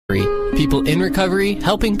People in recovery,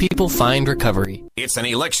 helping people find recovery. It's an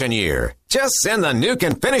election year. Just send the nuke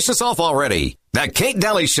and finish us off already. The Kate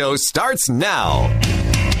Daly Show starts now.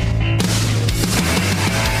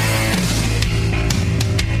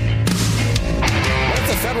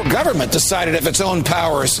 Government decided if its own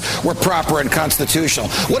powers were proper and constitutional.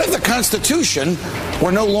 What if the Constitution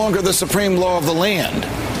were no longer the supreme law of the land?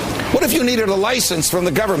 What if you needed a license from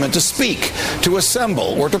the government to speak, to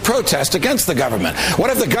assemble, or to protest against the government? What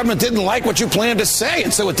if the government didn't like what you planned to say,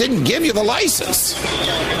 and so it didn't give you the license?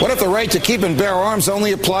 What if the right to keep and bear arms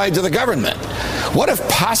only applied to the government? What if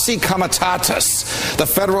posse comitatus, the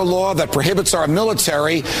federal law that prohibits our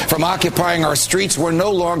military from occupying our streets, were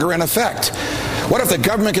no longer in effect? What if the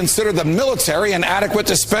government considered the military an adequate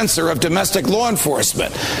dispenser of domestic law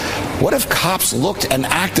enforcement? What if cops looked and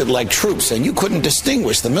acted like troops and you couldn't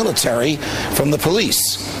distinguish the military from the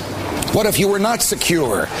police? What if you were not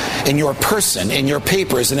secure in your person, in your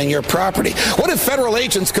papers, and in your property? What if federal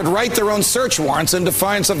agents could write their own search warrants in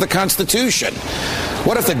defiance of the Constitution?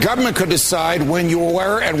 What if the government could decide when you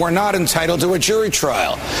were and were not entitled to a jury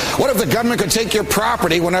trial? What if the government could take your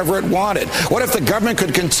property whenever it wanted? What if the government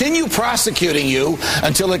could continue prosecuting you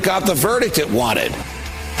until it got the verdict it wanted?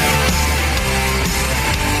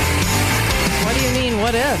 What do you mean,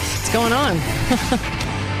 what if? What's going on?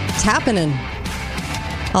 It's happening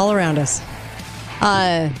all around us.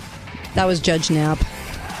 That was Judge Knapp,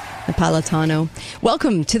 Napolitano.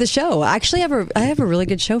 Welcome to the show. Actually, I have a really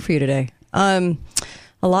good show for you today. A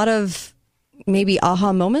lot of maybe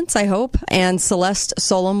aha moments, I hope. And Celeste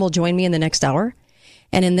Solum will join me in the next hour.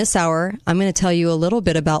 And in this hour, I'm going to tell you a little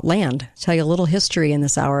bit about land, tell you a little history in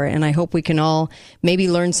this hour. And I hope we can all maybe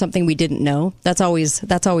learn something we didn't know. That's always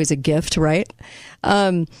a gift, right?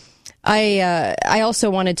 I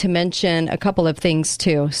also wanted to mention a couple of things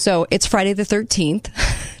too. So it's Friday the 13th.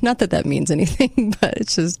 Not that that means anything, but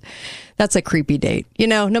it's just, that's a creepy date. You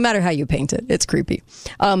know, no matter how you paint it, it's creepy.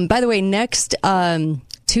 By the way, next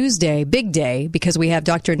Tuesday, big day, because we have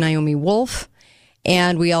Dr. Naomi Wolf,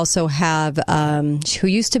 and we also have, who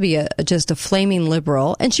used to be just a flaming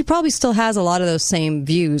liberal, and she probably still has a lot of those same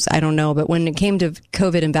views. I don't know. But when it came to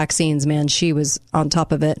COVID and vaccines, man, she was on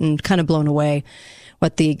top of it and kind of blown away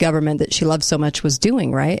what the government that she loves so much was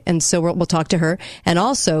doing, right? And so we'll talk to her. And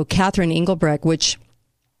also Catherine Engelbrecht, which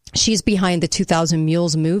she's behind the 2000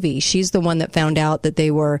 Mules movie. She's the one that found out that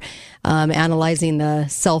they were analyzing the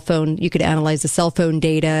cell phone. You could analyze the cell phone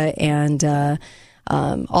data and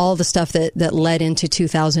all the stuff that led into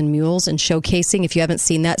 2000 Mules and showcasing. If you haven't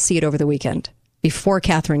seen that, see it over the weekend before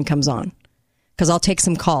Catherine comes on, because I'll take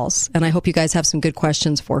some calls, and I hope you guys have some good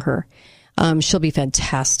questions for her. She'll be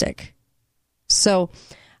fantastic. So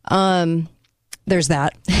there's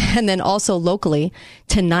that. And then also locally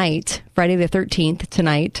tonight, Friday the 13th,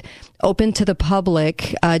 tonight, open to the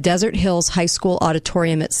public, Desert Hills High School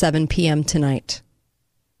Auditorium at 7 p.m. tonight.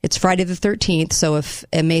 It's Friday the 13th, so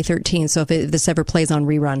May 13th, so if this ever plays on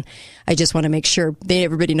rerun, I just want to make sure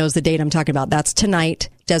everybody knows the date I'm talking about. That's tonight,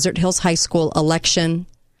 Desert Hills High School election,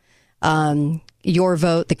 your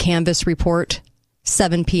vote, the Canvas report,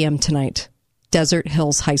 7 p.m. tonight, Desert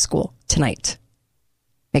Hills High School tonight.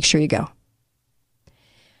 Make sure you go.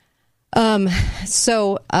 I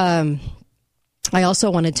also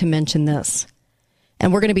wanted to mention this,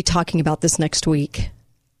 and we're going to be talking about this next week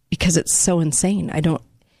because it's so insane.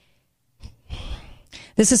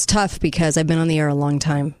 This is tough because I've been on the air a long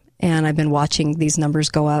time and I've been watching these numbers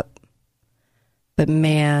go up, but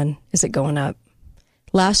man, is it going up.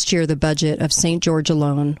 Last year, the budget of St. George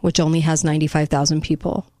alone, which only has 95,000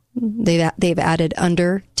 people, they've added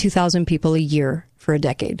under 2,000 people a year for a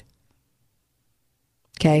decade.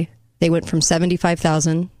 Okay. They went from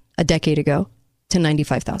 75,000 a decade ago to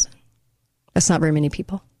 95,000. That's not very many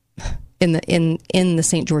people in the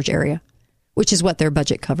St. George area, which is what their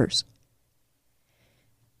budget covers.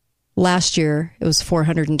 Last year, it was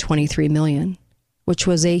 423 million, which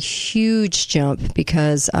was a huge jump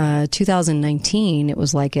because 2019, it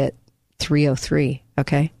was like at 303.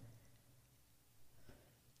 Okay.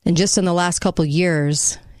 And just in the last couple of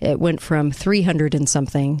years, it went from 300 and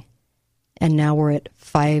something, and now we're at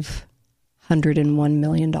 $501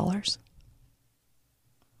 million.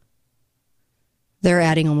 They're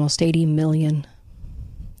adding almost 80 million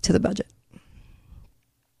to the budget.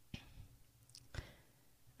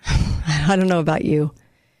 I don't know about you,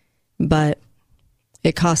 but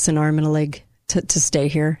it costs an arm and a leg to stay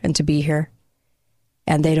here and to be here,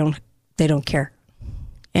 and they don't care.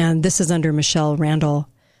 And this is under Michelle Randall,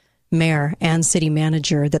 mayor and city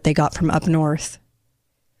manager that they got from up north,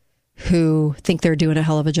 who think they're doing a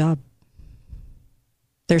hell of a job.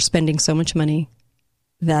 They're spending so much money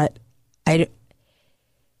that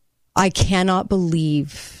I cannot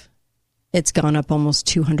believe it's gone up almost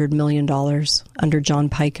 $200 million under John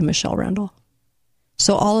Pike and Michelle Randall.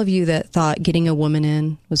 So all of you that thought getting a woman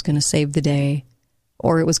in was going to save the day,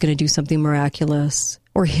 or it was going to do something miraculous,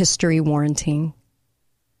 or history warranting,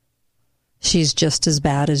 she's just as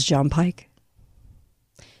bad as John Pike.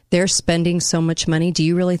 They're spending so much money. Do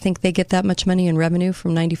you really think they get that much money in revenue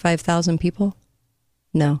from 95,000 people?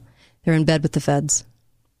 No. They're in bed with the feds.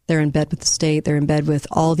 They're in bed with the state. They're in bed with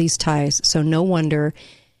all these ties. So no wonder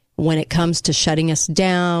when it comes to shutting us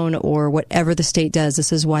down or whatever the state does,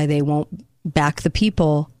 this is why they won't back the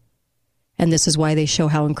people. And this is why they show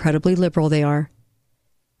how incredibly liberal they are.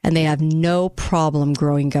 And they have no problem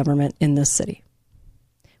growing government in this city.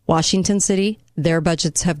 Washington City, their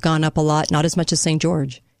budgets have gone up a lot, not as much as St.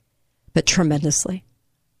 George, but tremendously.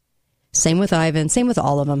 Same with Ivan, same with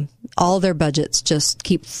all of them. All their budgets just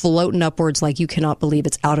keep floating upwards like you cannot believe.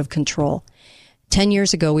 It's out of control. 10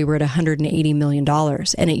 years ago, we were at $180 million,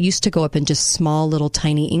 and it used to go up in just small, little,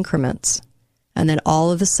 tiny increments. And then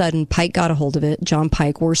all of a sudden, Pike got a hold of it. John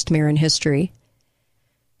Pike, worst mayor in history.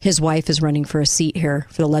 His wife is running for a seat here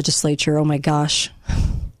for the legislature. Oh my gosh.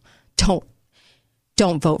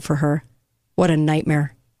 Don't vote for her. What a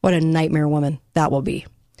nightmare. What a nightmare woman that will be.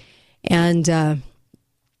 And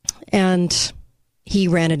he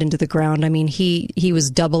ran it into the ground. I mean, he was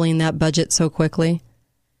doubling that budget so quickly.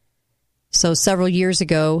 So several years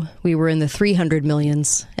ago, we were in the 300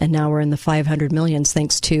 millions, and now we're in the 500 millions,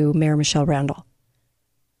 thanks to Mayor Michelle Randall.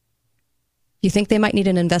 You think they might need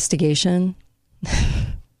an investigation?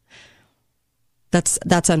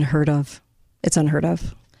 That's unheard of. It's unheard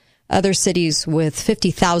of. Other cities with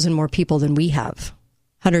 50,000 more people than we have,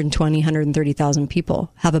 120, 130,000 people,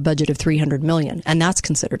 have a budget of 300 million, and that's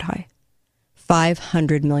considered high.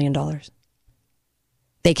 $500 million.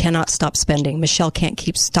 They cannot stop spending. Michelle can't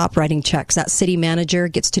stop writing checks. That city manager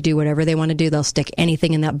gets to do whatever they want to do. They'll stick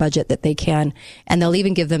anything in that budget that they can, and they'll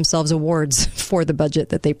even give themselves awards for the budget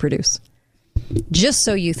that they produce. Just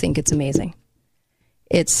so you think it's amazing.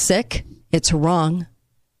 It's sick. It's wrong.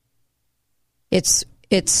 It's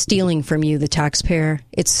stealing from you, the taxpayer.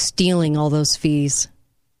 It's stealing all those fees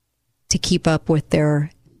to keep up with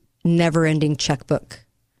their never-ending checkbook.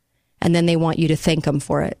 And then they want you to thank them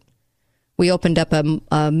for it. We opened up a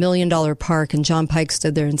 $1 million park, and John Pike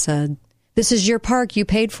stood there and said, "This is your park. You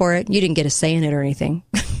paid for it. You didn't get a say in it or anything.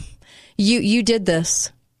 You did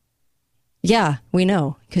this." Yeah, we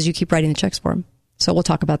know, because you keep writing the checks for him. So we'll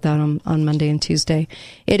talk about that on Monday and Tuesday.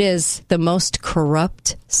 It is the most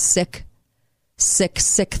corrupt, sick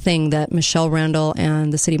thing that Michelle Randall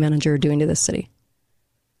and the city manager are doing to this city.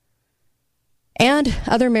 And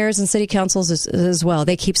other mayors and city councils as well.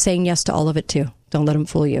 They keep saying yes to all of it, too. Don't let them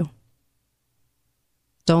fool you.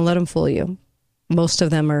 Don't let them fool you. Most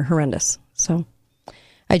of them are horrendous. So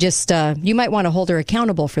I just, you might want to hold her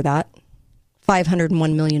accountable for that.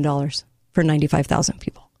 $501 million for 95,000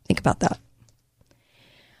 people. Think about that.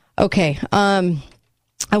 Okay. I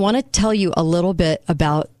want to tell you a little bit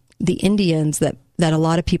about the Indians that a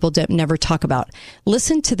lot of people never talk about.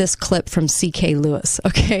 Listen to this clip from C.K. Lewis.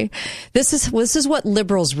 Okay. This is what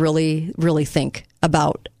liberals really, really think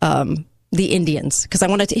about, the Indians, because I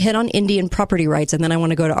wanted to hit on Indian property rights, and then I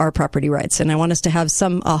want to go to our property rights, and I want us to have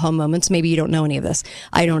some aha moments. Maybe you don't know any of this.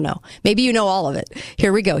 I don't know. Maybe you know all of it.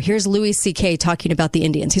 Here we go. Here's Louis C.K. talking about the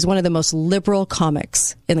Indians. He's one of the most liberal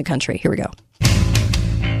comics in the country. Here we go.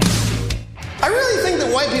 I really think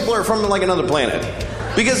that white people are from like another planet,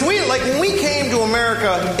 because when we came to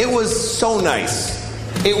America, it was so nice.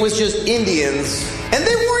 It was just Indians, and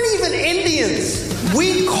they weren't even Indians.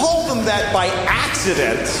 We called them that by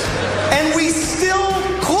accident, and we still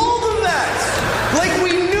call them that. Like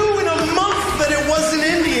we knew in a month that it wasn't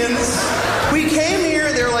Indians. We came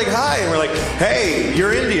here, they're like, "Hi," and we're like, "Hey,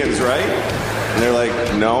 you're Indians, right?" And they're like,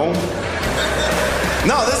 "No.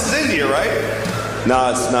 No, this is India, right?"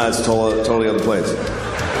 "No, it's not. It's totally other place."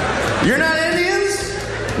 "You're not Indians?"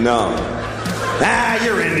 "No." "Ah,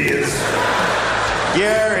 you're Indians.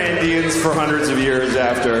 You're Indians for hundreds of years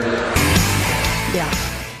after." Yeah.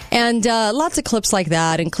 And lots of clips like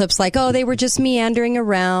that, and clips like, oh, they were just meandering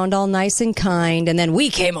around all nice and kind, and then we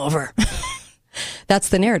came over. That's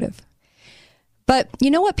the narrative. But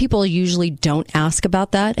you know what people usually don't ask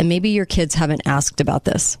about that? And maybe your kids haven't asked about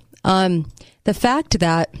this. The fact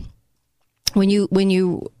that when you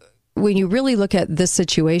really look at this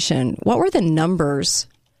situation, what were the numbers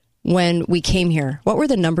when we came here? What were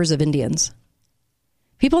the numbers of Indians?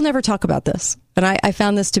 People never talk about this. And I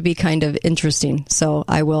found this to be kind of interesting. So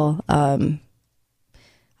I will, I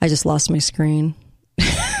just lost my screen.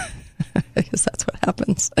 Because that's what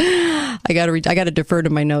happens. I got to defer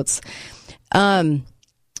to my notes.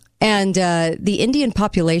 And the Indian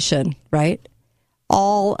population, right?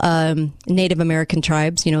 All Native American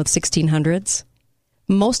tribes, the 1600s,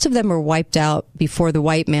 most of them were wiped out before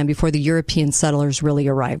before the European settlers really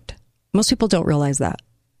arrived. Most people don't realize that.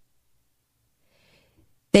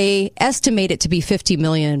 They estimate it to be 50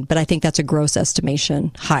 million, but I think that's a gross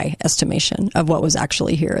estimation, high estimation of what was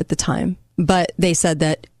actually here at the time. But they said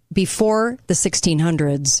that before the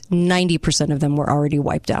 1600s, 90% of them were already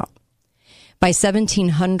wiped out. By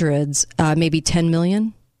 1700s, maybe 10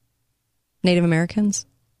 million Native Americans,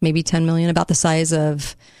 maybe 10 million, about the size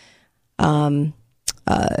of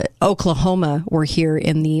Oklahoma were here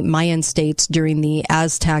in the Mayan states during the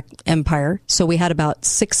Aztec Empire. So we had about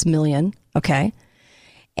 6 million, okay?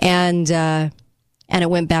 And it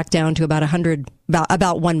went back down to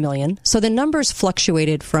about 1 million. So the numbers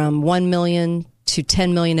fluctuated from 1 million to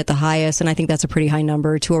 10 million at the highest, and I think that's a pretty high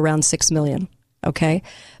number, to around 6 million, okay,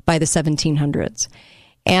 by the 1700s.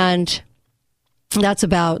 And that's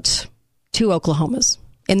about 2 Oklahomas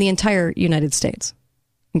in the entire United States,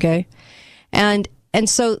 okay? And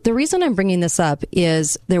so the reason I'm bringing this up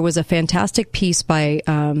is there was a fantastic piece by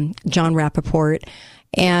John Rappaport,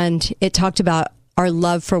 and it talked about our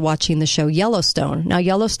love for watching the show Yellowstone. Now,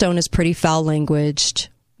 Yellowstone is pretty foul languaged,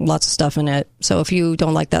 lots of stuff in it. So if you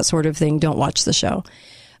don't like that sort of thing, don't watch the show.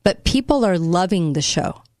 But people are loving the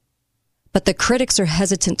show. But the critics are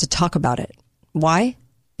hesitant to talk about it. Why?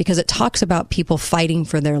 Because it talks about people fighting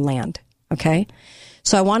for their land. Okay?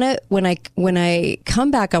 So I want to, when I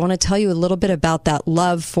come back, I want to tell you a little bit about that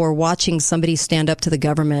love for watching somebody stand up to the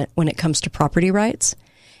government when it comes to property rights,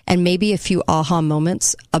 and maybe a few aha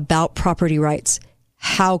moments about property rights,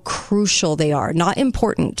 how crucial they are. Not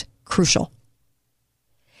important, crucial.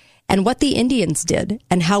 And what the Indians did,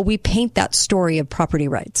 and how we paint that story of property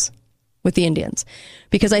rights with the Indians.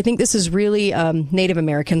 Because I think this is really Native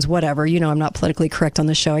Americans, whatever. I'm not politically correct on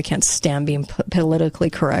the show. I can't stand being politically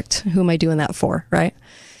correct. Who am I doing that for, right?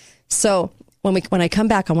 So when I come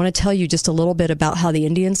back, I want to tell you just a little bit about how the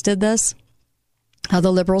Indians did this, how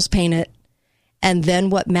the liberals paint it, and then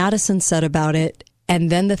what Madison said about it, and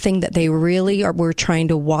then the thing that they really were trying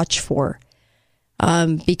to watch for.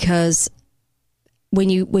 Because when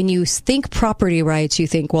you think property rights, you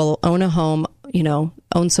think, well, own a home,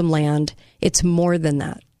 own some land. It's more than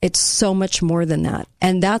that. It's so much more than that.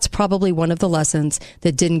 And that's probably one of the lessons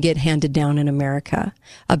that didn't get handed down in America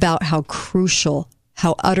about how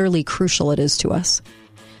utterly crucial it is to us.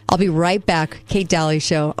 I'll be right back. Kate Daly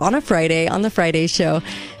Show on the Friday show.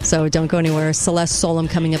 So don't go anywhere. Celeste Solum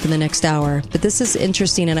coming up in the next hour. But this is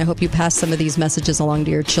interesting, and I hope you pass some of these messages along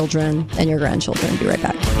to your children and your grandchildren. Be right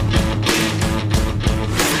back.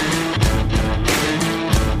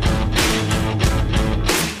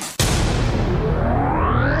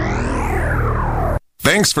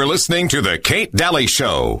 Thanks for listening to The Kate Daly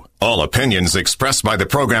Show. All opinions expressed by the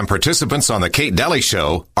program participants on The Kate Daly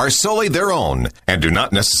Show are solely their own and do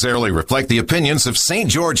not necessarily reflect the opinions of St.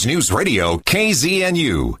 George News Radio,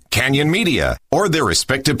 KZNU, Canyon Media, or their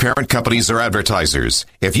respective parent companies or advertisers.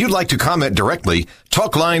 If you'd like to comment directly,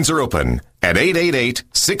 talk lines are open at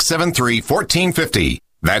 888-673-1450.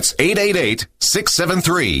 That's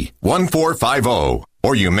 888-673-1450.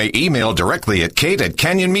 Or you may email directly at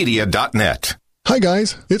kate@canyonmedia.net. Hi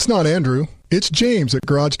guys, it's not Andrew, it's James at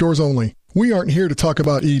Garage Doors Only. We aren't here to talk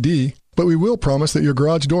about ED, but we will promise that your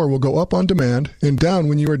garage door will go up on demand and down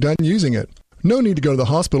when you are done using it. No need to go to the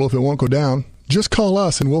hospital if it won't go down. Just call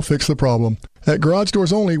us and we'll fix the problem. At Garage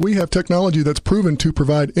Doors Only, we have technology that's proven to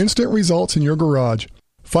provide instant results in your garage.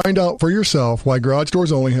 Find out for yourself why Garage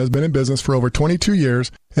Doors Only has been in business for over 22 years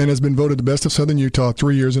and has been voted the best of Southern Utah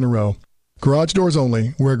 3 years in a row. Garage Doors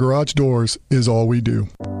Only, where garage doors is all we do.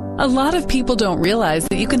 A lot of people don't realize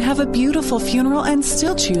that you can have a beautiful funeral and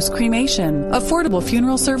still choose cremation. Affordable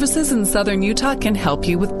Funeral Services in Southern Utah can help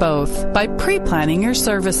you with both. By pre-planning your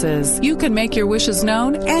services, you can make your wishes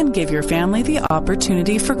known and give your family the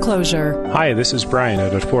opportunity for closure. Hi, this is Brian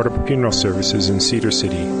at Affordable Funeral Services in Cedar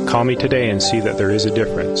City. Call me today and see that there is a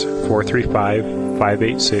difference.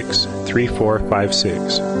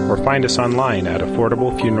 435-586-3456. Or find us online at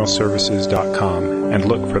affordablefuneralservices.com and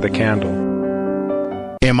look for the candle.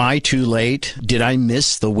 Am I too late? Did I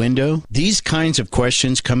miss the window? These kinds of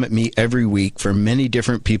questions come at me every week from many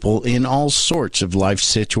different people in all sorts of life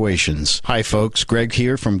situations. Hi folks, Greg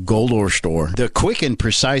here from Gold Ore Store. The quick and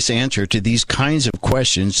precise answer to these kinds of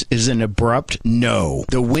questions is an abrupt no.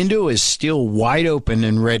 The window is still wide open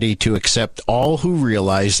and ready to accept all who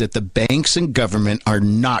realize that the banks and government are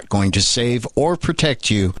not going to save or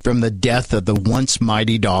protect you from the death of the once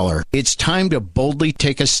mighty dollar. It's time to boldly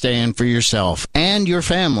take a stand for yourself and your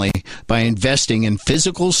family by investing in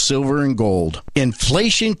physical silver and gold.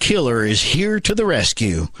 Inflation Killer is here to the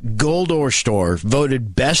rescue. Gold Ore Store,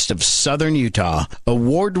 voted best of Southern Utah.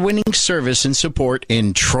 Award-winning service and support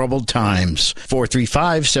in troubled times.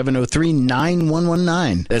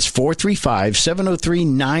 435-703-9119. That's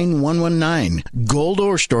 435-703-9119. Gold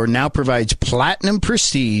Ore Store now provides platinum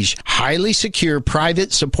prestige, highly secure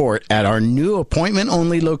private support at our new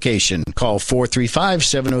appointment-only location. Call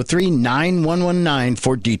 435-703-9119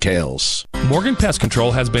 for details. Morgan Pest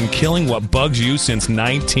Control has been killing what bugs you since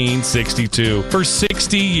 1962. For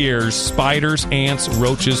 60 years, spiders, ants,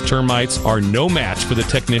 roaches, termites are no match for the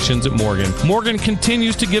technicians at Morgan. Morgan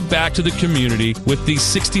continues to give back to the community with the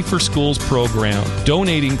 60 for Schools program,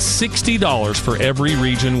 donating $60 for every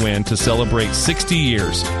region win to celebrate 60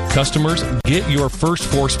 years. Customers, get your first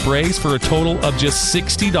 4 sprays for a total of just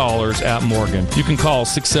 $60 at Morgan. You can call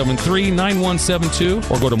 673-9172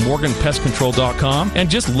 or go to morganpestcontrol.com and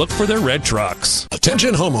just look for their red trucks.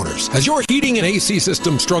 Attention homeowners, has your heating and AC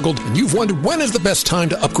system struggled and you've wondered when is the best time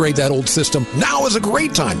to upgrade that old system? Now is a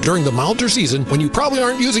great time during the milder season when you probably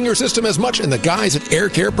aren't using your system as much and the guys at Air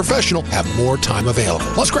Care Professional have more time available.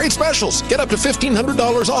 Plus great specials. Get up to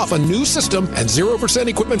 $1,500 off a new system and 0%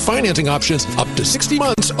 equipment financing options up to 60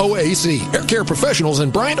 months OAC. Air Care Professionals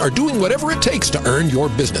and Bryant are doing whatever it takes to earn your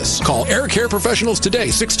business. Call Air Care Professionals today,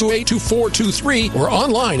 628-2423 or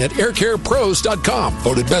online at aircarepros.com.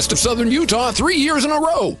 Voted best of Southern Utah 3 years in a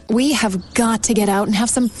row. We have got to get out and have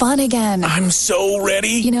some fun again. I'm so ready.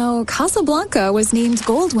 You know, Casablanca was named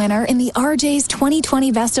gold winner in the RJ's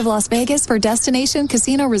 2020 Best of Las Vegas for Destination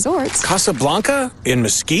Casino Resorts. Casablanca? In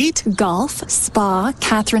Mesquite? Golf, spa,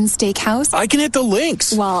 Catherine Steakhouse. I can hit the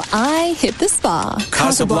links. While I hit the spa.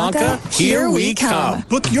 Casablanca, here we come.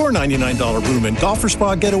 Book your $99 room and golf or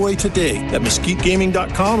spa getaway today at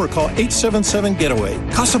mesquitegaming.com or call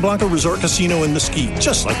 877-GETAWAY. Casablanca Resort Casino in Mesquite,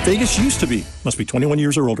 just like Vegas used to be. Must be 21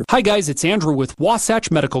 years or older. Hi guys, it's Andrew with Wasatch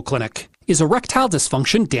Medical Clinic. Is erectile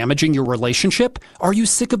dysfunction damaging your relationship? Are you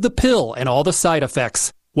sick of the pill and all the side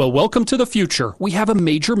effects? Well, welcome to the future. We have a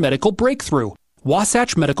major medical breakthrough.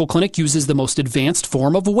 Wasatch Medical Clinic uses the most advanced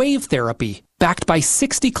form of wave therapy. Backed by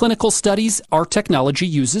 60 clinical studies, our technology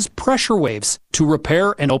uses pressure waves to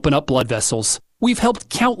repair and open up blood vessels. We've helped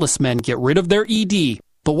countless men get rid of their ED.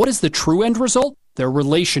 But what is the true end result? Their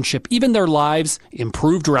relationship, even their lives,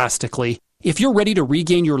 improve drastically. If you're ready to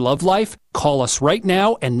regain your love life, call us right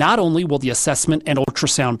now, and not only will the assessment and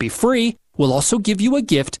ultrasound be free, we'll also give you a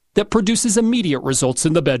gift that produces immediate results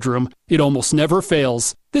in the bedroom. It almost never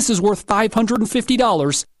fails. This is worth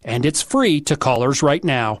 $550, and it's free to callers right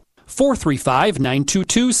now.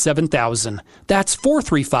 435-922-7000. That's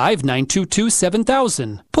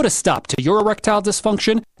 435-922-7000. Put a stop to your erectile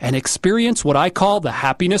dysfunction and experience what I call the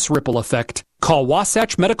happiness ripple effect. Call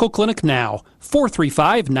Wasatch Medical Clinic now.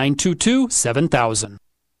 435-922-7000.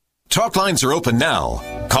 Talk lines are open now.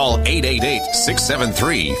 Call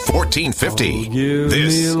 888-673-1450.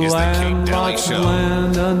 This is the Kate Daly Show.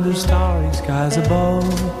 Land under starry skies above.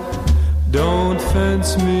 Don't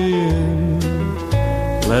fence me in.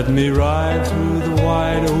 Let me ride through the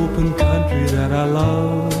wide open country that I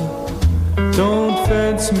love. Don't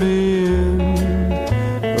fence me in.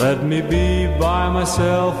 Let me be by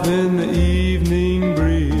myself in the evening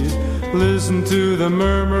breeze. Listen to the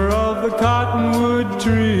murmur of the cottonwood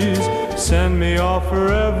trees. Send me off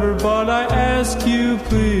forever, but I ask you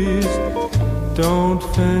please, don't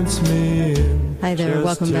fence me in. Hi there,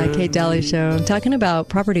 welcome back, Kate Daly Show. I'm talking about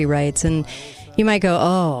property rights, and you might go,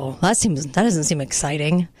 oh, that doesn't seem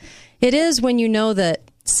exciting. It is when you know that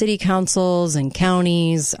city councils and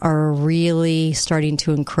counties are really starting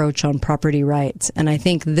to encroach on property rights. And I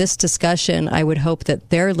think this discussion, I would hope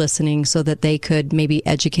that they're listening so that they could maybe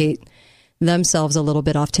educate themselves a little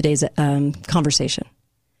bit off today's conversation.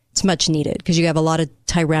 It's much needed because you have a lot of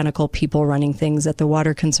tyrannical people running things at the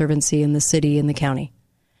Water Conservancy in the city and the county.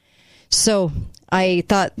 So I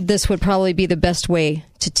thought this would probably be the best way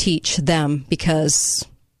to teach them because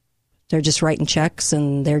they're just writing checks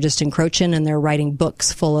and they're just encroaching and they're writing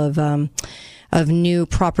books full of new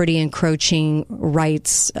property encroaching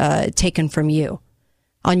rights taken from you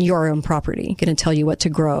on your own property, going to tell you what to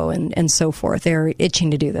grow and so forth. They're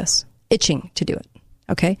itching to do this, itching to do it.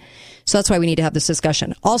 Okay, so that's why we need to have this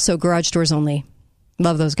discussion. Also, Garage Doors Only.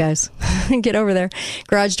 Love those guys. Get over there.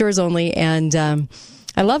 Garage Doors Only. And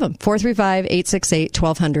I love them.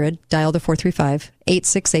 435-868-1200. Dial the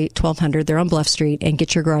 435-868-1200. They're on Bluff Street, and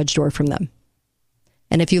get your garage door from them.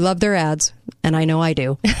 And if you love their ads, and I know I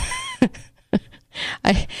do,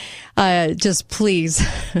 I just please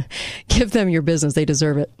give them your business. They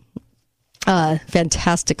deserve it.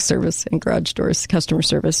 Fantastic service in garage doors, customer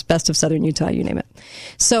service, best of Southern Utah, you name it.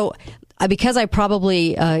 So because I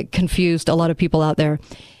probably confused a lot of people out there,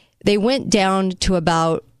 they went down to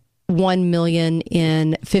about 1 million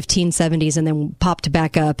in 1570s and then popped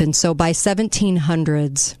back up. And so by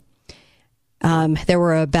 1700s, there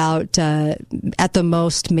were about, at the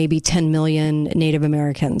most, maybe 10 million Native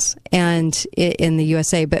Americans and in the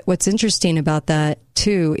USA. But what's interesting about that,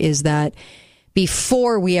 too, is that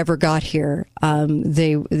before we ever got here,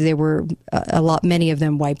 they were many of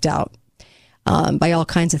them wiped out by all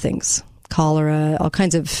kinds of things. Cholera, all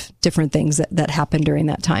kinds of different things that happened during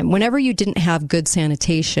that time. Whenever you didn't have good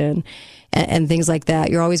sanitation and things like that,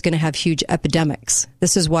 you're always going to have huge epidemics.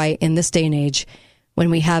 This is why in this day and age,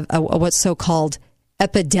 when we have what's so-called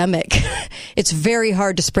epidemic, it's very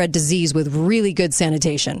hard to spread disease with really good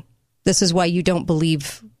sanitation. This is why you don't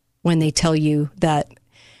believe when they tell you that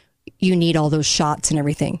you need all those shots and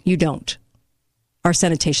everything. You don't. Our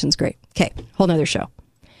sanitation's great. Okay, whole nother show.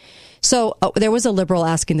 So there was a liberal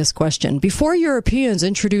asking this question. Before Europeans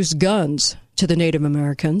introduced guns to the Native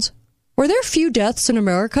Americans, were there few deaths in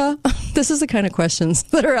America? This is the kind of questions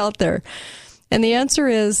that are out there. And the answer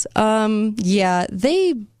is, yeah,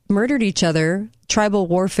 they murdered each other. Tribal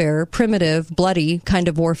warfare, primitive, bloody kind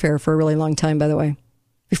of warfare for a really long time, by the way,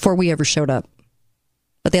 before we ever showed up.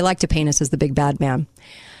 But they like to paint us as the big bad man.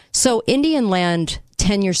 So Indian land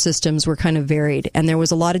tenure systems were kind of varied, and there was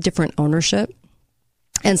a lot of different ownership.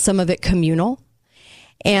 And some of it communal,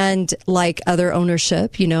 and like other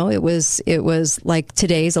ownership, you know, it was like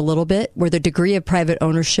today's a little bit, where the degree of private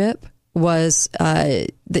ownership was,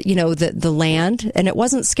 the land, and it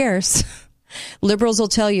wasn't scarce. Liberals will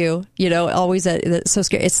tell you, always that it's so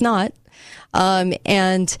scarce. It's not.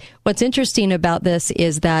 And what's interesting about this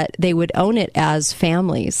is that they would own it as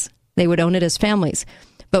families.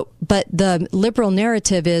 But the liberal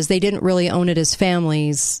narrative is they didn't really own it as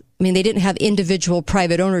families. I mean, they didn't have individual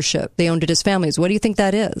private ownership. They owned it as families. What do you think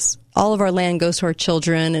that is? All of our land goes to our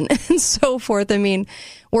children and so forth. I mean,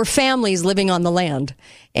 we're families living on the land.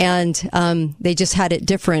 And they just had it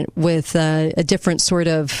different with a different sort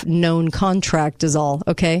of known contract is all,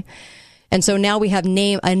 okay? And so now we have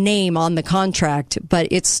a name on the contract, but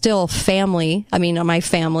it's still family. I mean, my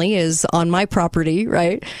family is on my property,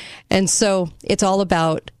 right? And so it's all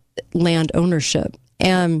about land ownership.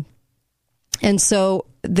 And so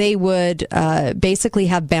they would basically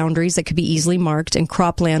have boundaries that could be easily marked, and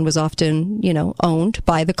cropland was often, owned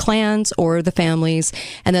by the clans or the families.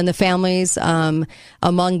 And then the families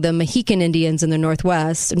among the Mohican Indians in the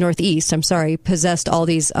northeast, possessed all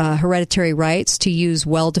these hereditary rights to use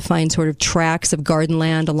well-defined sort of tracts of garden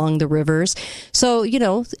land along the rivers. So,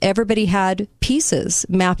 everybody had pieces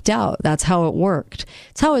mapped out. That's how it worked.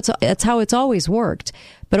 It's how it's always worked.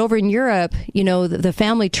 But over in Europe, the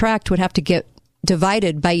family tract would have to get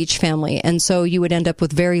divided by each family. And so you would end up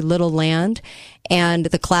with very little land, and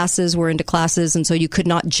the classes were into classes. And so you could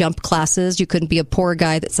not jump classes. You couldn't be a poor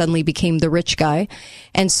guy that suddenly became the rich guy.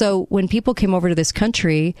 And so when people came over to this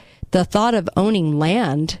country, the thought of owning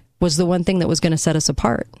land was the one thing that was going to set us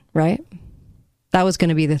apart, right? That was going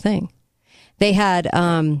to be the thing. They had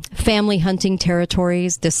family hunting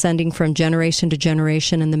territories descending from generation to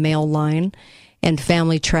generation in the male line, and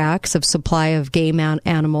family tracts of supply of game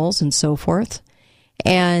animals and so forth.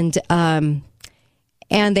 And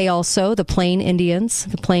they also, the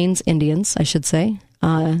Plains Indians, I should say,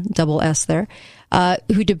 double S there,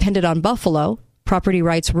 who depended on buffalo, property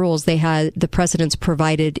rights rules. They had, the presidents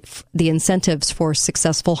provided the incentives for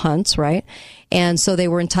successful hunts, right? And so they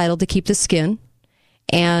were entitled to keep the skin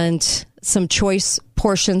and some choice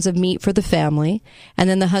portions of meat for the family. And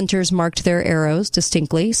then the hunters marked their arrows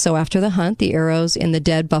distinctly. So after the hunt, the arrows in the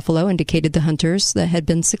dead buffalo indicated the hunters that had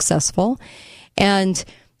been successful. And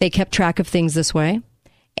they kept track of things this way.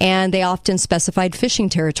 And they often specified fishing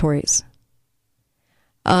territories.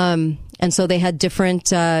 And so they had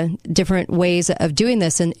different ways of doing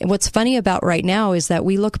this. And what's funny about right now is that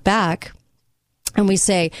we look back and we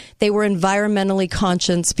say they were environmentally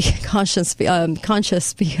conscious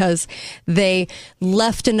because they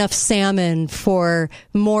left enough salmon for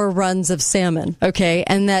more runs of salmon, okay?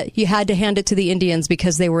 And that you had to hand it to the Indians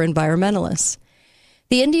because they were environmentalists.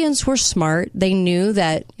 The Indians were smart. They knew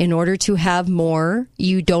that in order to have more,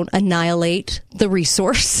 you don't annihilate the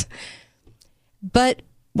resource. But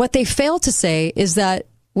what they fail to say is that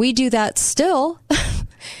we do that still.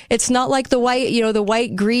 It's not like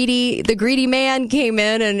the greedy man came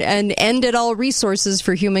in and ended all resources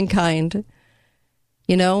for humankind.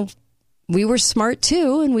 We were smart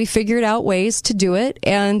too, and we figured out ways to do it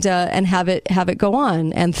and have it go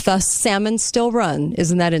on. And thus salmon still run.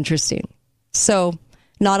 Isn't that interesting? So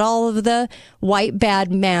Not all of the white,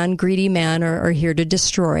 bad man, greedy man are here to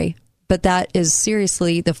destroy. But that is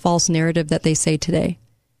seriously the false narrative that they say today.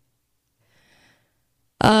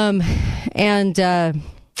 They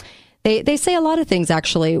say a lot of things,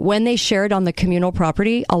 actually. When they shared on the communal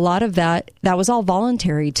property, a lot of that was all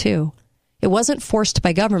voluntary, too. It wasn't forced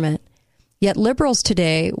by government. Yet liberals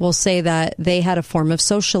today will say that they had a form of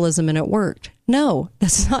socialism and it worked. No,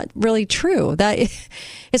 that's not really true.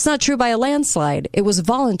 It's not true by a landslide. It was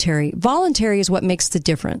voluntary. Voluntary is what makes the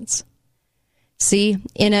difference. See,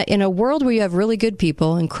 in a world where you have really good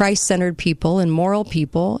people and Christ-centered people and moral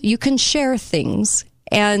people, you can share things,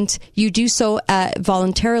 and you do so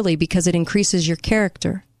voluntarily because it increases your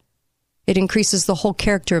character. It increases the whole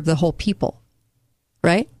character of the whole people,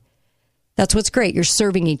 right? That's what's great. You're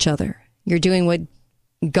serving each other. You're doing what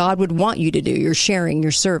God would want you to do. You're sharing,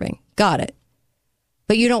 you're serving. Got it.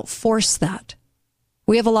 But you don't force that.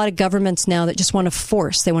 We have a lot of governments now that just want to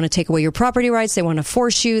force. They want to take away your property rights. They want to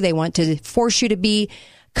force you. They want to force you to be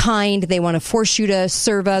kind. They want to force you to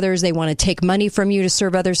serve others. They want to take money from you to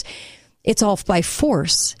serve others. It's all by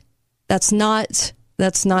force. That's not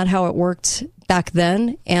how it worked back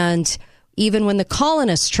then. And even when the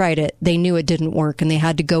colonists tried it, they knew it didn't work, and they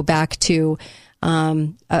had to go back to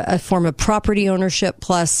a form of property ownership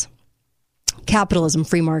plus capitalism,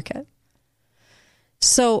 free market.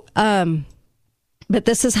 So, but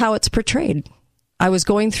this is how it's portrayed. I was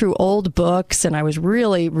going through old books, and I was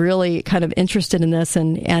really, really kind of interested in this,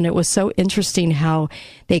 and it was so interesting how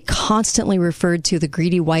they constantly referred to the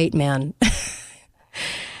greedy white man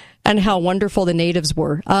and how wonderful the natives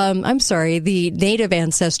were. I'm sorry, the native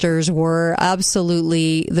ancestors were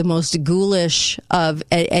absolutely the most ghoulish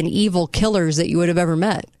and evil killers that you would have ever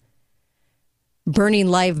met. Burning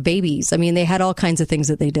live babies. I mean, they had all kinds of things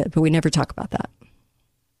that they did, but we never talk about that.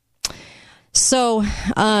 So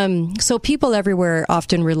people everywhere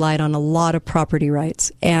often relied on a lot of property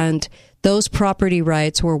rights, and those property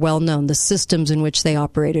rights were well known. The systems in which they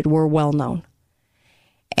operated were well known.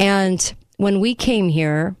 And when we came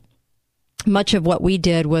here, much of what we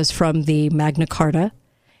did was from the Magna Carta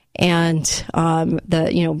and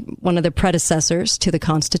one of the predecessors to the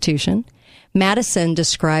Constitution. Madison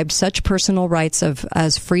described such personal rights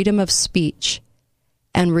as freedom of speech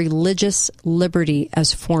and religious liberty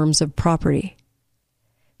as forms of property.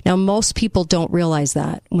 Now, most people don't realize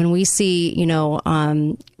that. When we see,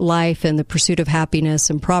 life and the pursuit of happiness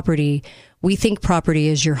and property, we think property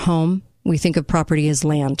is your home. We think of property as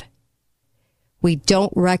land. We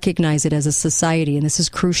don't recognize it as a society, and this is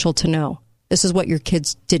crucial to know. This is what your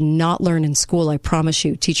kids did not learn in school, I promise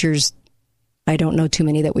you. Teachers, I don't know too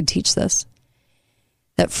many that would teach this.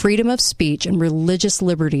 That freedom of speech and religious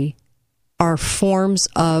liberty are forms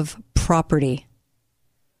of property.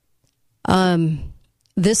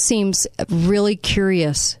 This seems really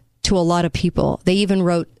curious to a lot of people. They even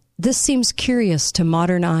wrote, "This seems curious to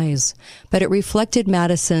modern eyes," but it reflected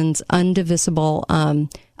Madison's undivisible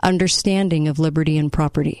understanding of liberty and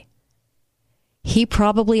property. He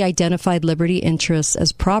probably identified liberty interests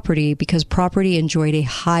as property because property enjoyed a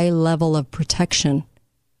high level of protection.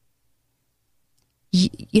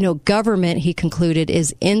 Government, he concluded,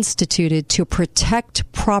 is instituted to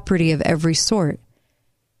protect property of every sort.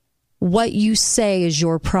 What you say is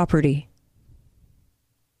your property.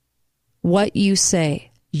 What you say,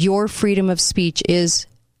 your freedom of speech is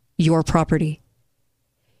your property.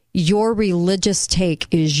 Your religious take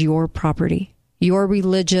is your property. Your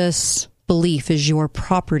religious belief is your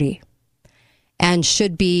property and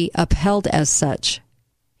should be upheld as such.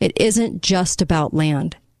 It isn't just about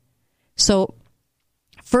land. So,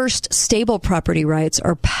 first, stable property rights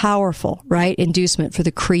are powerful, right? Inducement for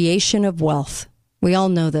the creation of wealth. We all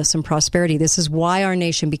know this in prosperity. This is why our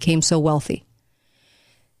nation became so wealthy.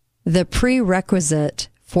 The prerequisite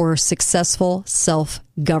for successful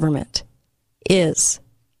self-government is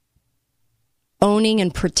owning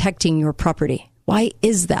and protecting your property. Why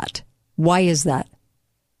is that? Why is that?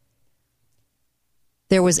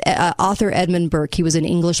 There was author Edmund Burke. He was an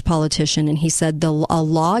English politician, and he said a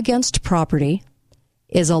law against property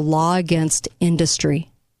is a law against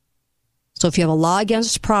industry. So if you have a law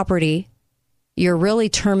against property, you're really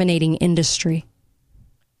terminating industry.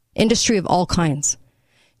 Industry of all kinds.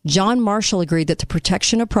 John Marshall agreed that the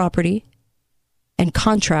protection of property and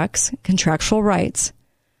contractual rights,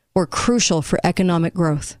 were crucial for economic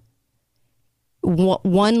growth.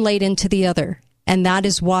 One laid into the other, and that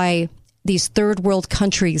is why these third world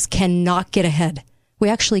countries cannot get ahead. We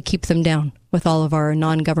actually keep them down with all of our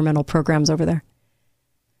non-governmental programs over there.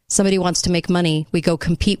 Somebody wants to make money, we go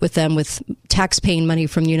compete with them with tax-paying money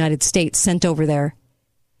from the United States sent over there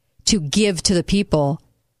to give to the people,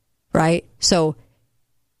 right? So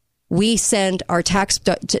We send our tax,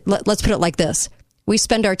 let's put it like this. We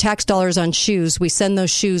spend our tax dollars on shoes. We send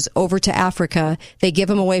those shoes over to Africa. They give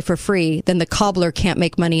them away for free. Then the cobbler can't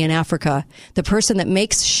make money in Africa. The person that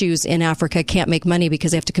makes shoes in Africa can't make money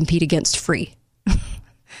because they have to compete against free.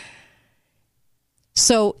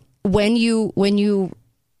 So when you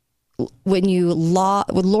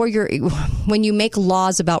make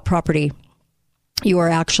laws about property, you are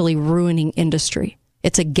actually ruining industry.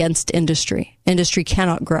 It's against industry. Industry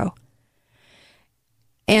cannot grow.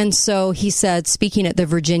 And so he said, speaking at the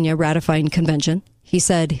Virginia Ratifying Convention, he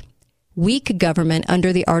said, weak government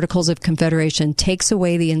under the Articles of Confederation takes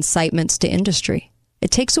away the incitements to industry. It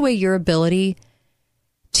takes away your ability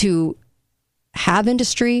to have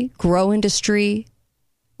industry, grow industry,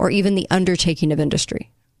 or even the undertaking of industry.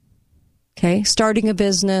 Okay, starting a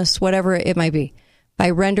business, whatever it might be, by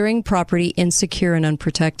rendering property insecure and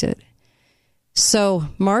unprotected. So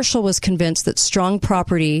Marshall was convinced that strong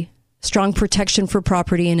protection for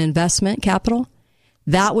property and investment capital,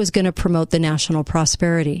 that was going to promote the national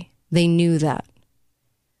prosperity. They knew that.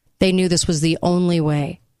 They knew this was the only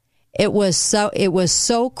way. It was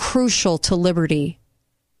so crucial to liberty.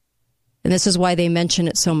 And this is why they mention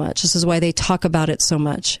it so much. This is why they talk about it so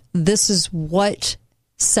much. This is what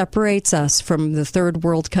separates us from the third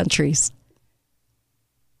world countries.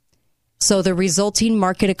 So the resulting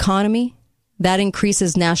market economy, that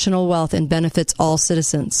increases national wealth and benefits all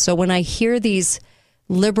citizens. So when I hear these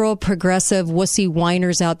liberal, progressive, wussy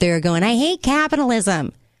whiners out there going, I hate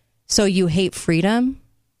capitalism. So you hate freedom?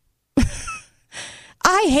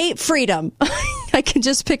 I hate freedom. I can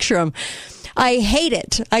just picture them. I hate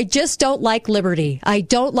it. I just don't like liberty. I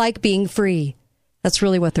don't like being free. That's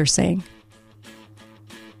really what they're saying.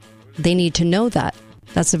 They need to know that.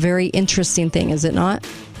 That's a very interesting thing, is it not?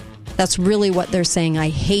 That's really what they're saying. I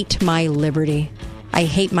hate my liberty. I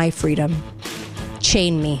hate my freedom.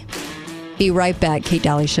 Chain me. Be right back. Kate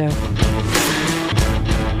Daly Show.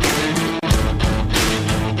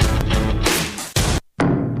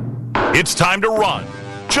 It's time to run,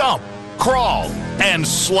 jump, crawl, and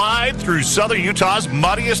slide through Southern Utah's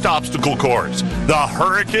muddiest obstacle course, the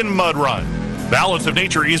Hurricane Mud Run. Balance of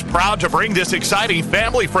Nature is proud to bring this exciting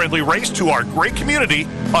family-friendly race to our great community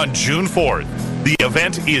on June 4th. The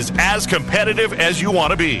event is as competitive as you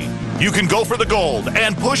want to be. You can go for the gold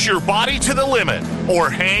and push your body to the limit, or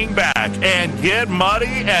hang back and get muddy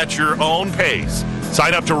at your own pace.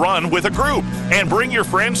 Sign up to run with a group and bring your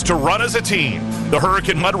friends to run as a team. The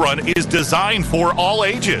Hurricane Mud Run is designed for all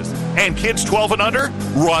ages, and kids 12 and under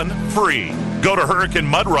run free. Go to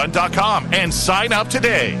hurricanemudrun.com and sign up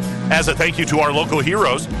today. As a thank you to our local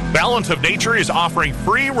heroes, Balance of Nature is offering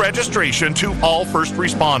free registration to all first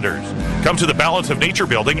responders. Come to the Balance of Nature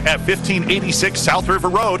building at 1586 South River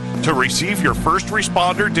Road to receive your first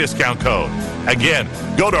responder discount code. Again,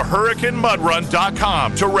 go to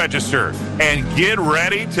hurricanemudrun.com to register and get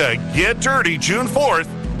ready to get dirty June 4th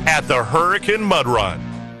at the Hurricane Mud Run.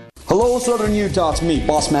 Hello, Southern Utah. It's me,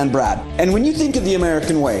 Bossman Brad. And when you think of the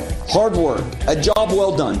American way, hard work, a job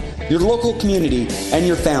well done, your local community, and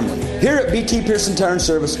your family. Here at BT Pearson Tire and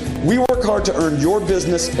Service, we work hard to earn your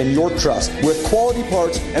business and your trust with quality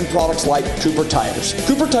parts and products like Cooper Tires.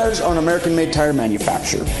 Cooper Tires are an American-made tire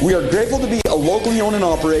manufacturer. We are grateful to be a locally owned and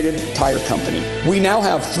operated tire company. We now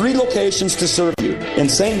have 3 locations to serve you in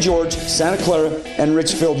St. George, Santa Clara, and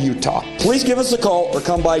Richfield, Utah. Please give us a call or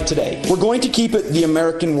come by today. We're going to keep it the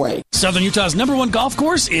American way. Southern Utah's #1 golf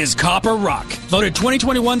course is Copper Rock, voted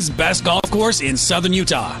 2021's best golf course in Southern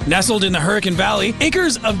Utah. Nestled in the Hurricane Valley,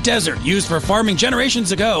 acres of desert used for farming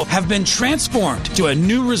generations ago have been transformed to a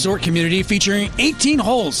new resort community featuring 18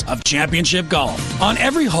 holes of championship golf. On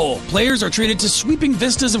every hole, players are treated to sweeping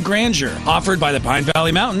vistas of grandeur offered by the Pine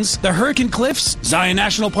Valley Mountains, the Hurricane Cliffs, Zion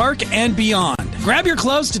National Park, and beyond. Grab your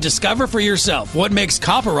clubs to discover for yourself what makes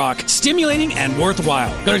Copper Rock stimulating and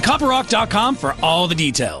worthwhile. Go to copperrock.com for all the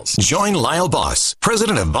details. Join Lyle Boss,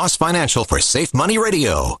 president of Boss Financial, for Safe Money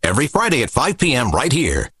Radio every Friday at 5 p.m. right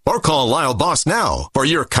here. Or call Lyle Boss now for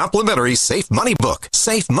your complimentary Safe Money book,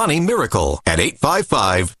 Safe Money Miracle, at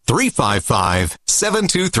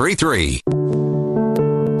 855-355-7233.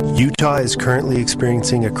 Utah is currently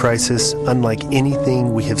experiencing a crisis unlike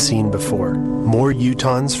anything we have seen before. More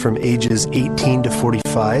Utahns from ages 18 to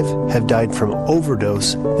 45 have died from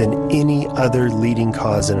overdose than any other leading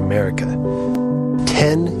cause in America.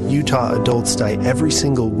 10 Utah adults die every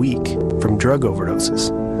single week from drug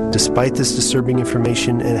overdoses. Despite this disturbing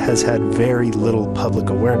information, it has had very little public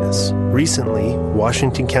awareness. Recently,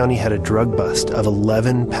 Washington County had a drug bust of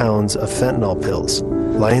 11 pounds of fentanyl pills.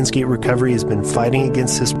 Lionsgate Recovery has been fighting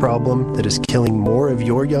against this problem that is killing more of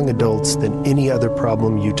your young adults than any other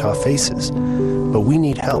problem Utah faces. but we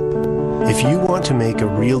need help. If you want to make a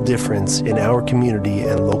real difference in our community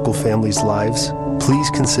and local families' lives,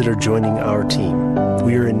 please consider joining our team.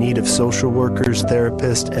 We are in need of social workers,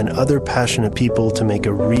 therapists, and other passionate people to make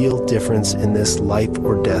a real difference in this life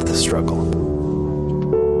or death struggle.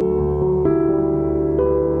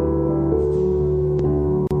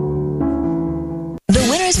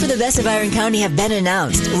 For the Best of Iron County have been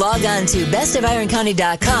announced. Log on to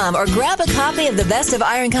bestofironcounty.com or grab a copy of the Best of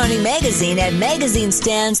Iron County magazine at magazine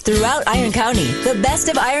stands throughout Iron County. The Best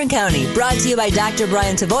of Iron County, brought to you by Dr.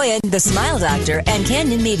 Brian Tavoyan, the Smile Doctor, and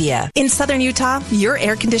Canyon Media. In Southern Utah, your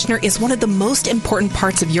air conditioner is one of the most important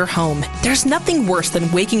parts of your home. There's nothing worse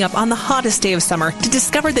than waking up on the hottest day of summer to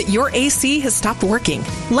discover that your AC has stopped working.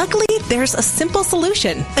 Luckily, there's a simple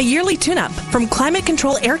solution: a yearly tune-up from Climate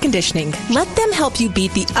Control Air Conditioning. Let them help you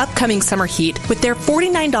beat the upcoming summer heat with their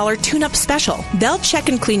 $49 tune-up special. They'll check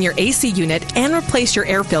and clean your AC unit and replace your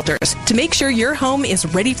air filters to make sure your home is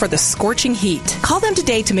ready for the scorching heat. Call them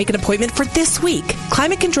today to make an appointment for this week.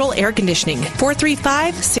 Climate Control Air Conditioning,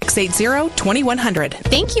 435-680-2100.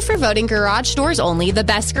 Thank you for voting Garage Doors Only the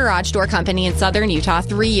best garage door company in Southern Utah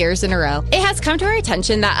 3 years in a row. It has come to our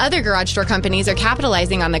attention that other garage door companies are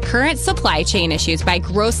capitalizing on the current supply chain issues by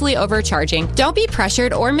grossly overcharging. Don't be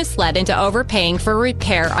pressured or misled into overpaying for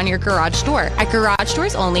repair on your garage door. At Garage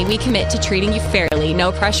Doors Only, we commit to treating you fairly,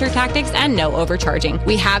 no pressure tactics, and no overcharging.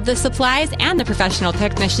 We have the supplies and the professional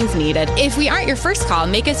technicians needed. If we aren't your first call,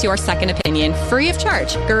 make us your second opinion, free of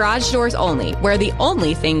charge. Garage Doors Only, where the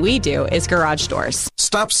only thing we do is garage doors.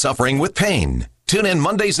 Stop suffering with pain. Tune in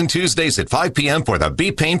Mondays and Tuesdays at 5 p.m. for the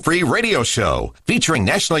Be Pain Free radio show, featuring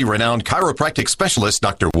nationally renowned chiropractic specialist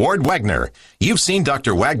Dr. Ward Wagner. You've seen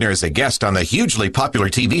Dr. Wagner as a guest on the hugely popular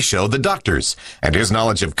TV show The Doctors, and his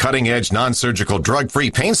knowledge of cutting-edge non-surgical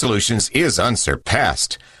drug-free pain solutions is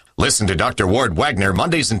unsurpassed. Listen to Dr. Ward Wagner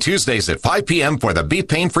Mondays and Tuesdays at 5 p.m. for the Be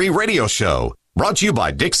Pain Free radio show, brought to you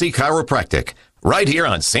by Dixie Chiropractic, right here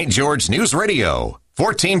on St. George News Radio.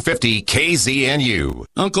 1450 KZNU.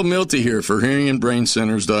 Uncle Milty here for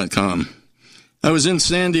hearingandbraincenters.com. I was in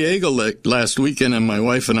San Diego last weekend, and my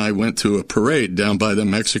wife and I went to a parade down by the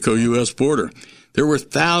Mexico-U.S. border. There were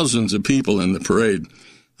thousands of people in the parade.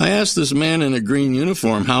 I asked this man in a green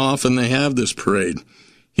uniform how often they have this parade.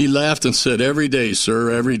 He laughed and said, "Every day, sir,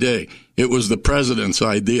 every day. It was the president's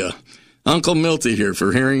idea." Uncle Milty here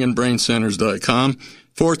for hearingandbraincenters.com,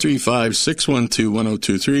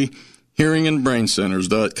 435-612-1023.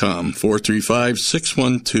 hearingandbraincenters.com,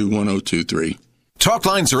 435-612-1023. Talk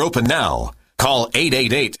lines are open now. Call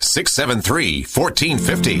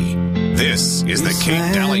 888-673-1450. This is the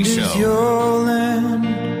Kate Daly Show. This land is your land.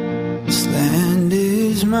 This land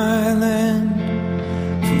is my land.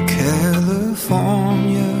 From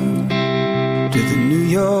California to the New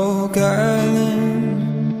York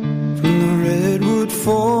Island. From the Redwood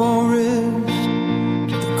Forest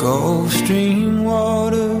to the Gulf Stream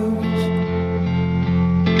waters.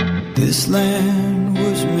 This land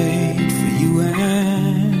was made for you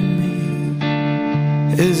and me.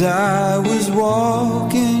 As I was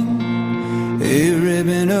walking a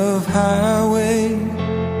ribbon of highway,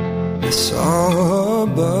 I saw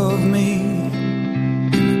above me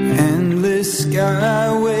an endless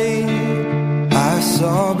skyway. I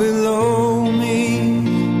saw below me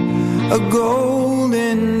a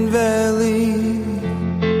golden valley.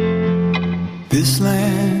 This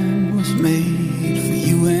land was made for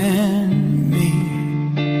you and me.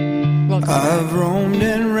 I've roamed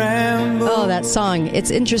and rambled. Oh, that song.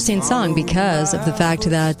 It's an interesting song because of the fact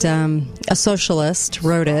that a socialist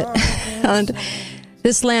wrote it. And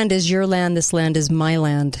this land is your land, this land is my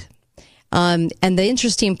land. And the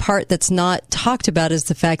interesting part that's not talked about is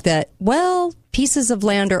the fact that, well, pieces of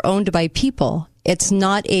land are owned by people. It's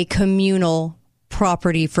not a communal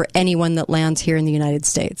property for anyone that lands here in the United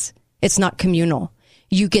States. It's not communal.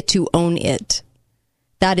 You get to own it.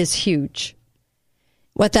 That is huge.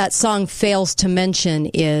 What that song fails to mention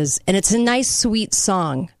is, and it's a nice, sweet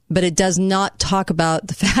song, but it does not talk about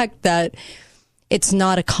the fact that it's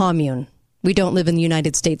not a commune. We don't live in the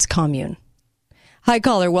United States commune. Hi,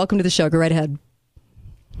 caller. Welcome to the show. Go right ahead.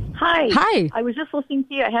 Hi. Hi. I was just listening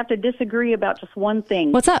to you. I have to disagree about just one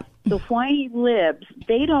thing. What's up? The whiny libs,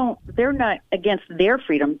 they're not against their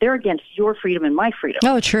freedom. They're against your freedom and my freedom.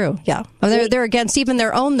 Oh, true. Yeah. They're against even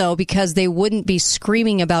their own, though, because they wouldn't be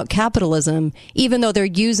screaming about capitalism, even though they're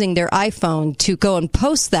using their iPhone to go and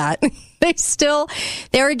post that.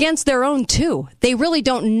 They're against their own, too. They really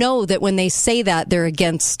don't know that when they say that, they're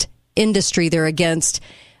against industry, they're against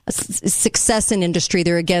success in industry,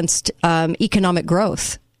 they're against economic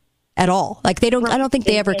growth at all. Like I don't think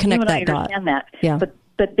they ever connect that dot. I understand that. Yeah. But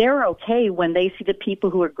but they're okay when they see the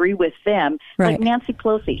people who agree with them. Right. Like Nancy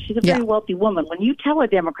Pelosi, she's a very wealthy woman. When you tell a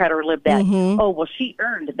Democrat or lib that, oh, well, she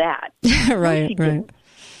earned that. Right.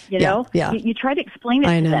 You know, you try to explain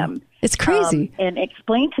it to them. It's crazy. And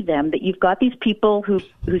explain to them that you've got these people who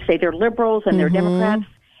say they're liberals and they're Democrats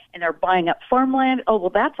and they're buying up farmland. Oh,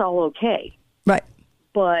 well, that's all okay. Right.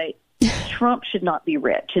 But Trump should not be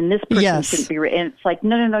rich and this person shouldn't be rich. And it's like,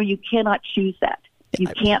 no, you cannot choose that. You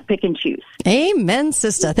can't pick and choose. Amen,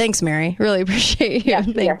 sister. Thanks, Mary. Really appreciate you.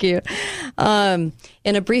 Thank you.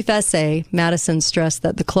 In a brief essay, Madison stressed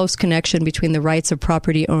that the close connection between the rights of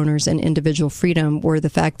property owners and individual freedom were the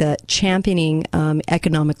fact that championing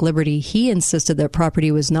economic liberty, he insisted that property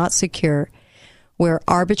was not secure, where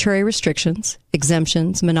arbitrary restrictions,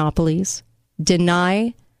 exemptions, monopolies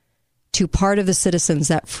deny to part of the citizens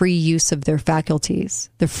that free use of their faculties,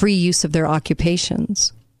 the free use of their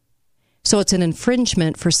occupations. So it's an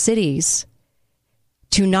infringement for cities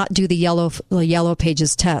to not do the Yellow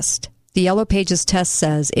Pages test. The Yellow Pages test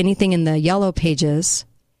says anything in the Yellow Pages,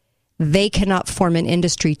 they cannot form an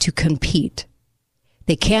industry to compete.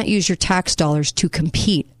 They can't use your tax dollars to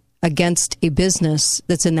compete against a business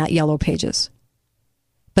that's in that Yellow Pages.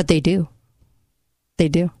 But they do. They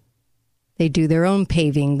do. They do their own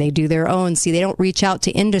paving. They do their own. See, they don't reach out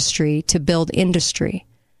to industry to build industry.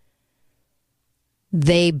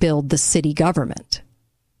 They build the city government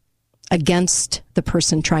against the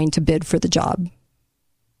person trying to bid for the job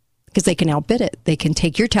because they can outbid it. They can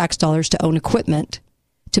take your tax dollars to own equipment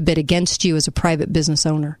to bid against you as a private business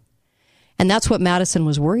owner. And that's what Madison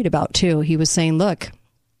was worried about, too. He was saying, look,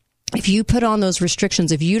 if you put on those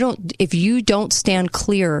restrictions, if you don't stand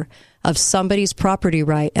clear of somebody's property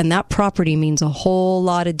right, and that property means a whole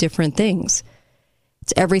lot of different things.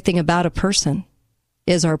 It's everything about a person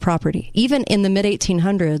is our property. Even in the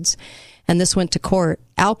mid-1800s, and this went to court,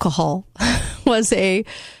 alcohol was a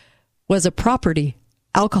property.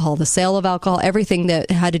 Alcohol, the sale of alcohol, everything that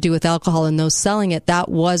had to do with alcohol and those selling it, that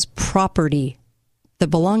was property that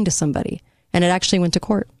belonged to somebody. And it actually went to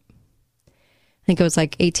court. I think it was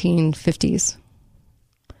like 1850s.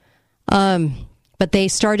 But they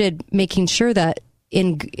started making sure that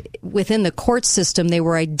within the court system, they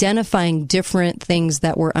were identifying different things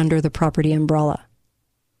that were under the property umbrella.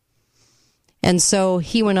 And so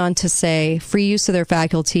he went on to say free use of their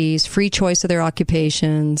faculties, free choice of their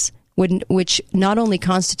occupations, which not only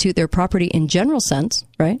constitute their property in general sense,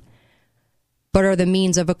 right, but are the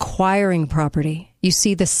means of acquiring property. You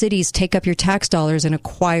see the cities take up your tax dollars and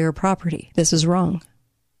acquire property. This is wrong.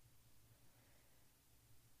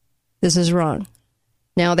 This is wrong.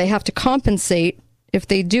 Now, they have to compensate if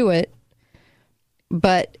they do it,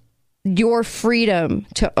 but your freedom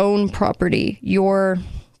to own property, your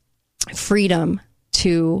freedom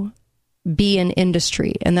to be in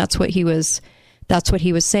industry, and that's what he was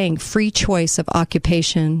saying, free choice of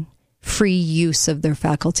occupation, free use of their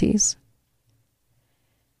faculties.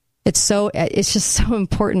 It's just so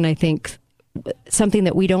important, I think, something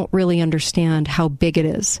that we don't really understand how big it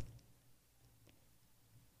is.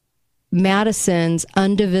 Madison's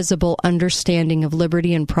undivisible understanding of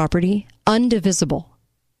liberty and property, undivisible,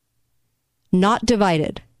 not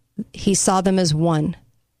divided. He saw them as one.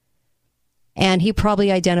 And he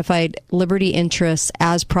probably identified liberty interests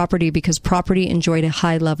as property because property enjoyed a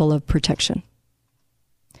high level of protection.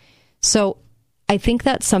 So I think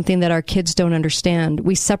that's something that our kids don't understand.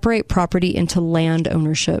 We separate property into land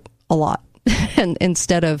ownership a lot and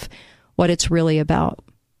instead of what it's really about.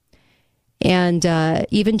 And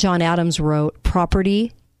even John Adams wrote,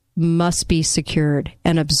 property must be secured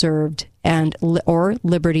and observed, or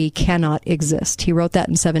liberty cannot exist. He wrote that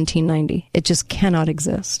in 1790. It just cannot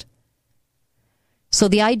exist. So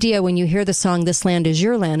the idea when you hear the song, This Land Is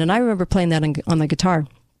Your Land, and I remember playing that on the guitar,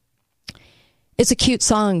 it's a cute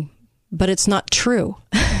song, but it's not true.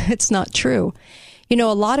 It's not true. You know,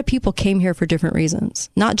 a lot of people came here for different reasons,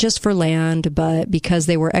 not just for land, but because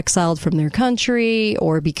they were exiled from their country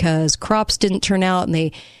or because crops didn't turn out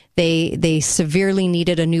and they severely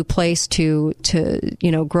needed a new place to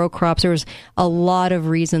grow crops. There was a lot of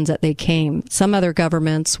reasons that they came. Some other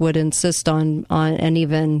governments would insist on and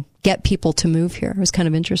even get people to move here. It was kind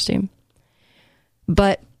of interesting.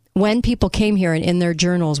 But when people came here and in their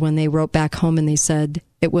journals, when they wrote back home and they said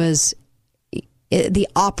it was the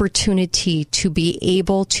opportunity to be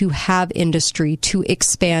able to have industry, to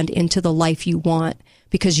expand into the life you want,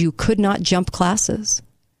 because you could not jump classes.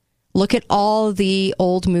 Look at all the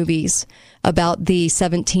old movies about the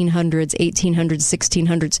 1700s, 1800s,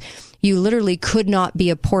 1600s. You literally could not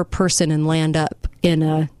be a poor person and land up in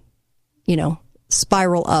a,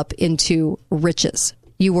 spiral up into riches.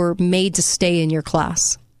 You were made to stay in your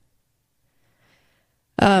class.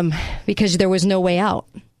 because there was no way out.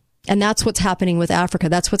 And that's what's happening with Africa.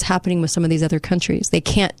 That's what's happening with some of these other countries. They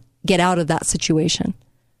can't get out of that situation.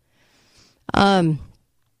 And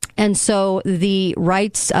so the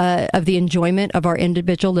rights of the enjoyment of our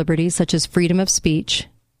individual liberties, such as freedom of speech,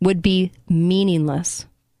 would be meaningless.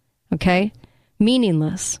 Okay?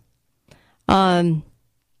 Meaningless.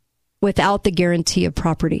 Without the guarantee of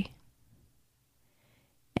property.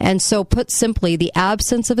 And so, put simply, the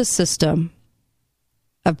absence of a system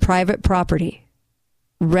of private property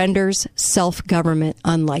renders self-government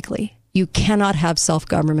unlikely. You cannot have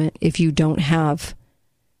self-government if you don't have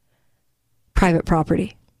private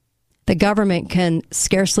property. The government can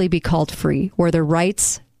scarcely be called free, where the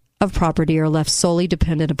rights of property are left solely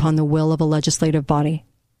dependent upon the will of a legislative body.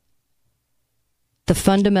 The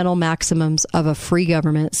fundamental maximums of a free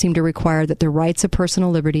government seem to require that the rights of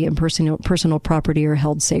personal liberty and personal property are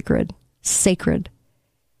held sacred. Sacred.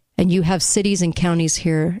 And you have cities and counties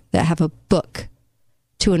here that have a book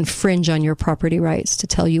to infringe on your property rights, to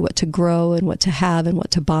tell you what to grow and what to have and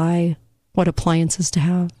what to buy, what appliances to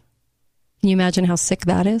have. Can you imagine how sick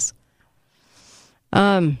that is?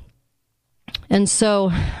 And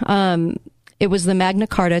so it was the Magna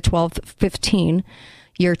Carta 1215,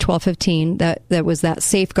 year 1215, that was that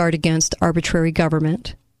safeguard against arbitrary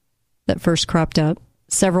government that first cropped up.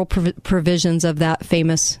 Several provisions of that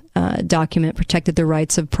famous document protected the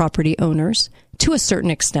rights of property owners to a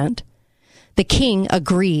certain extent. The king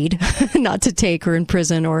agreed not to take or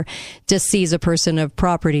imprison or disseize a person of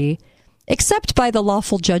property, except by the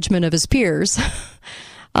lawful judgment of his peers,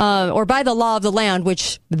 or by the law of the land,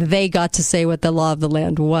 which they got to say what the law of the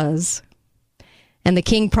land was. And the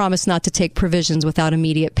king promised not to take provisions without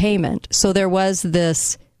immediate payment. So there was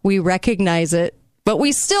this, we recognize it, but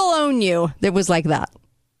we still own you. It was like that.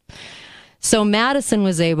 So Madison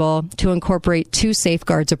was able to incorporate two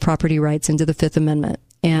safeguards of property rights into the Fifth Amendment.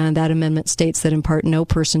 And that amendment states that in part, no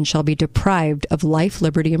person shall be deprived of life,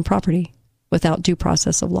 liberty, and property without due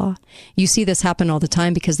process of law. You see this happen all the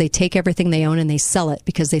time because they take everything they own and they sell it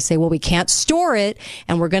because they say, well, we can't store it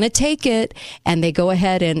and we're going to take it. And they go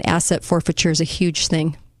ahead, and asset forfeiture is a huge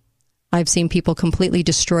thing. I've seen people completely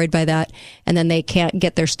destroyed by that, and then they can't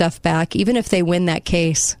get their stuff back. Even if they win that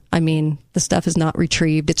case, I mean, the stuff is not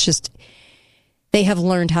retrieved. It's just, they have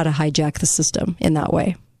learned how to hijack the system in that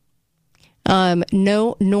way.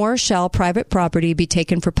 Nor shall private property be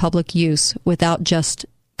taken for public use without just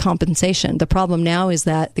compensation. The problem now is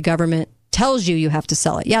that the government tells you have to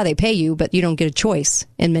sell it. Yeah, they pay you, but you don't get a choice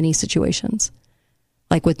in many situations,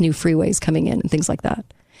 like with new freeways coming in and things like that.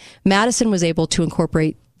 Madison was able to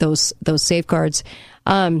incorporate those safeguards,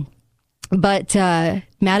 but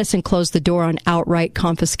Madison closed the door on outright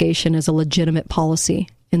confiscation as a legitimate policy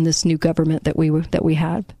in this new government that we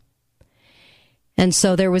had. And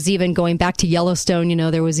so there was even, going back to Yellowstone,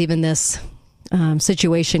 there was even this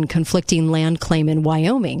situation, conflicting land claim in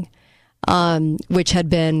Wyoming, which had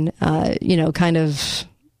been, obviously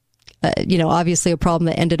a problem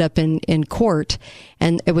that ended up in court.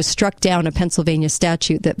 And it was struck down, a Pennsylvania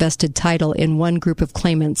statute that vested title in one group of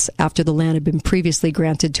claimants after the land had been previously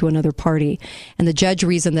granted to another party. And the judge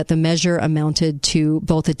reasoned that the measure amounted to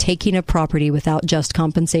both a taking of property without just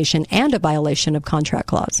compensation and a violation of contract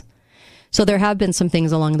clause. So there have been some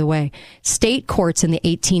things along the way. State courts in the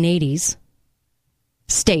 1880s,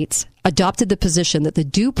 states adopted the position that the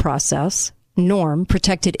due process norm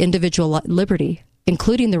protected individual liberty,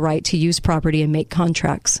 including the right to use property and make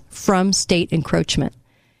contracts, from state encroachment.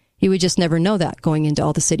 You would just never know that going into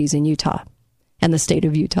all the cities in Utah and the state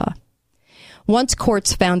of Utah. Once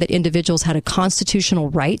courts found that individuals had a constitutional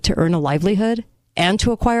right to earn a livelihood and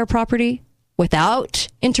to acquire property without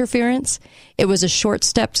interference, it was a short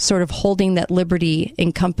step to sort of holding that liberty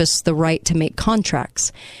encompassed the right to make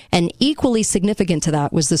contracts. And equally significant to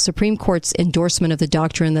that was the Supreme Court's endorsement of the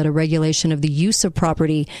doctrine that a regulation of the use of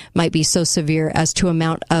property might be so severe as to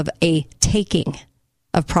amount of a taking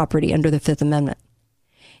of property under the Fifth Amendment.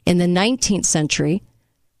 In the 19th century,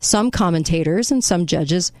 some commentators and some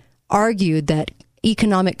judges argued that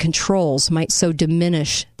economic controls might so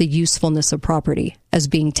diminish the usefulness of property as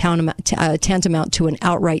being tantamount to an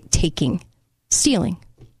outright taking, stealing.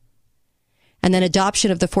 And then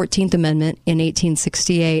adoption of the 14th Amendment in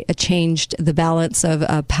 1868 changed the balance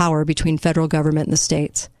of power between federal government and the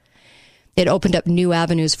states. It opened up new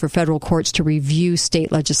avenues for federal courts to review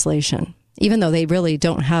state legislation, even though they really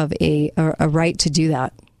don't have a right to do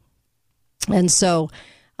that. And so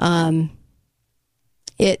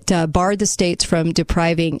it barred the states from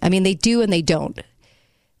depriving. I mean, they do and they don't.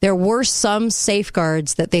 There were some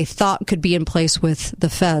safeguards that they thought could be in place with the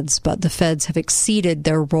feds, but the feds have exceeded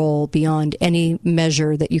their role beyond any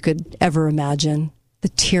measure that you could ever imagine. The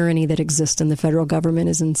tyranny that exists in the federal government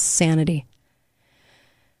is insanity.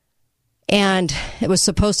 And it was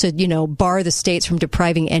supposed to, bar the states from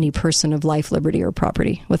depriving any person of life, liberty, or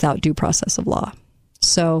property without due process of law.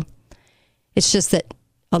 So it's just that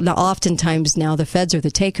oftentimes now the feds are the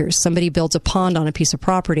takers. Somebody builds a pond on a piece of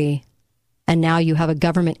property, and now you have a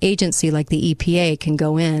government agency like the EPA can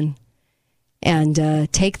go in and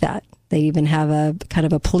take that. They even have a kind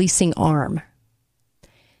of a policing arm.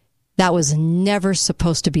 That was never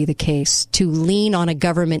supposed to be the case, to lean on a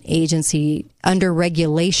government agency under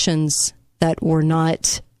regulations that were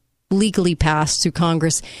not legally passed through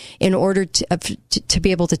Congress in order to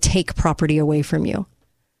be able to take property away from you,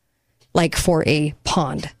 like for a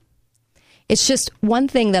pond. It's just one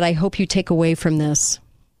thing that I hope you take away from this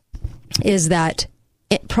is that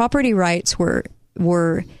property rights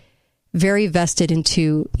were very vested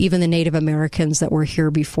into even the Native Americans that were here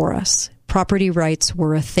before us. Property rights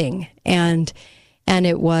were a thing, and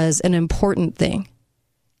it was an important thing.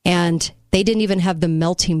 And they didn't even have the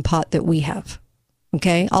melting pot that we have.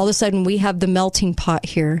 Okay? All of a sudden, we have the melting pot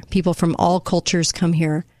here. People from all cultures come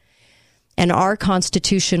here. And our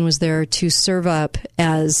Constitution was there to serve up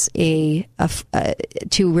as to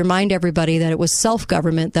remind everybody that it was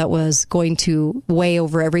self-government that was going to weigh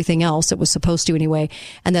over everything else. It was supposed to anyway.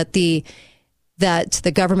 And that the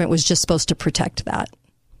government was just supposed to protect that.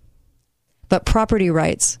 But property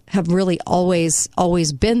rights have really always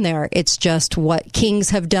been there. It's just what kings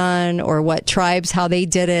have done or what tribes, how they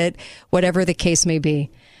did it, whatever the case may be.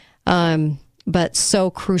 But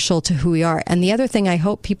so crucial to who we are. And the other thing I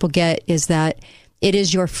hope people get is that it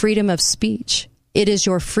is your freedom of speech. It is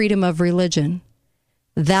your freedom of religion.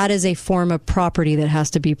 That is a form of property that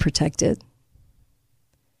has to be protected.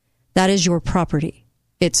 That is your property.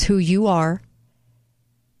 It's who you are,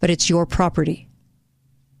 but it's your property.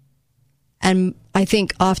 And I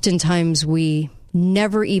think oftentimes we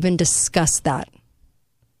never even discuss that.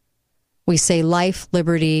 We say life,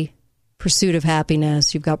 liberty, pursuit of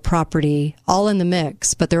happiness, you've got property, all in the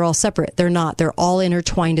mix, but they're all separate. They're not. They're all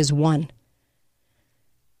intertwined as one.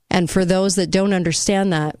 And for those that don't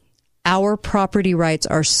understand that, our property rights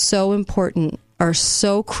are so important, are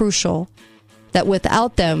so crucial, that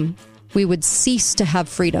without them, we would cease to have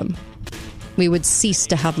freedom. We would cease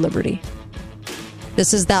to have liberty.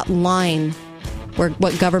 This is that line where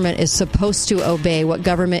what government is supposed to obey, what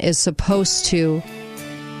government is supposed to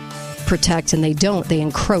protect, and they don't. They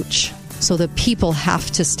encroach. So the people have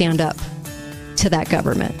to stand up to that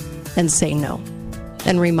government and say no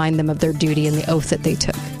and remind them of their duty and the oath that they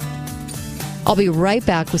took. I'll be right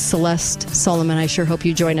back with Celeste Solomon. I sure hope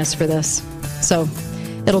you join us for this. So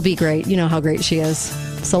it'll be great. You know how great she is.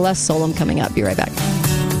 Celeste Solomon coming up. Be right back.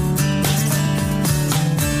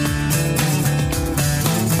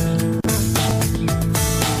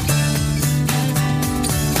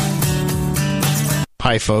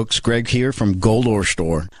 Hi, folks. Greg here from Gold Ore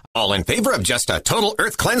Store. All in favor of just a total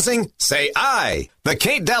earth cleansing? Say aye. The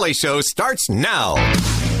Kate Daly Show starts now.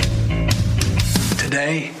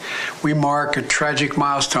 Today, we mark a tragic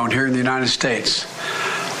milestone here in the United States.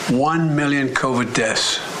 1 million COVID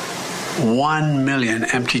deaths. 1 million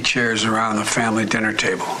empty chairs around the family dinner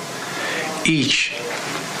table. Each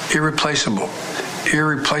irreplaceable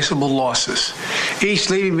losses, each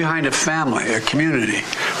leaving behind a family, a community,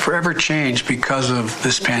 forever changed because of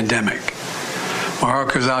this pandemic. My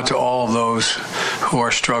heart goes out to all of those who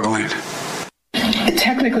are struggling.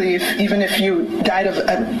 Technically, even if you died of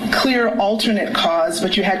a clear alternate cause,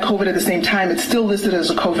 but you had COVID at the same time, it's still listed as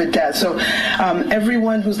a COVID death. So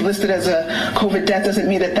everyone who's listed as a COVID death doesn't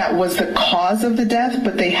mean that was the cause of the death,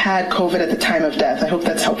 but they had COVID at the time of death. I hope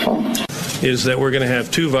that's helpful. Is that we're going to have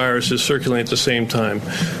two viruses circulating at the same time.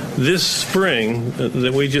 This spring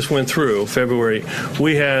that we just went through, February,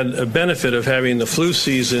 we had a benefit of having the flu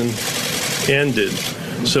season ended.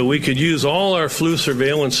 So we could use all our flu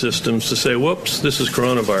surveillance systems to say, whoops, this is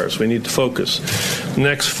coronavirus. We need to focus.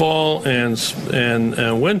 Next fall and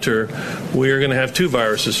winter, we are going to have two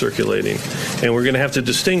viruses circulating. And we're going to have to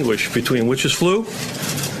distinguish between which is flu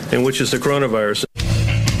and which is the coronavirus.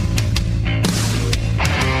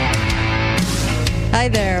 Hi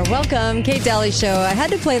there. Welcome, Kate Daly Show. I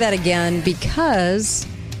had to play that again because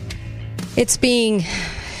it's being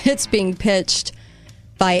pitched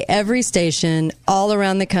by every station all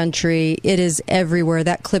around the country. It is everywhere.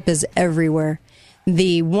 That clip is everywhere.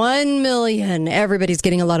 The 1 million. Everybody's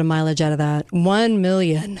getting a lot of mileage out of that. 1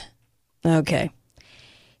 million. Okay.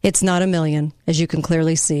 It's not a million, as you can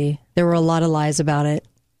clearly see. There were a lot of lies about it.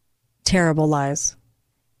 Terrible lies.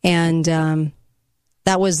 And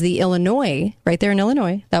that was the Illinois, right there in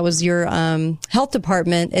Illinois. That was your health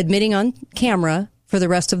department admitting on camera for the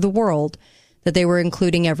rest of the world that they were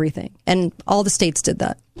including everything. And all the states did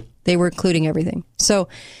that. They were including everything. So,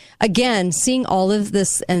 again, seeing all of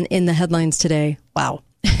this in the headlines today, wow.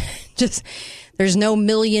 Just, there's no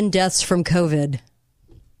million deaths from COVID.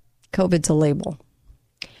 COVID's a label.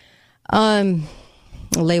 A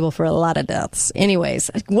label for a lot of deaths.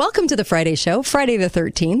 Anyways, welcome to the Friday show, Friday the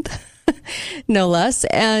 13th. No less.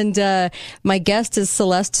 And my guest is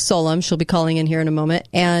Celeste Solum. She'll be calling in here in a moment.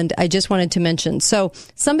 And I just wanted to mention, so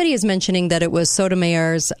somebody is mentioning that it was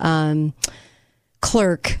Sotomayor's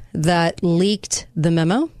clerk that leaked the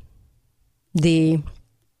memo, the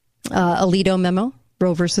Alito memo,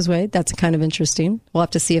 Roe versus Wade. That's kind of interesting. We'll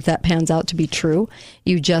have to see if that pans out to be true.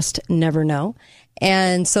 You just never know.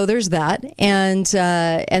 And so there's that. And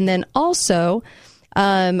then also,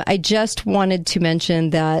 I just wanted to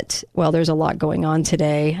mention that, well, there's a lot going on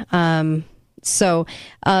today. So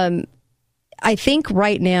I think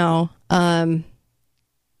right now we're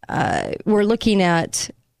looking at,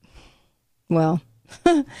 well,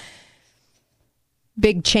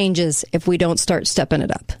 big changes if we don't start stepping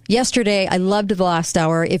it up. Yesterday, I loved the last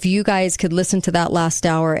hour. If you guys could listen to that last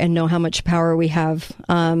hour and know how much power we have,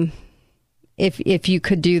 if you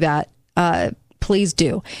could do that, please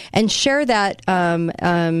do. And share that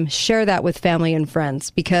with family and friends,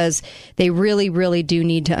 because they really, really do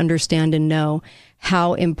need to understand and know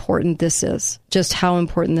how important this is, just how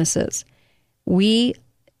important this is. We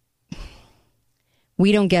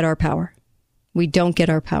don't get our power. We don't get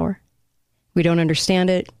our power. We don't understand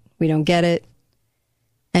it. We don't get it.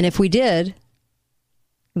 And if we did,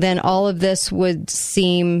 then all of this would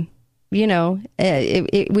seem, we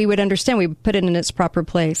would understand. We would put it in its proper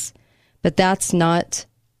place. But that's not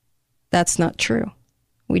true.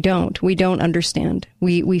 We don't understand.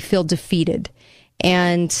 We feel defeated.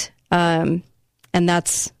 And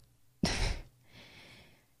that's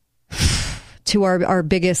to our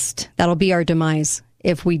biggest, that'll be our demise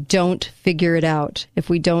if we don't figure it out, if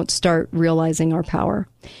we don't start realizing our power.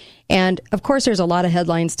 And of course, there's a lot of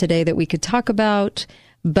headlines today that we could talk about,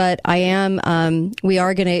 but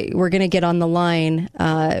we're going to get on the line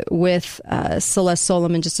with Celeste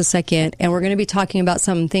Solum in just a second, and we're going to be talking about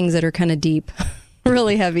some things that are kind of deep,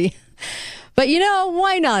 really heavy. But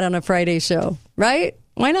why not on a Friday show, right?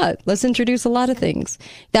 Why not? Let's introduce a lot of things.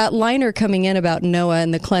 That liner coming in about Noah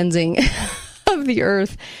and the cleansing of the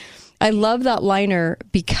earth, I love that liner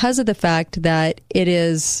because of the fact that it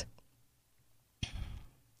is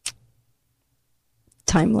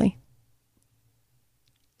timely.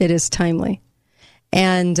 It is timely.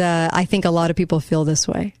 And I think a lot of people feel this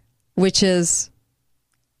way, which is,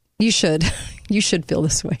 you should feel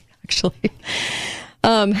this way, actually.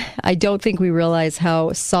 I don't think we realize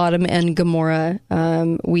how Sodom and Gomorrah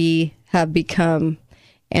we have become,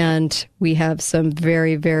 and we have some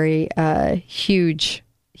very, very huge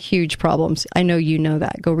problems. I know you know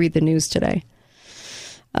that. Go read the news today.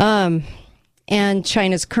 And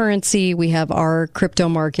China's currency, we have our crypto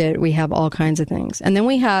market, we have all kinds of things. And then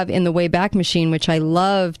we have in the Wayback Machine, which I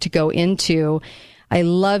love to go into. I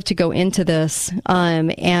love to go into this.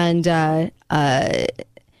 And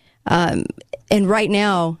right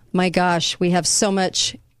now, my gosh, we have so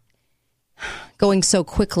much going so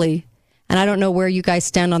quickly. And I don't know where you guys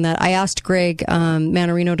stand on that. I asked Greg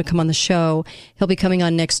Manarino to come on the show. He'll be coming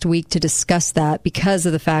on next week to discuss that because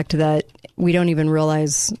of the fact that we don't even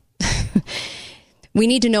realize we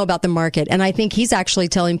need to know about the market. And I think he's actually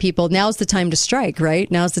telling people now's the time to strike, right?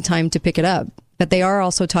 Now's the time to pick it up. But they are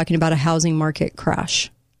also talking about a housing market crash.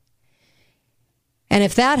 And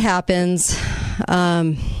if that happens,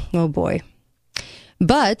 oh boy.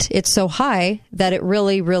 But it's so high that it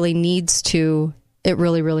really, really needs to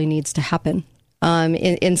happen.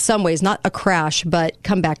 In some ways, not a crash, but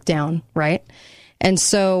come back down, right? And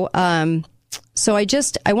so,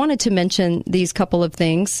 I wanted to mention these couple of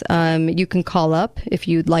things. You can call up if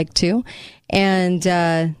you'd like to, and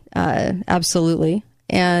absolutely.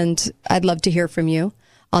 And I'd love to hear from you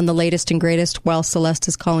on the latest and greatest while Celeste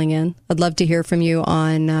is calling in. I'd love to hear from you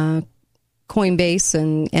on Coinbase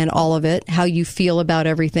and all of it, how you feel about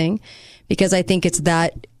everything, because I think it's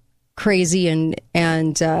that crazy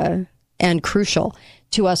and crucial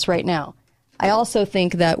to us right now. I also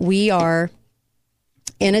think that we are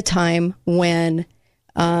in a time when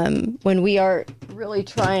we are really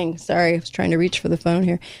trying. Sorry, I was trying to reach for the phone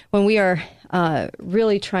here. When we are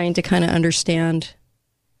really trying to kind of understand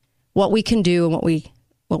what we can do and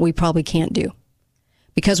what we probably can't do,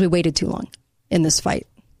 because we waited too long in this fight.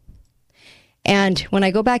 And when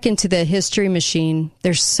I go back into the history machine,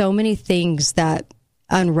 there's so many things that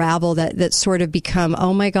unravel that sort of become,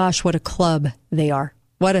 oh my gosh, what a club they are.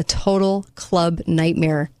 What a total club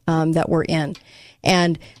nightmare that we're in.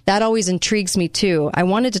 And that always intrigues me, too. I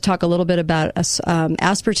wanted to talk a little bit about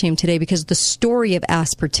aspartame today because the story of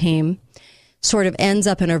aspartame sort of ends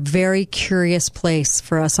up in a very curious place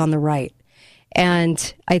for us on the right.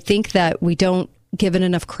 And I think that we don't give it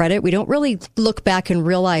enough credit. We don't really look back and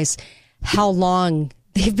realize how long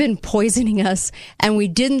they've been poisoning us, and we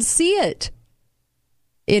didn't see it.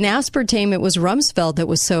 In aspartame, it was Rumsfeld that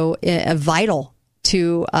was so vital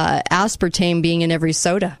to aspartame being in every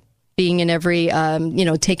soda, being in every,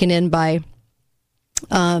 taken in by,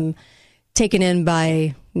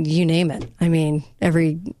 you name it. I mean,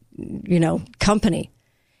 every, company,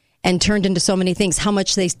 and turned into so many things, how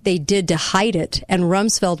much they did to hide it. And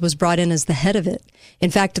Rumsfeld was brought in as the head of it.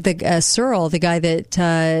 In fact, the Searle, the guy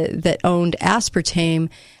that owned aspartame,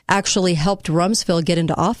 actually helped Rumsfeld get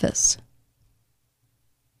into office.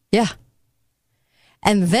 Yeah.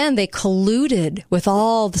 And then they colluded with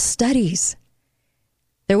all the studies.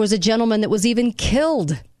 There was a gentleman that was even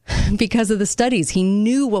killed because of the studies. He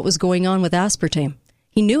knew what was going on with aspartame.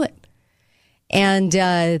 He knew it. And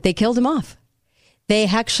they killed him off. They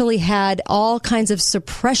actually had all kinds of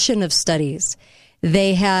suppression of studies.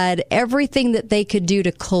 They had everything that they could do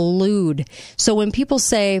to collude. So when people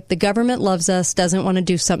say the government loves us, doesn't want to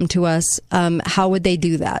do something to us, how would they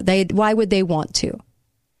do that? Why would they want to?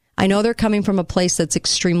 I know they're coming from a place that's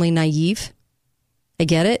extremely naive. I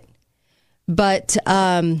get it. But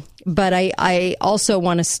I also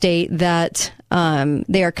want to state that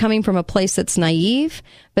they are coming from a place that's naive,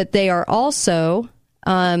 but they are also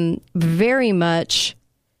very much,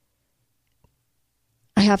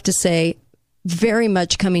 I have to say, very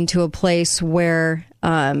much coming to a place where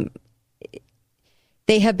they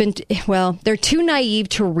have been, they're too naive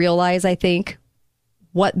to realize, I think,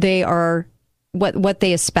 what they are, what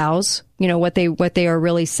they espouse, what they are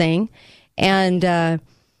really saying. And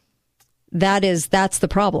that's the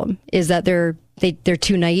problem, is that they're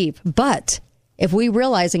too naive. But if we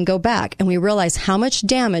realize and go back and we realize how much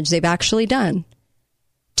damage they've actually done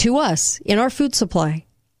to us in our food supply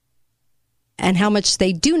and how much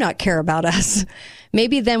they do not care about us,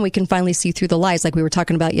 maybe then we can finally see through the lies like we were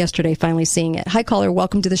talking about yesterday, finally seeing it. Hi, caller.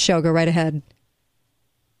 Welcome to the show. Go right ahead.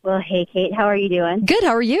 Well, hey, Kate. How are you doing? Good.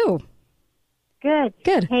 How are you? Good.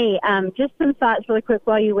 Good. Hey, just some thoughts really quick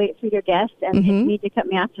while you wait for your guest. And if you need to cut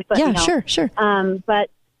me off, just let me know. Sure. But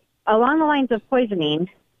along the lines of poisoning,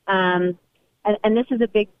 and this is a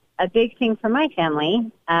big thing for my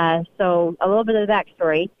family. So a little bit of the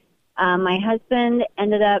backstory. My husband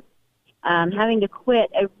ended up having to quit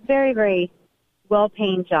a very, very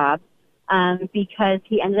well-paying job because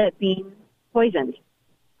he ended up being poisoned.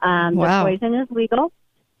 The poison is legal.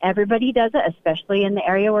 Everybody does it, especially in the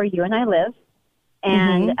area where you and I live.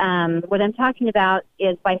 And what I'm talking about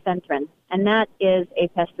is bifenthrin, and that is a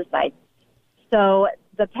pesticide. So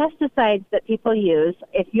the pesticides that people use,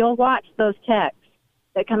 if you'll watch those techs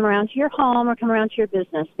that come around to your home or come around to your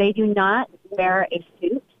business, they do not wear a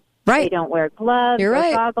suit. Right. They don't wear gloves You're or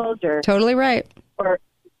right. goggles or totally right. or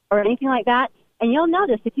anything like that. And you'll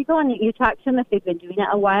notice if you go and you talk to them, if they've been doing it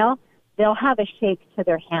a while, they'll have a shake to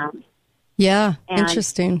their hand. Yeah, and,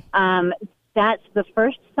 interesting. That's the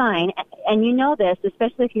first sign, and you know this,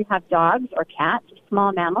 especially if you have dogs or cats,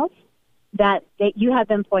 small mammals, that you have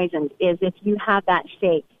been poisoned, is if you have that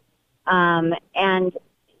shake. And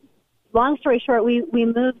long story short, we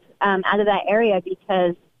moved out of that area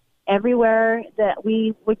because everywhere that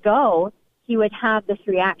we would go, he would have this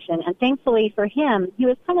reaction. And thankfully for him, he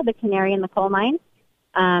was kind of the canary in the coal mine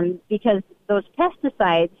because those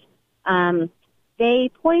pesticides,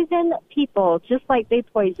 they poison people just like they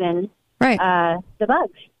poison the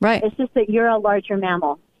bugs. Right. It's just that you're a larger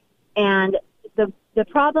mammal. And the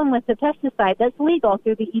problem with the pesticide that's legal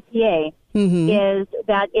through the EPA is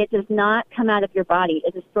that it does not come out of your body.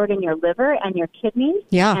 It is stored in your liver and your kidneys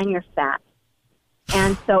and your fat.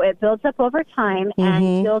 And so it builds up over time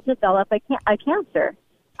and you'll develop a cancer.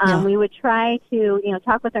 We would try to,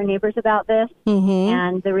 talk with our neighbors about this,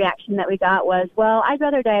 and the reaction that we got was, well, I'd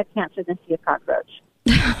rather die of cancer than see a cockroach.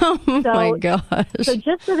 Oh, my gosh. So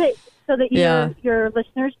just so that your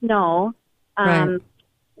listeners know,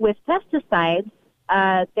 with pesticides,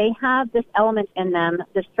 they have this element in them,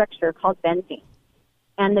 this structure called benzene.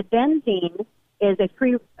 And the benzene is a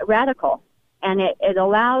free radical, and it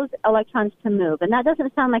allows electrons to move. And that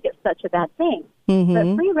doesn't sound like it's such a bad thing.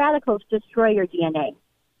 But free radicals destroy your DNA.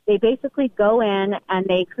 They basically go in and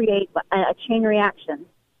they create a chain reaction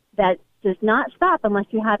that does not stop unless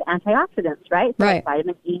you have antioxidants, right? So like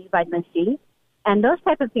vitamin E, vitamin C. And those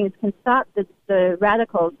type of things can stop the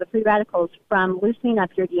radicals, the free radicals, from loosening up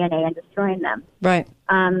your DNA and destroying them. Right.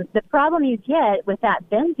 The problem you get with that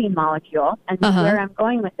benzene molecule, and where I'm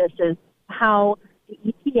going with this is how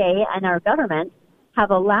the EPA and our government have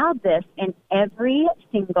allowed this in every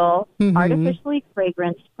single artificially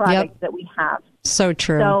fragranced product that we have. So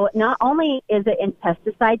true. So not only is it in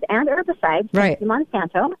pesticides and herbicides, right, to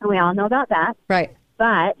Monsanto, and we all know about that, right,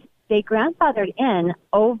 but they grandfathered in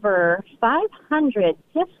over 500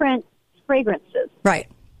 different fragrances. Right.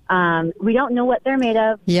 We don't know what they're made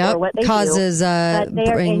of or what they causes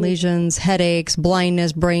brain lesions, headaches,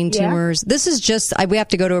 blindness, brain tumors. This is just, we have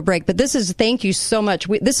to go to a break, but this is, thank you so much.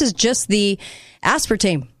 This is just the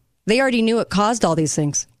aspartame. They already knew it caused all these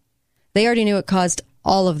things. They already knew it caused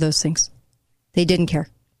all of those things. They didn't care.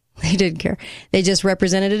 They didn't care. They just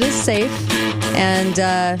represented it as safe, and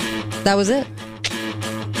that was it.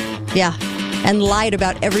 Yeah, and lied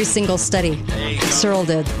about every single study. Searle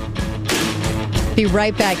did. Be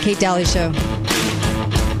right back. Kate Daly Show.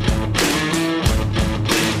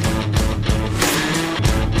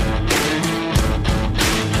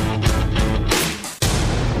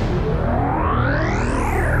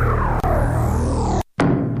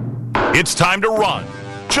 It's time to run,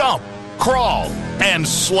 jump, crawl, and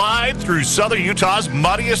slide through Southern Utah's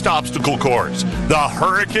muddiest obstacle course, the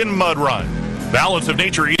Hurricane Mud Run. Balance of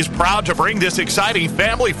Nature is proud to bring this exciting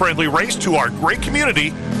family-friendly race to our great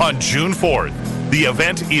community on June 4th. The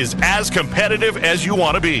event is as competitive as you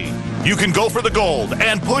want to be. You can go for the gold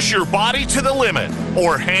and push your body to the limit,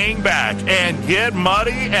 or hang back and get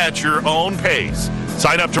muddy at your own pace.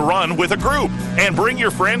 Sign up to run with a group and bring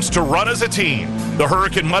your friends to run as a team. The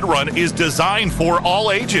Hurricane Mud Run is designed for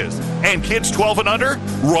all ages, and kids 12 and under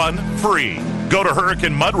run free. Go to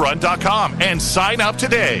hurricanemudrun.com and sign up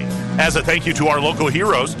today. As a thank you to our local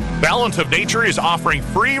heroes, Balance of Nature is offering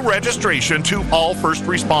free registration to all first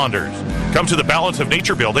responders. Come to the Balance of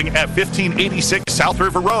Nature building at 1586 South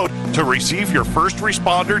River Road to receive your first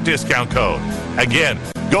responder discount code. Again,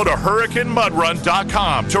 go to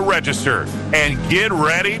hurricanemudrun.com to register and get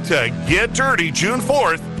ready to get dirty June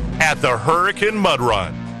 4th at the Hurricane Mud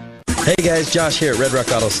Run. Hey guys, Josh here at Red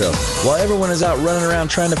Rock Auto Sales. While everyone is out running around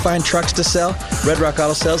trying to find trucks to sell, Red Rock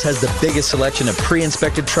Auto Sales has the biggest selection of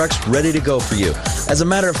pre-inspected trucks ready to go for you. As a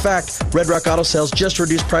matter of fact, Red Rock Auto Sales just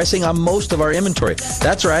reduced pricing on most of our inventory.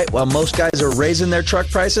 That's right, while most guys are raising their truck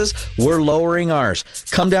prices, we're lowering ours.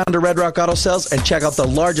 Come down to Red Rock Auto Sales and check out the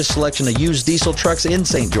largest selection of used diesel trucks in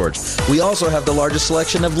St. George. We also have the largest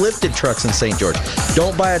selection of lifted trucks in St. George.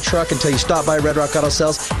 Don't buy a truck until you stop by Red Rock Auto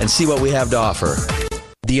Sales and see what we have to offer.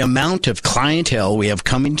 The amount of clientele we have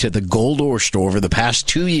coming to the Gold Ore store over the past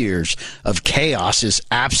 2 years of chaos is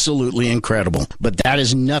absolutely incredible. But that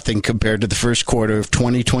is nothing compared to the first quarter of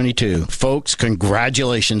 2022. Folks,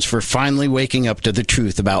 congratulations for finally waking up to the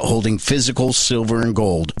truth about holding physical silver and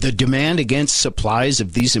gold. The demand against supplies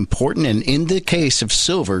of these important and, in the case of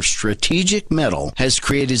silver, strategic metal has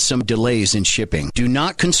created some delays in shipping. Do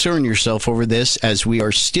not concern yourself over this, as we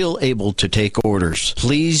are still able to take orders.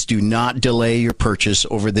 Please do not delay your purchase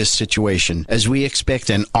over this situation, as we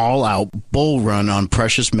expect an all-out bull run on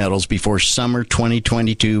precious metals before summer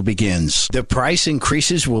 2022 begins. The price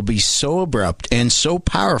increases will be so abrupt and so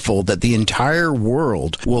powerful that the entire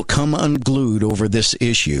world will come unglued over this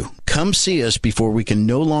issue. Come see us before we can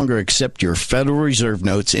no longer accept your Federal Reserve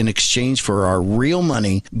notes in exchange for our real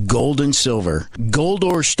money, gold and silver. Gold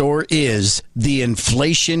Ore Store is the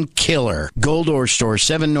inflation killer. Gold Ore Store,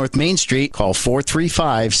 7 North Main Street. Call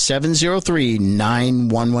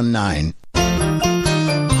 435-703-9119.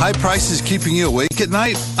 High prices keeping you awake at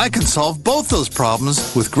night? I can solve both those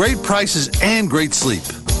problems with great prices and great sleep.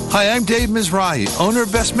 Hi, I'm Dave Mizrahi, owner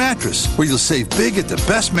of Best Mattress, where you'll save big at the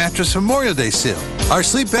Best Mattress Memorial Day sale. Our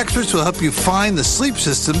sleep experts will help you find the sleep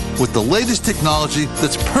system with the latest technology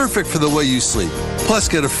that's perfect for the way you sleep. Plus,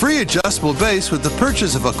 get a free adjustable base with the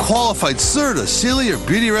purchase of a qualified Serta, Sealy, or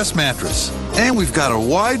Beautyrest mattress. And we've got a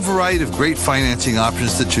wide variety of great financing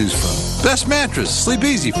options to choose from. Best Mattress. Sleep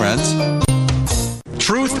easy, friends.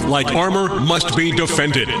 Truth, like armor, must be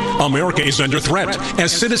defended. America is under threat.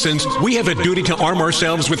 As citizens, we have a duty to arm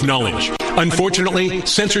ourselves with knowledge. Unfortunately,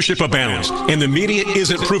 censorship abounds, and the media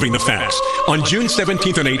isn't proving the facts. On June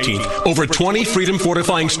 17th and 18th, over 20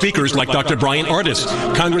 freedom-fortifying speakers like Dr. Brian Ardis,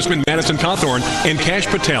 Congressman Madison Cawthorn, and Kash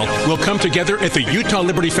Patel will come together at the Utah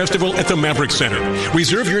Liberty Festival at the Maverick Center.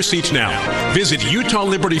 Reserve your seats now. Visit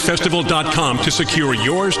UtahLibertyFestival.com to secure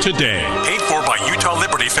yours today. Paid for by Utah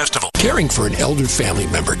Liberty Festival. Caring for an elder family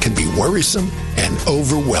member can be worrisome and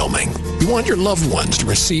overwhelming. You want your loved ones to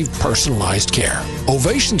receive personalized care.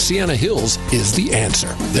 Ovation Sienna Hills is the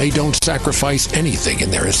answer. They don't sacrifice anything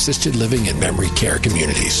in their assisted living and memory care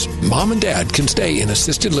communities. Mom and Dad can stay in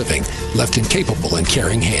assisted living, left in capable and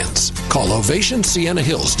caring hands. Call Ovation Sienna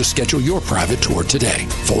Hills to schedule your private tour today.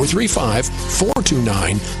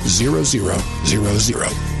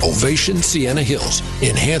 435-429-0000. Ovation Sienna Hills,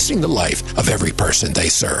 enhancing the life of every person they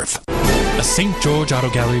serve. A St. George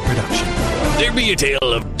Auto Gallery production. There be a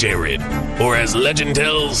tale of Jared, or as legend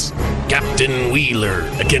tells, Captain Wheeler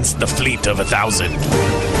against the fleet of 1,000.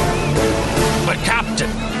 But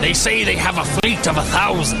Captain, they say they have a fleet of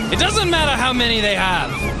 1,000. It doesn't matter how many they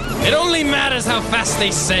have. It only matters how fast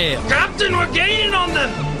they sail. Captain, we're gaining on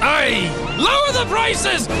them. Aye, lower the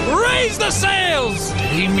prices, raise the sails.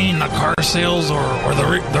 Do you mean the car sails or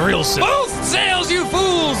the real sails? Both sails, you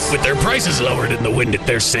fools. With their prices lowered and the wind at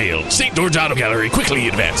their sail, St. George Auto Gallery quickly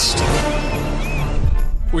advanced.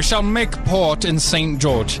 We shall make port in St.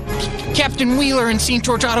 George. Captain Wheeler and St.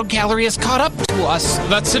 George Auto Gallery has caught up to us.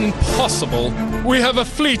 That's impossible. We have a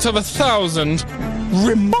fleet of 1,000.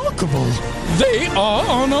 Remarkable. They are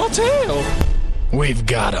on our tail. We've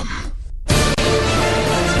got them.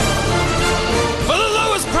 For the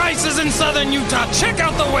lowest prices in southern Utah, check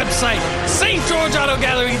out the website,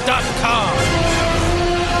 stgeorgeautogallery.com.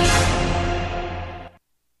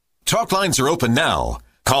 Talk lines are open now.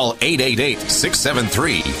 Call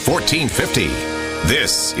 888-673-1450.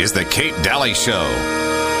 This is the Kate Daly Show.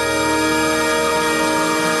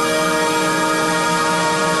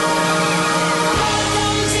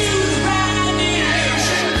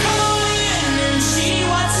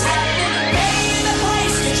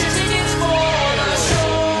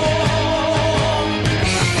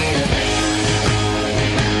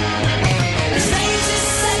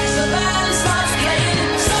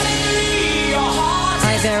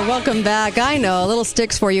 Welcome back. I know, a little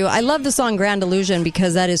sticks for you. I love the song Grand Illusion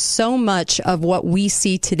because that is so much of what we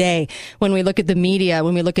see today. When we look at the media,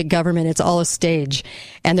 when we look at government, it's all a stage.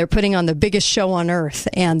 And they're putting on the biggest show on earth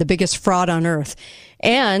and the biggest fraud on earth.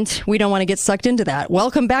 And we don't want to get sucked into that.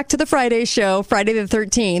 Welcome back to the Friday show, Friday the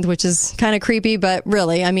 13th, which is kind of creepy, but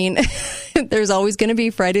really, I mean, there's always going to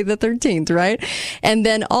be Friday the 13th, right? And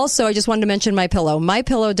then also, I just wanted to mention MyPillow.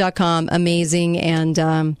 MyPillow.com, amazing.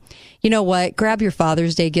 And, you know what? Grab your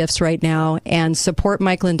Father's Day gifts right now and support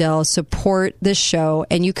Mike Lindell, support this show.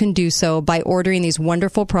 And you can do so by ordering these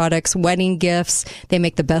wonderful products, wedding gifts. They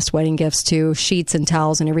make the best wedding gifts too, sheets and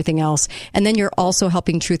towels and everything else. And then you're also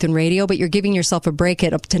helping Truth in Radio, but you're giving yourself a break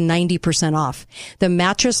at up to 90% off. The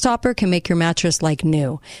mattress topper can make your mattress like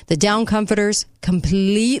new. The down comforters,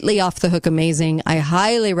 completely off the hook amazing. I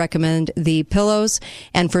highly recommend the pillows.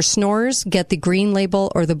 And for snorers, get the green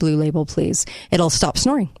label or the blue label, please. It'll stop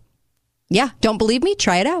snoring. Yeah, don't believe me?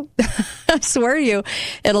 Try it out. I swear to you,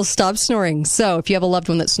 it'll stop snoring. So if you have a loved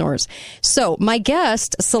one that snores. So my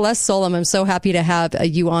guest, Celeste Solum, I'm so happy to have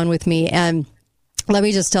you on with me. And let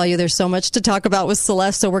me just tell you, there's so much to talk about with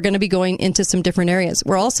Celeste. So we're going to be going into some different areas.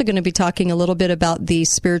 We're also going to be talking a little bit about the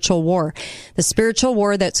spiritual war that's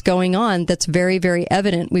going on. That's very, very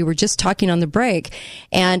evident. We were just talking on the break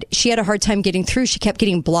and she had a hard time getting through. She kept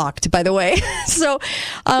getting blocked, by the way. So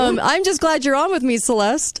I'm just glad you're on with me,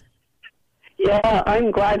 Celeste. Yeah,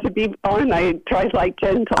 I'm glad to be on. I tried like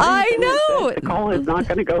 10 times. I know. The call is not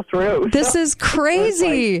going to go through. This is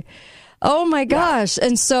crazy. Oh my gosh.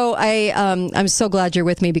 And so I'm so glad you're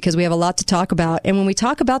with me because we have a lot to talk about. And when we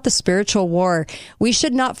talk about the spiritual war, we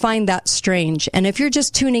should not find that strange. And if you're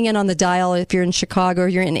just tuning in on the dial, if you're in Chicago,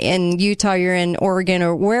 you're in Utah, you're in Oregon,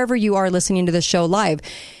 or wherever you are listening to the show live,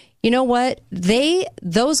 you know what?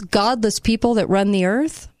 Those godless people that run the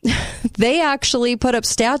earth, they actually put up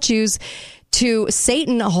statues to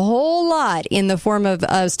Satan a whole lot in the form of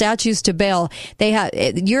statues to Baal.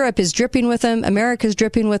 Europe is dripping with them. America's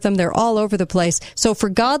dripping with them. They're all over the place. So for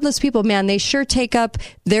godless people, man, they sure take up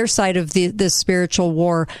their side of the spiritual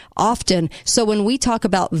war often. So when we talk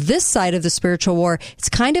about this side of the spiritual war, it's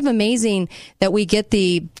kind of amazing that we get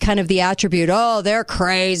the kind of the attribute, oh, they're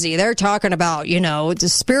crazy. They're talking about, the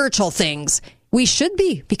spiritual things. We should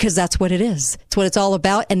be, because that's what it is. It's what it's all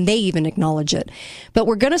about, and they even acknowledge it. But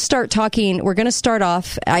we're going to start talking. We're going to start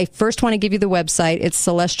off. I first want to give you the website. It's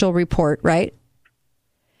Celestial Report, right?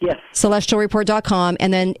 Yes. Celestialreport.com.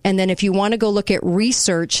 And then if you want to go look at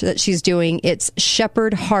research that she's doing, it's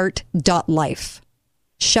shepherdheart.life.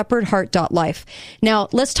 shepherdheart.life. Now,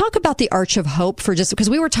 let's talk about the Arch of Hope for just because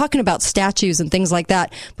we were talking about statues and things like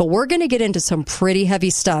that, but we're going to get into some pretty heavy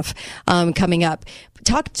stuff coming up.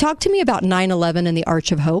 Talk to me about 9/11 and the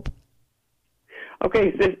Arch of Hope.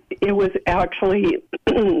 Okay, so it was actually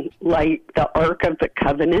like the Ark of the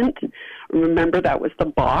Covenant. Remember, that was the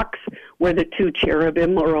box where the two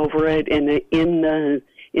cherubim were over it, and in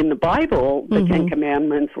the Bible, the Ten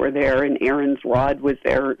Commandments were there, and Aaron's rod was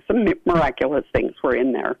there. Some miraculous things were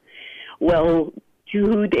in there. Well,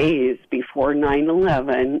 2 days before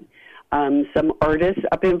 9/11, some artists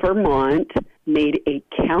up in Vermont made a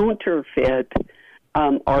counterfeit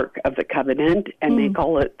Ark of the Covenant, and they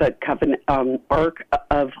call it the Covenant Ark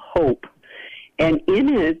of Hope. And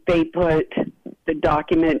in it, they put the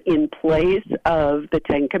document in place of the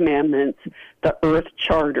Ten Commandments, the Earth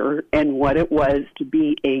Charter, and what it was to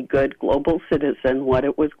be a good global citizen, what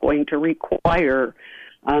it was going to require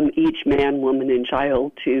each man, woman, and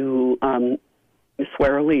child to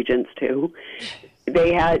swear allegiance to.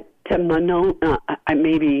 They had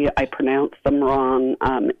maybe I pronounced them wrong,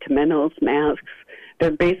 Temenos masks. They're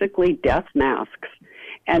basically death masks.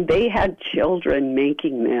 And they had children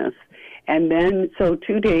making this. And then, so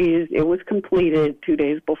 2 days, it was completed 2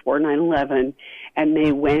 days before 9/11, and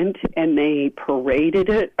they went and they paraded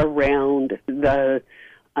it around the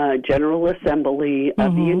General Assembly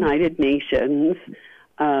of the United Nations,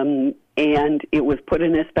 and it was put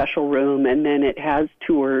in a special room, and then it has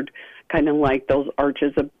toured kind of like those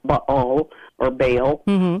arches of Baal or Baal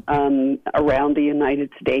around the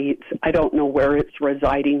United States. I don't know where it's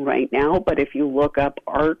residing right now, but if you look up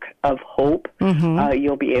Ark of Hope,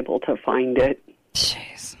 you'll be able to find it.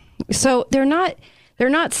 Jeez. So they're not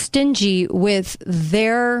stingy with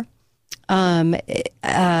their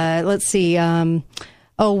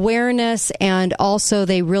awareness, and also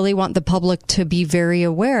they really want the public to be very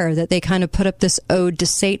aware that they kind of put up this ode to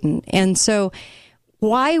Satan. And so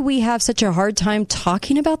why we have such a hard time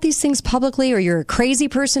talking about these things publicly, or you're a crazy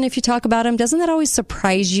person if you talk about them, doesn't that always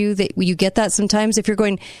surprise you that you get that sometimes? If you're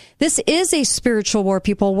going, this is a spiritual war,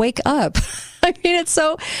 people, wake up. I mean, it's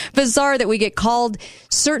so bizarre that we get called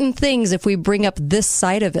certain things if we bring up this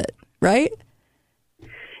side of it, right?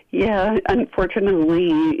 Yeah,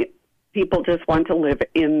 unfortunately, people just want to live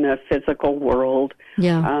in the physical world.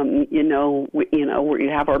 Yeah. We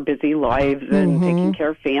have our busy lives and taking care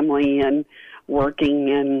of family and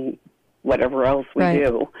working and whatever else we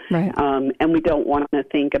do. Right. And we don't want to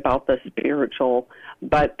think about the spiritual.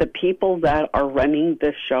 But the people that are running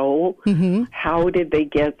the show, how did they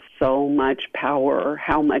get so much power?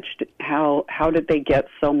 How did they get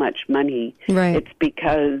so much money? Right. It's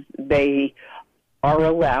because they are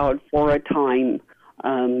allowed for a time,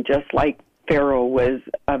 just like Pharaoh was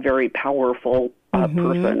a very powerful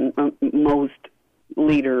person. Most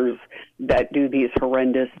leaders that do these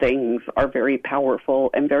horrendous things are very powerful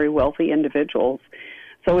and very wealthy individuals.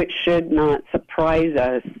 So it should not surprise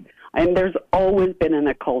us. And there's always been an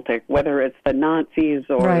occultic, whether it's the Nazis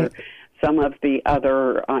or some of the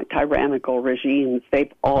other tyrannical regimes.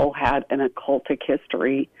 They've all had an occultic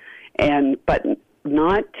history. But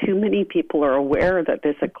not too many people are aware that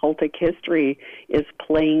this occultic history is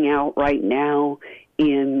playing out right now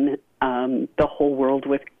in the whole world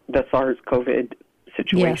with the SARS-CoV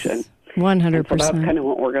situation. Yes, 100%. So that's kind of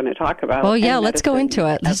what we're going to talk about. Well, yeah, let's go into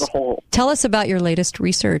it. As a whole. Tell us about your latest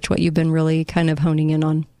research, what you've been really kind of honing in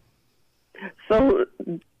on. So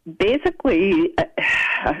basically,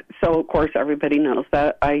 of course, everybody knows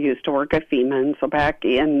that I used to work at FEMA. And so back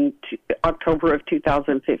in October of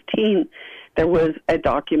 2015, there was a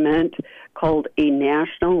document called A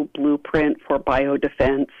National Blueprint for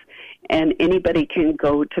Biodefense. And anybody can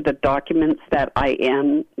go to the documents that I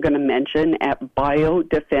am going to mention at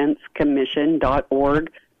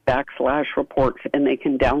biodefensecommission.org/reports, and they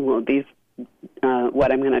can download these,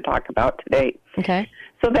 what I'm going to talk about today. Okay.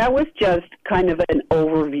 So that was just kind of an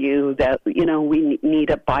overview that, we need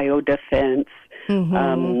a biodefense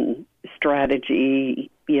strategy,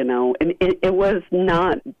 and it was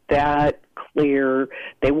not that clear.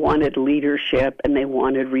 They wanted leadership, and they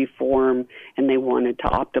wanted reform, and they wanted to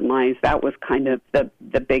optimize. That was kind of the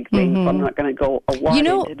big thing. So I'm not going to go a lot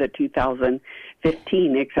into the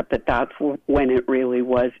 2015, except that that's when it really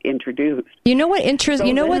was introduced. You know what interests?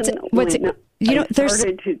 So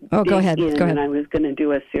go ahead. And I was going to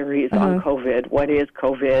do a series on COVID. What is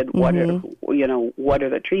COVID? What are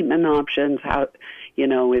the treatment options? How,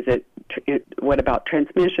 is it? What about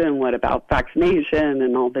transmission? What about vaccination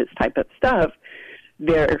and all this type of stuff?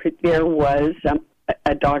 There was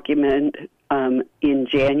a document in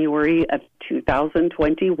January of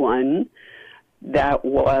 2021 that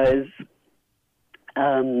was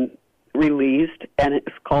released, and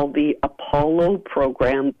it's called the Apollo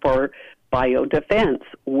Program for Biodefense,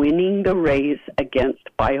 Winning the Race Against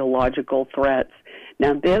Biological Threats.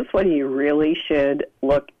 Now, this one you really should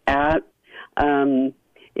look at.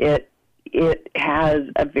 It it has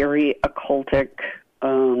a very occultic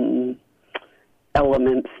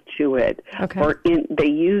elements to it. Okay. They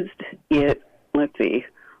used it, let's see,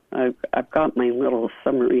 I've got my little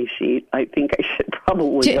summary sheet. I think I should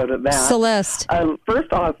probably go to that. Celeste.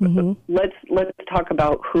 First off, let's talk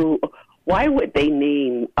about why would they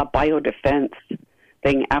name a biodefense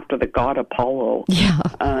thing after the god Apollo? Yeah.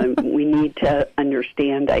 We need to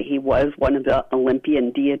understand that he was one of the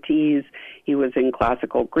Olympian deities. He was in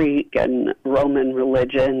classical Greek and Roman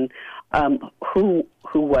religion. Who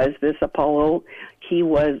was this Apollo? He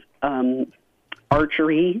was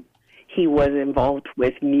archery. He was involved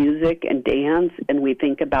with music and dance, and we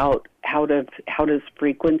think about how does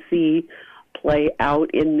frequency play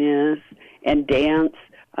out in this, and dance.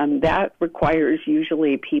 That requires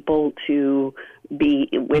usually people to be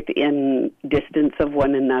within distance of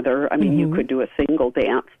one another. I mean, you could do a single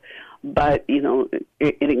dance, but,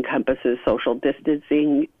 it encompasses social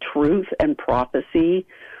distancing, truth and prophecy,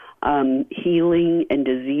 healing and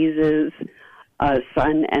diseases,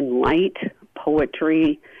 sun and light,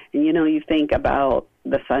 poetry. And, you think about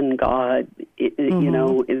the sun god,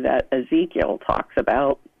 that Ezekiel talks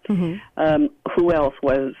about. Who else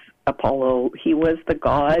was Apollo? He was the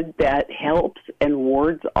god that helps and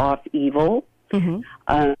wards off evil.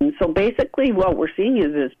 So basically what we're seeing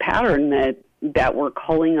is this pattern that we're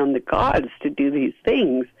calling on the gods to do these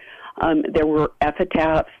things. There were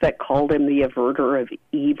epitaphs that called him the averter of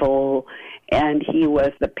evil, and he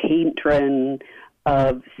was the patron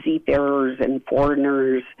of seafarers and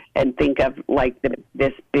foreigners, and think of like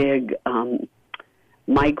this big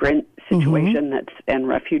migrant situation and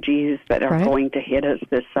refugees that are going to hit us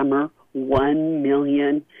this summer. 1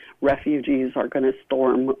 million refugees are going to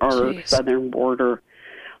storm our southern border.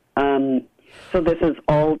 So this is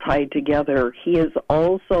all tied together. He is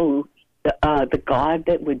also the God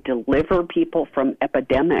that would deliver people from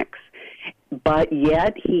epidemics. But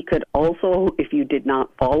yet he could also, if you did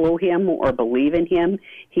not follow him or believe in him,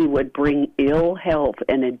 he would bring ill health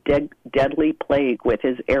and a deadly plague with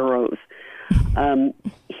his arrows.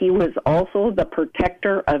 He was also the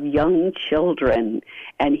protector of young children,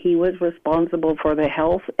 and he was responsible for the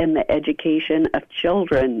health and the education of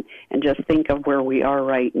children. And just think of where we are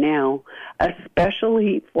right now,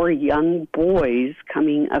 especially for young boys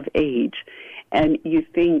coming of age. And you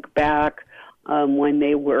think back when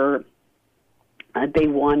they wanted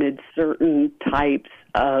certain types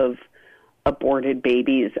of aborted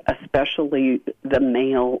babies, especially the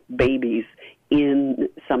male babies, in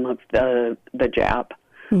some of the jab.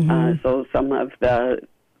 So some of the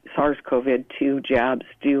SARS-CoV-2 jabs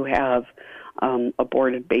do have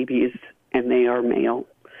aborted babies, and they are male.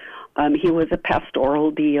 He was a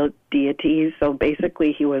pastoral deity, so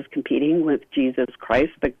basically he was competing with Jesus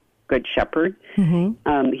Christ, the Good Shepherd.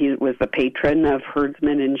 He was the patron of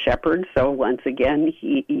herdsmen and shepherds. So once again,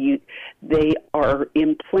 they are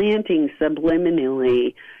implanting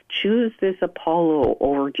subliminally, choose this Apollo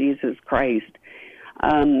over Jesus Christ.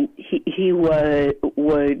 He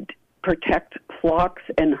would protect flocks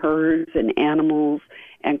and herds and animals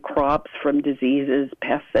and crops from diseases,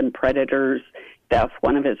 pests, and predators. That's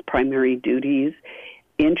one of his primary duties.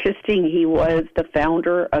 Interesting, he was the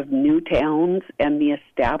founder of new towns and the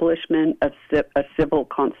establishment of a civil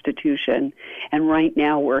constitution. And right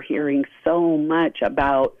now we're hearing so much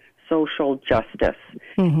about social justice.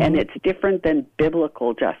 And it's different than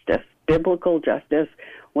biblical justice. Biblical justice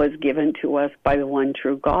was given to us by the one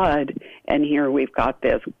true God. And here we've got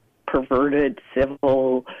this perverted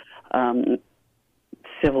civil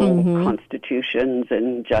constitutions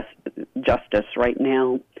and justice right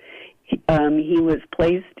now. He was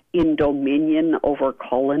placed in dominion over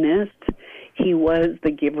colonists. He was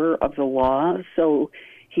the giver of the law. So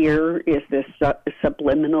here is this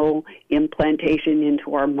subliminal implantation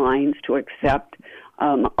into our minds to accept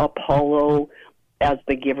Apollo as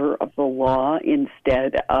the giver of the law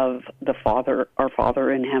instead of the Father, our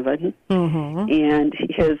Father in heaven. And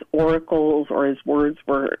his oracles or his words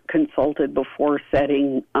were consulted before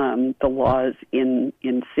setting the laws in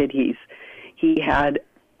cities. He had,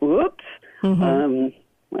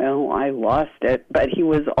 I lost it, but he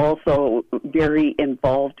was also very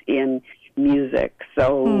involved in music.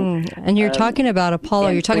 So, and you're talking about Apollo.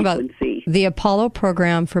 You're talking about the Apollo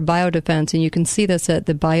program for biodefense, and you can see this at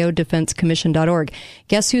the biodefensecommission.org.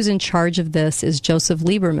 Guess who's in charge of this is Joseph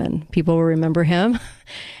Lieberman. People will remember him,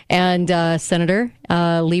 and Senator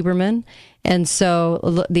Lieberman. And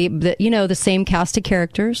so the same cast of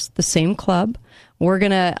characters, the same club. We're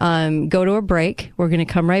going to go to a break. We're going to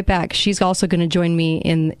come right back. She's also going to join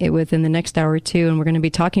me within the next hour or two, and we're going to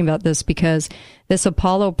be talking about this because this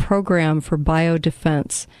Apollo program for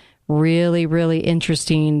biodefense really, really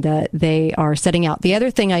interesting that they are setting out. The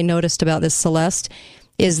other thing I noticed about this, Celeste,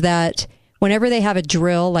 is that whenever they have a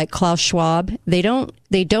drill like Klaus Schwab, they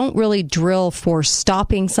don't really drill for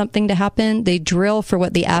stopping something to happen. They drill for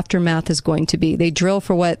what the aftermath is going to be. They drill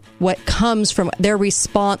for what comes from their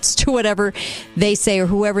response to whatever they say or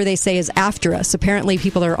whoever they say is after us. Apparently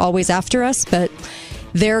people are always after us, but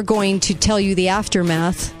they're going to tell you the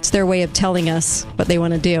aftermath. It's their way of telling us what they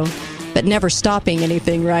want to do, but never stopping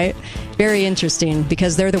anything, right? Very interesting,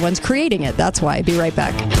 because they're the ones creating it. That's why. Be right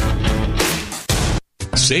back.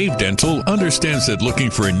 Save Dental understands that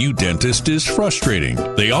looking for a new dentist is frustrating.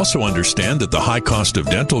 They also understand that the high cost of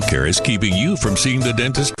dental care is keeping you from seeing the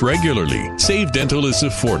dentist regularly. Save Dental is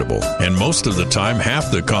affordable, and most of the time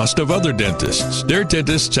half the cost of other dentists. Their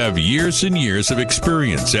dentists have years and years of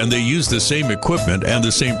experience, and they use the same equipment and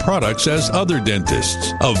the same products as other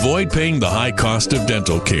dentists. Avoid paying the high cost of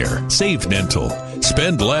dental care. Save Dental.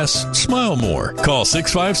 Spend less, smile more. Call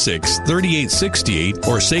 656-3868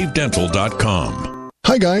 or savedental.com.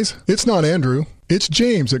 Hi guys, it's not Andrew. It's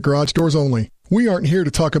James at Garage Doors Only. We aren't here to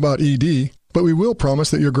talk about ED, but we will promise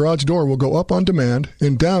that your garage door will go up on demand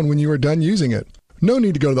and down when you are done using it. No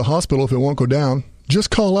need to go to the hospital if it won't go down. Just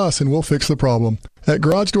call us and we'll fix the problem. At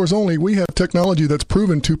Garage Doors Only, we have technology that's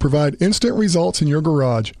proven to provide instant results in your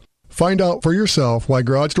garage. Find out for yourself why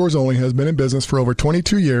Garage Doors Only has been in business for over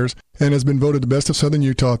 22 years and has been voted the best of Southern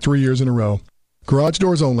Utah 3 years in a row. Garage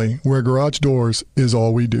Doors Only, where garage doors is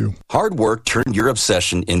all we do. Hard work turned your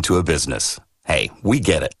obsession into a business. Hey, we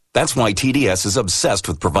get it. That's why TDS is obsessed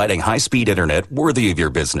with providing high-speed internet worthy of your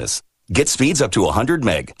business. Get speeds up to 100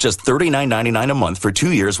 meg, just $39.99 a month for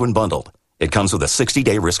 2 years when bundled. It comes with a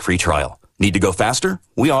 60-day risk-free trial. Need to go faster?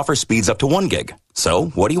 We offer speeds up to 1 gig. So,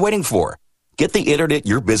 what are you waiting for? Get the internet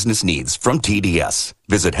your business needs from TDS.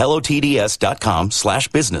 Visit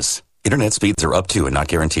hellotds.com/business. Internet speeds are up to and not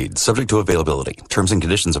guaranteed, subject to availability. Terms and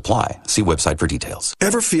conditions apply. See website for details.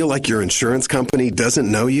 Ever feel like your insurance company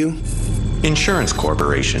doesn't know you? Insurance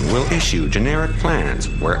Corporation will issue generic plans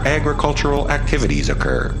where agricultural activities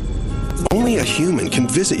occur. Only a human can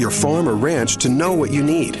visit your farm or ranch to know what you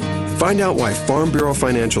need. Find out why Farm Bureau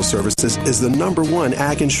Financial Services is the #1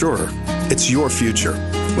 ag insurer. It's your future.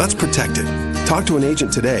 Let's protect it. Talk to an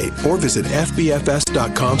agent today or visit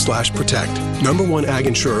fbfs.com/protect. #1 ag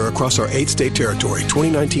insurer across our 8-state territory.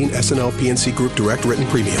 2019 SNL PNC Group Direct Written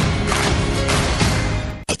Premium.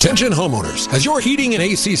 Attention homeowners, has your heating and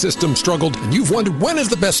AC system struggled and you've wondered when is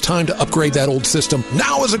the best time to upgrade that old system?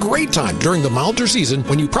 Now is a great time during the milder season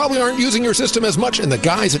when you probably aren't using your system as much and the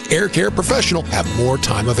guys at Air Care Professional have more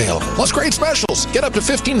time available. Plus great specials. Get up to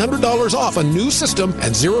 $1,500 off a new system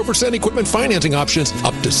and 0% equipment financing options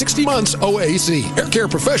up to 60 months OAC. Air Care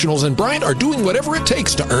Professionals and Bryant are doing whatever it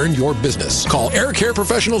takes to earn your business. Call Air Care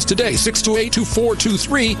Professionals today,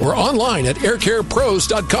 628-2423 or online at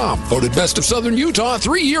aircarepros.com. Voted best of Southern Utah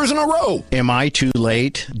 3 years in a row. Am I too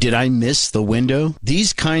late? Did I miss the window?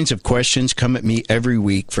 These kinds of questions come at me every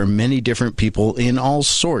week from many different people in all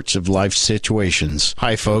sorts of life situations.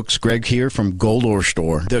 Hi folks, Greg here from Gold Ore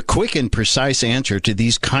Store. The quick and precise answer to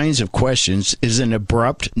these kinds of questions is an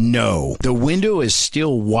abrupt no. The window is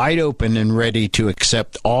still wide open and ready to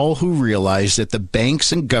accept all who realize that the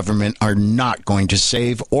banks and government are not going to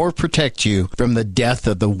save or protect you from the death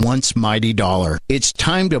of the once mighty dollar. It's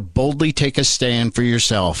time to boldly take a stand for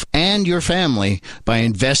yourself and your family by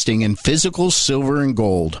investing in physical silver and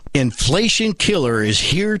gold. Inflation Killer is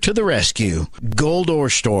here to the rescue. Gold Ore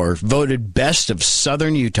Store, voted best of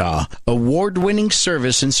Southern Utah. Award-winning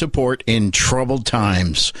service and support in troubled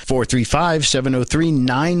times.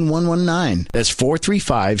 435-703-9119. That's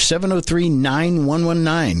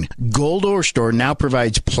 435-703-9119. Gold Ore Store now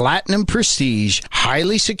provides platinum prestige,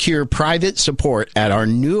 highly secure private support at our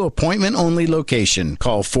new appointment-only location.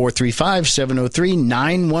 Call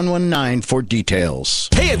 435-703-9119 for details.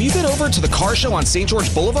 Hey, have you been over to the car show on St.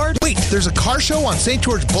 George Boulevard? Wait, there's a car show on St.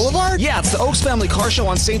 George Boulevard? Yeah, it's the Oaks Family Car Show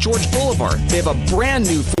on St. George Boulevard. They have a brand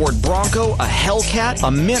new Ford Bronco, a Hellcat,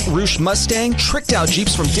 a Mint Rouge Mustang, tricked out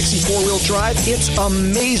Jeeps from Dixie 4-wheel drive. It's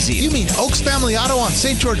amazing. You mean Oaks Family Auto on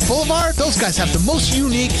St. George Boulevard? Those guys have the most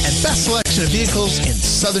unique and best selection of vehicles in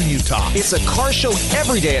Southern Utah. It's a car show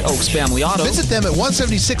every day at Oaks Family Auto. Visit them at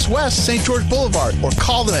 176 West St. George Boulevard or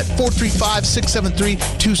call them at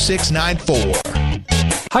 435-673-2694.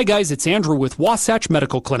 Hi guys, it's Andrew with Wasatch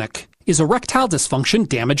Medical Clinic. Is erectile dysfunction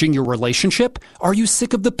damaging your relationship? Are you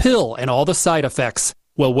sick of the pill and all the side effects?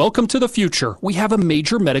 Well, welcome to the future. We have a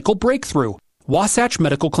major medical breakthrough. Wasatch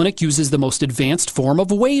Medical Clinic uses the most advanced form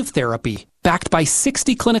of wave therapy. Backed by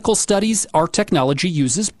 60 clinical studies, our technology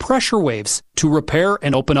uses pressure waves to repair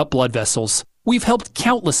and open up blood vessels. We've helped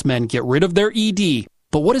countless men get rid of their ED.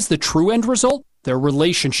 But what is the true end result? Their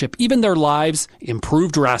relationship, even their lives,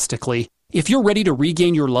 improve drastically. If you're ready to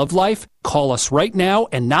regain your love life, call us right now,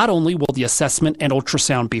 and not only will the assessment and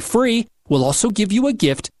ultrasound be free, we'll also give you a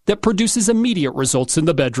gift that produces immediate results in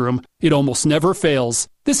the bedroom. It almost never fails.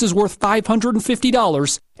 This is worth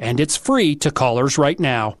 $550, and it's free to callers right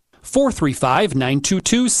now.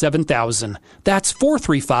 435-922-7000. That's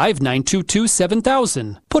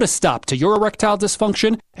 435-922-7000. Put a stop to your erectile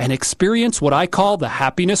dysfunction and experience what I call the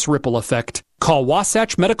happiness ripple effect. Call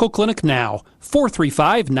Wasatch Medical Clinic now.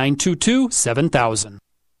 435-922-7000.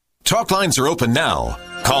 Talk lines are open now.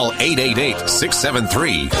 Call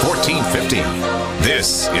 888-673-1450.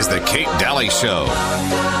 This is the Kate Daly Show.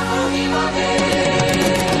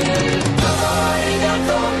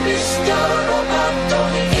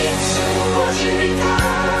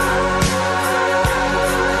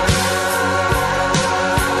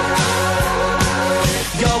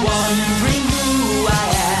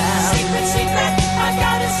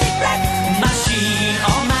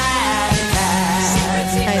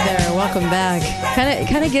 Welcome back.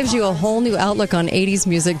 Kind of gives you a whole new outlook on 80s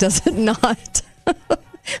music, does it not?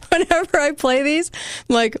 Whenever I play these,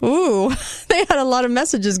 I'm like, ooh, they had a lot of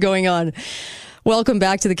messages going on. Welcome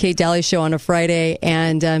back to the Kate Daly Show on a Friday,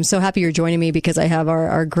 and I'm so happy you're joining me because I have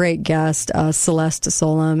our great guest, Celeste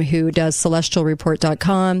Solum, who does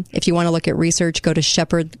celestialreport.com. If you want to look at research, go to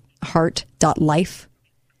shepherdheart.life,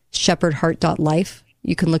 shepherdheart.life.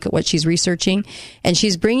 You can look at what she's researching, and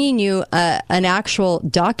she's bringing you an actual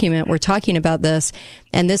document. We're talking about this,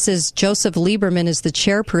 and this is Joseph Lieberman is the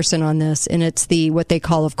chairperson on this, and it's what they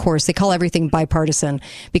call, of course, they call everything bipartisan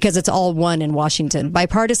because it's all one in Washington.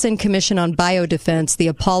 Bipartisan Commission on Biodefense, the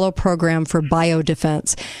Apollo Program for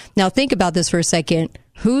Biodefense. Now, think about this for a second.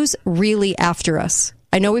 Who's really after us?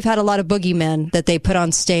 I know we've had a lot of boogeymen that they put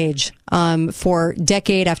on stage for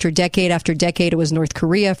decade after decade after decade. It was North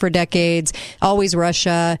Korea for decades, always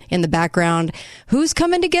Russia in the background. Who's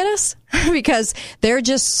coming to get us? Because they're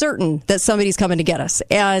just certain that somebody's coming to get us,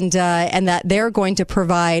 and that they're going to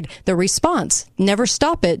provide the response. Never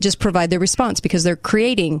stop it, just provide the response because they're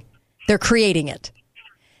creating it.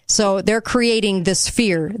 So they're creating this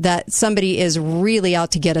fear that somebody is really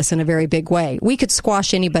out to get us in a very big way. We could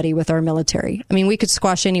squash anybody with our military. I mean, we could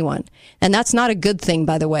squash anyone. And that's not a good thing,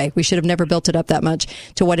 by the way. We should have never built it up that much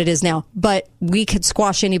to what it is now. But we could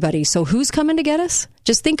squash anybody. So who's coming to get us?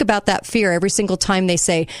 Just think about that fear every single time they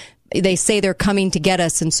say they're coming to get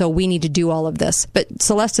us, and so we need to do all of this. But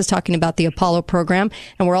Celeste is talking about the Apollo program,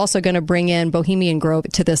 and we're also going to bring in Bohemian Grove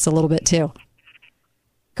to this a little bit, too.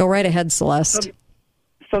 Go right ahead, Celeste.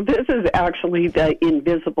 So this is actually the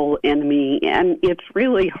invisible enemy, and it's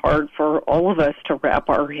really hard for all of us to wrap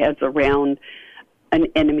our heads around an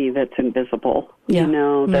enemy that's invisible, yeah.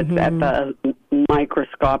 That's at the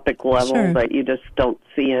microscopic level that you just don't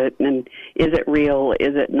see it. And is it real?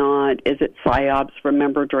 Is it not? Is it psyops?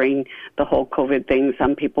 Remember during the whole COVID thing,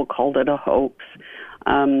 some people called it a hoax.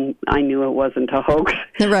 I knew it wasn't a hoax.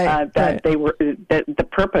 Right. The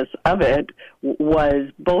purpose of it was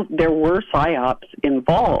both. There were psyops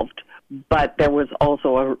involved, but there was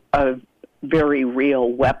also a very real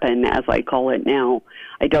weapon, as I call it now.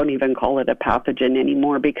 I don't even call it a pathogen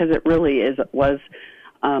anymore because it really was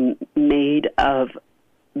made of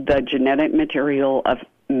the genetic material of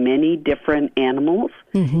many different animals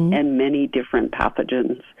and many different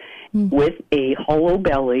pathogens with a hollow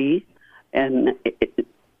belly. And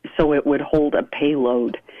so it would hold a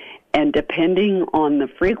payload, and depending on the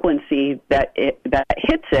frequency that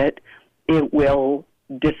hits it, it will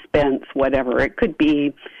dispense whatever. It could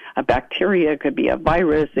be a bacteria, it could be a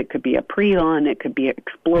virus, it could be a prion, it could be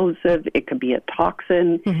explosive, it could be a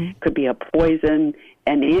toxin, it could be a poison,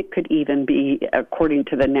 and it could even be, according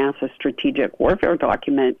to the NASA Strategic Warfare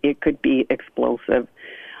document, it could be explosive.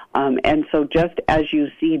 And so just as you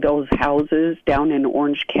see those houses down in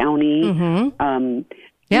Orange County,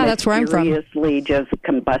 that's where I'm from. Mysteriously just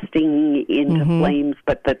combusting into flames,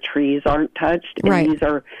 but the trees aren't touched. And these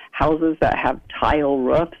are houses that have tile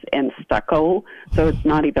roofs and stucco, so it's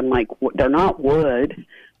not even like, they're not wood,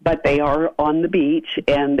 but they are on the beach,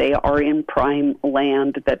 and they are in prime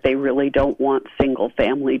land that they really don't want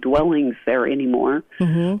single-family dwellings there anymore.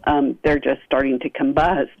 They're just starting to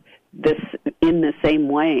combust. This, in the same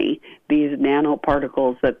way, these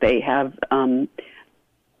nanoparticles that they have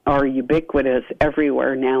are ubiquitous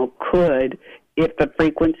everywhere now, could if the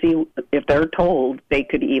frequency, if they're told, they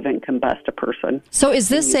could even combust a person. So is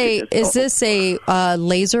this a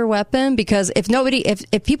laser weapon? Because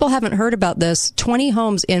if people haven't heard about this, 20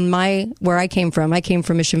 homes in where I came from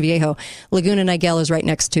Mission Viejo. Laguna Niguel is right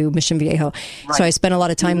next to Mission Viejo. Right. So I spent a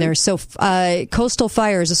lot of time there. So coastal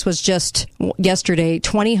fires, this was just yesterday,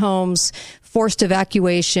 20 homes, forced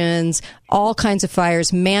evacuations, all kinds of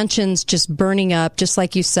fires, mansions just burning up, just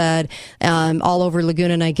like you said, all over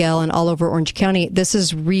Laguna Niguel and all over Orange County. This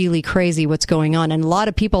is really crazy what's going on. And a lot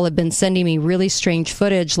of people have been sending me really strange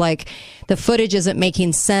footage, like the footage isn't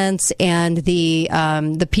making sense and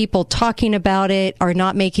the people talking about it are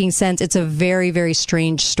not making sense. It's a very, very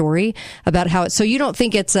strange story about how so you don't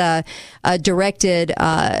think it's a directed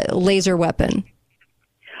laser weapon?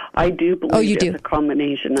 I do believe it's do. a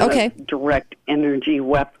combination of direct energy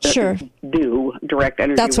weapons. Sure. Direct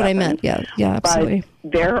energy That's what weapons. I meant. Yeah, absolutely.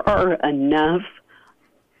 But there are enough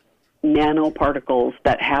nanoparticles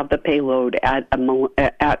that have the payload at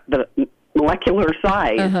the molecular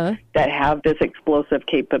size that have this explosive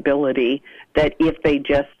capability that if they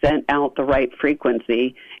just sent out the right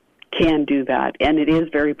frequency, can do that. And it is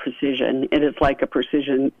very precision. It is like a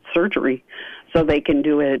precision surgery. So they can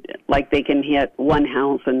do it like they can hit one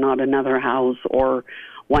house and not another house or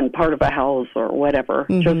one part of a house or whatever,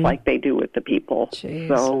 just like they do with the people. Jeez.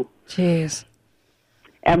 So,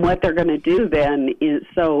 and what they're going to do then is,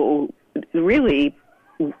 so really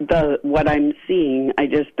what I'm seeing,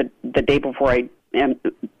 the day before I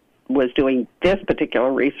was doing this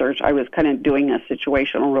particular research, I was kind of doing a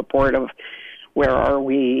situational report of where are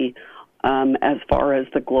we as far as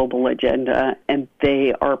the global agenda, and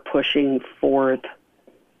they are pushing forth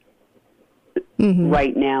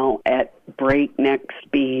right now at breakneck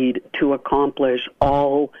speed to accomplish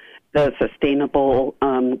all the sustainable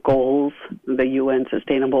goals, the UN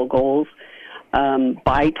sustainable goals,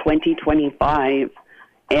 by 2025.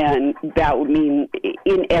 And that would mean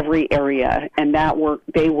in every area, and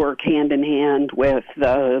they work hand in hand with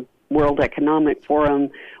the World Economic Forum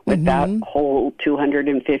with that whole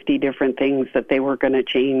 250 different things that they were going to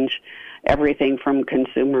change, everything from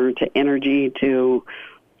consumer to energy to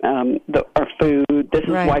our food. This is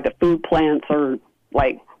why the food plants are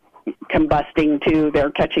like combusting too. They're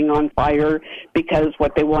catching on fire because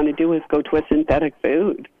what they want to do is go to a synthetic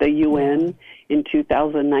food. The UN in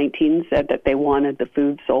 2019 said that they wanted the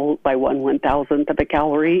food sold by 1/1000th of a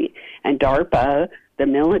calorie, and DARPA, the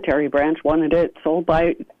military branch, wanted it sold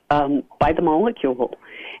by the molecule.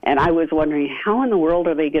 And I was wondering, how in the world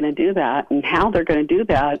are they going to do that? And how they're going to do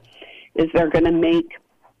that is they're going to make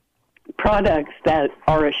products that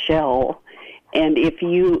are a shell. And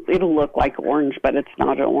it'll look like orange, but it's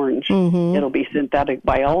not orange. It'll be synthetic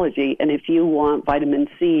biology. And if you want vitamin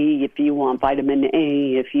C, if you want vitamin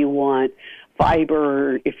A, if you want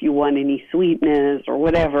fiber, if you want any sweetness or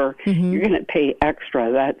whatever, you're going to pay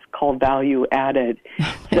extra. That's called value added.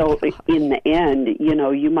 So in the end,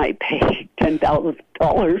 you might pay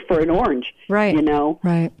 $10,000 for an orange. Right.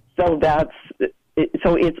 Right. So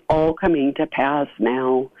so it's all coming to pass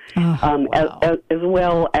now, as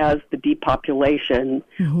well as the depopulation,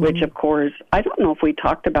 which, of course, I don't know if we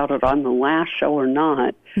talked about it on the last show or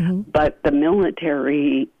not, but the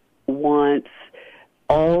military wants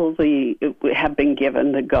have been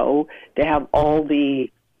given the go to have all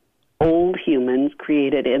the old humans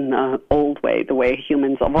created in the old way, the way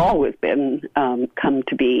humans have always been come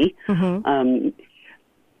to be,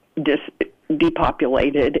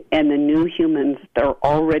 depopulated, and the new humans, they're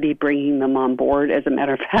already bringing them on board. As a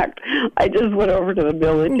matter of fact, I just went over to the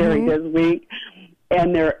military this week,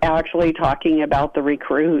 and they're actually talking about the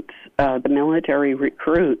recruits, the military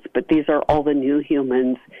recruits, but these are all the new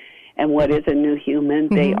humans. And what is a new human?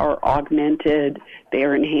 They are augmented, they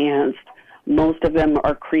are enhanced. Most of them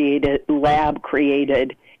are lab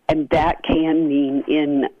created, and that can mean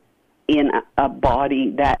in a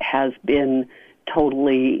body that has been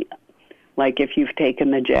totally, like if you've taken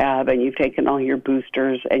the jab and you've taken all your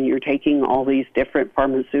boosters and you're taking all these different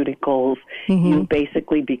pharmaceuticals, you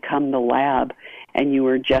basically become the lab, and you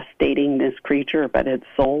are gestating this creature, but it's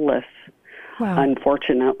soulless. Wow.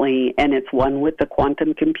 Unfortunately, and it's one with the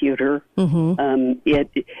quantum computer.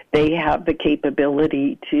 They have the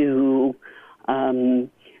capability to,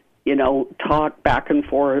 talk back and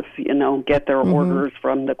forth, get their orders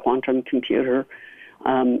from the quantum computer.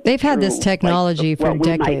 They've had this technology for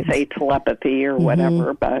decades. We might say telepathy or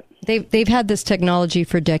whatever, but they've had this technology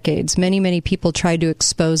for decades. Many people tried to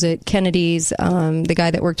expose it. Kennedy's, the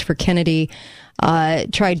guy that worked for Kennedy,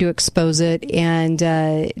 tried to expose it and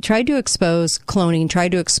tried to expose cloning,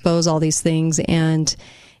 tried to expose all these things, and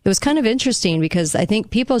it was kind of interesting because I think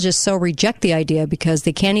people just so reject the idea because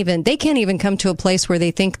they can't even come to a place where they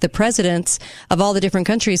think the presidents of all the different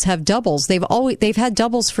countries have doubles. They've had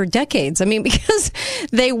doubles for decades. I mean, because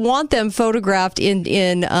they want them photographed in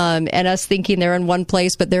and us thinking they're in one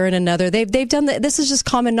place, but they're in another. They've done that. This is just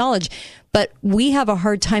common knowledge. But we have a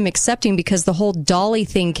hard time accepting because the whole Dolly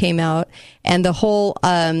thing came out and the whole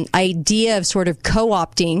idea of sort of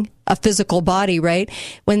co-opting a physical body, right?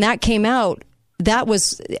 When that came out, that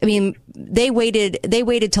was, I mean, they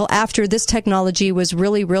waited till after this technology was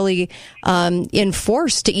really, really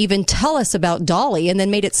enforced to even tell us about Dolly, and then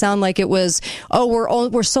made it sound like it was,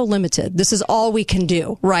 we're so limited. This is all we can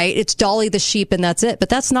do, right? It's Dolly the sheep and that's it. But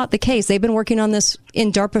that's not the case. They've been working on this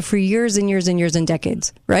in DARPA for years and years and years and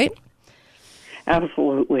decades, right?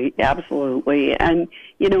 Absolutely. And,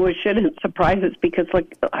 you know, it shouldn't surprise us because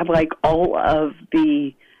like all of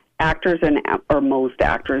the actors or most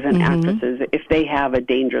actors and actresses, if they have a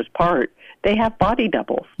dangerous part, they have body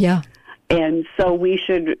doubles. Yeah. And so we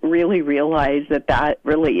should really realize that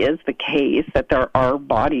really is the case, that there are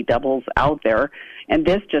body doubles out there. And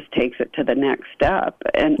this just takes it to the next step.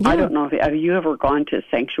 And I don't know, have you ever gone to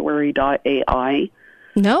sanctuary.ai?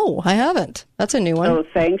 No, I haven't. That's a new one. So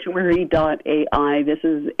sanctuary.ai, this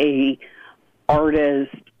is a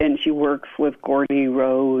artist, and she works with Gordy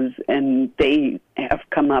Rose, and they have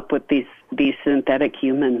come up with these synthetic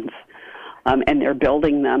humans, and they're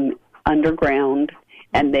building them underground,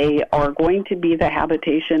 and they are going to be the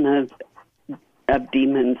habitation of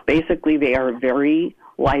demons. Basically, they are very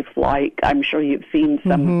lifelike. I'm sure you've seen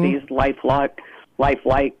some of these lifelike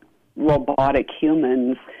robotic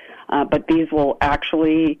humans, but these will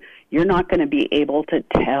actually, you're not going to be able to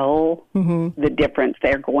tell the difference.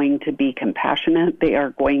 They're going to be compassionate. They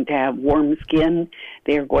are going to have warm skin.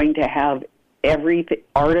 They are going to have everything,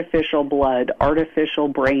 artificial blood, artificial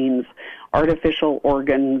brains, artificial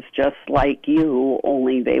organs, just like you,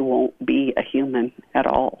 only they won't be a human at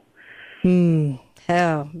all.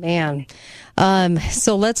 Oh, man.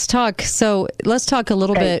 So let's talk a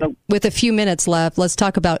little bit, with a few minutes left, let's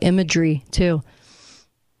talk about imagery, too.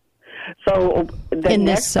 So the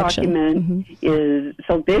next document is,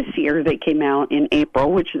 so this year they came out in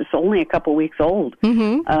April, which is only a couple weeks old.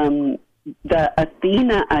 The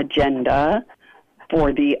Athena agenda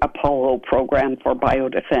for the Apollo program for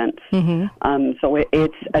biodefense. So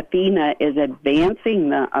it's Athena is advancing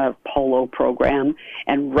the Apollo program,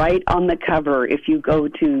 and right on the cover, if you go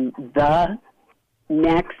to the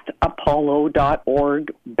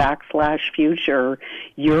nextapollo.org/future,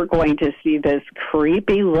 you're going to see this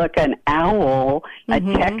creepy looking owl, a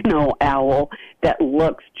techno owl that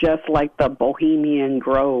looks just like the Bohemian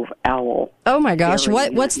Grove owl. Oh my gosh.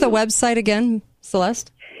 What's the website again,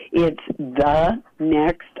 Celeste? It's the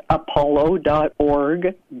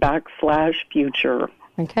nextapollo.org/future.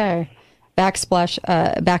 Okay.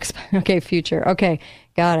 Okay, future. Okay.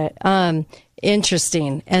 Got it.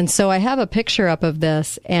 Interesting. And so I have a picture up of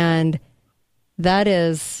this, and that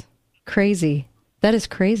is crazy. That is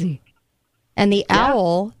crazy. And the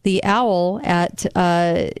owl at,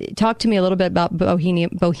 talk to me a little bit about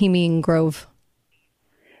Bohemian Grove.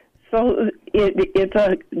 So it's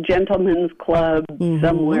a gentleman's club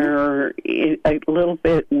somewhere a little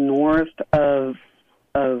bit north of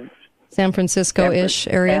San Francisco-ish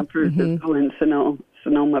area. San Francisco and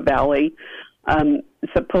Sonoma Valley.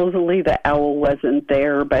 Supposedly the owl wasn't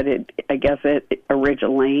there, but I guess it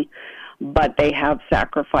originally. But they have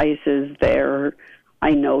sacrifices there.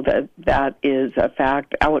 I know that is a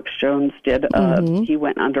fact. Alex Jones did. He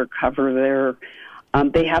went undercover there.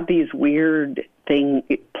 They have these weird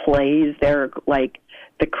plays there, like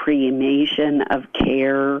the cremation of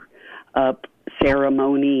care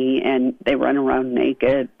ceremony, and they run around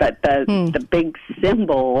naked. But the big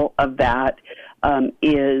symbol of that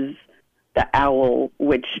is the owl,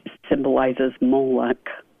 which symbolizes Moloch.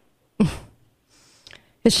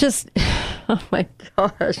 It's just, oh my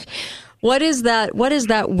gosh. What is that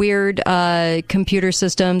weird computer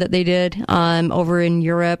system that they did over in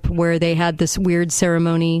Europe where they had this weird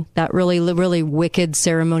ceremony, that really, really wicked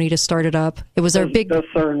ceremony to start it up? It was the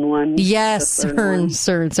CERN one. Yes, CERN.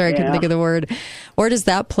 Sorry, I couldn't think of the word. Where does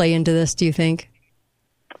that play into this, do you think?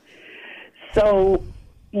 So,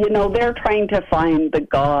 they're trying to find the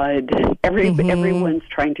God. Everyone's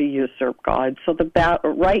trying to usurp God. So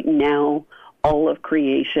right now, all of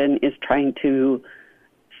creation is trying to.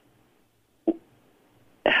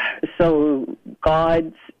 So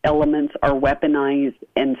God's elements are weaponized,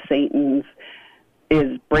 and Satan's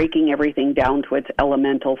is breaking everything down to its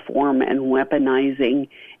elemental form and weaponizing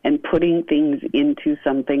and putting things into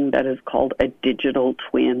something that is called a digital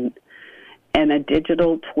twin. And a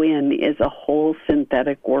digital twin is a whole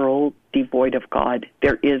synthetic world devoid of God.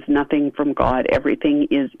 There is nothing from God. Everything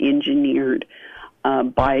is engineered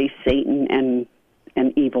by Satan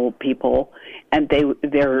and evil people, and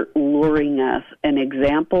they're luring us. An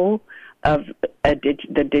example of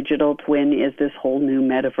the digital twin is this whole new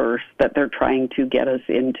metaverse that they're trying to get us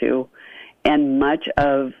into, and much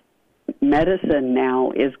of medicine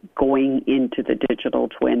now is going into the digital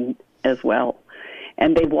twin as well.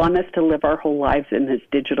 And they want us to live our whole lives in this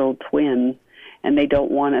digital twin, and they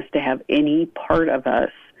don't want us to have any part of us.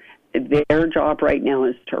 Their job right now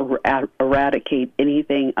is to eradicate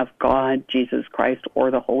anything of God, Jesus Christ, or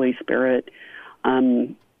the Holy Spirit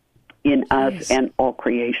in us and all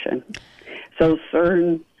creation. So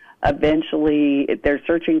CERN, eventually, they're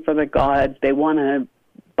searching for the gods. They want to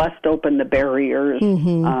bust open the barriers,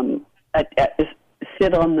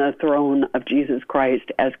 sit on the throne of Jesus Christ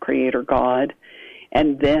as Creator God.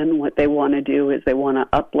 And then what they want to do is they want to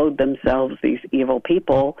upload themselves, these evil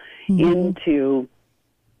people, into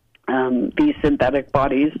these synthetic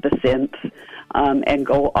bodies, the synths, and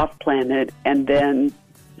go off planet. And then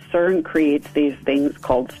CERN creates these things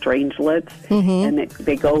called strangelets, and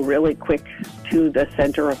they go really quick to the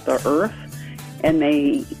center of the Earth, and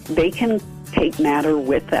they can take matter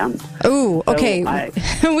with them. Oh, okay.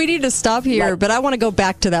 We need to stop here, but I want to go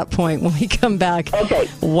back to that point when we come back. Okay.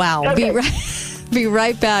 Wow. Okay. Be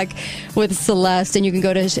right back with Celeste, and you can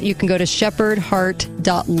go to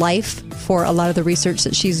shepherdheart.life for a lot of the research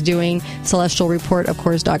that she's doing.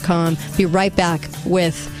 CelestialReport.com. Be right back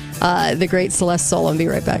with the great Celeste Solum. Be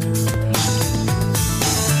right back.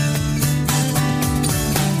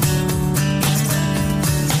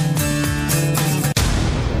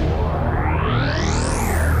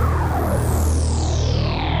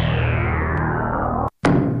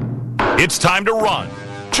 It's time to run.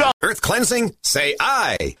 Jump. Earth cleansing? Say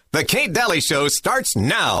aye. The Kate Daly Show starts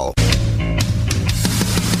now.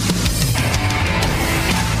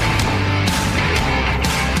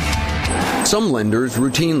 Some lenders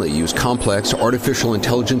routinely use complex artificial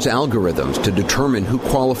intelligence algorithms to determine who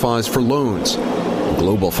qualifies for loans.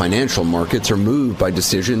 Global financial markets are moved by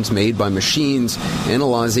decisions made by machines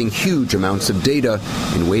analyzing huge amounts of data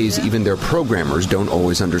in ways even their programmers don't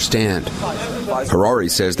always understand. Harari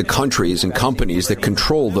says the countries and companies that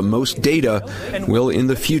control the most data will in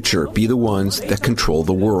the future be the ones that control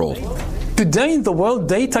the world. Today in the world,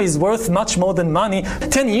 data is worth much more than money.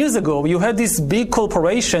 10 years ago, you had these big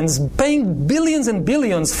corporations paying billions and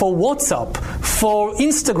billions for WhatsApp, for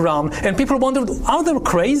Instagram, and people wondered, are they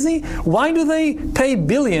crazy? Why do they pay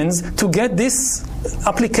billions to get this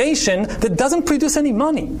application that doesn't produce any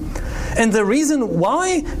money? And the reason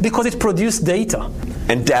why? Because it produced data.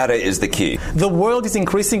 And data is the key. The world is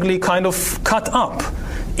increasingly kind of cut up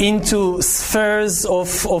into spheres of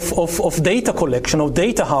data collection, of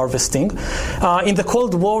data harvesting. In the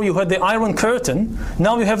Cold War, you had the Iron Curtain.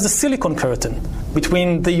 Now you have the Silicon Curtain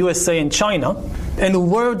between the USA and China. And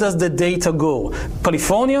where does the data go?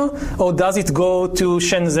 California, or does it go to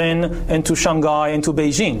Shenzhen and to Shanghai and to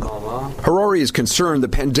Beijing? Harari is concerned the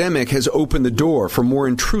pandemic has opened the door for more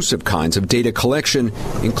intrusive kinds of data collection,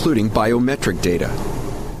 including biometric data.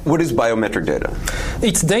 What is biometric data?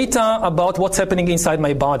 It's data about what's happening inside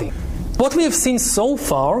my body. What we have seen so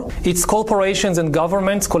far, it's corporations and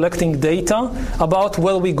governments collecting data about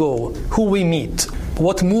where we go, who we meet,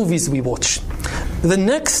 what movies we watch. The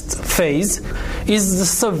next phase is the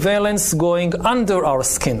surveillance going under our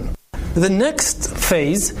skin. The next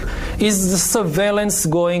phase is the surveillance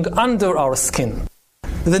going under our skin.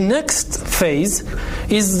 The next phase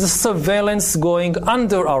is the surveillance going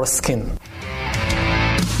under our skin.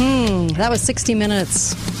 That was 60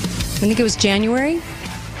 Minutes. I think it was January,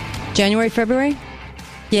 February.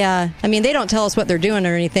 Yeah, I mean, they don't tell us what they're doing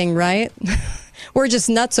or anything, right? We're just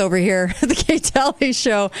nuts over here at the Kate Daly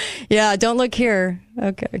Show. Yeah, don't look here.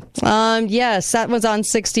 Okay. Yes, that was on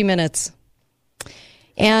 60 Minutes.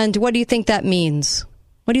 And what do you think that means?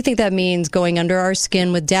 What do you think that means, going under our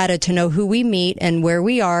skin with data to know who we meet and where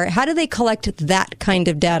we are? How do they collect that kind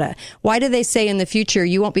of data? Why do they say in the future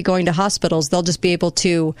you won't be going to hospitals? They'll just be able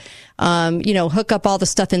to, hook up all the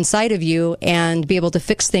stuff inside of you and be able to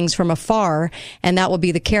fix things from afar, and that will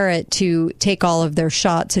be the carrot to take all of their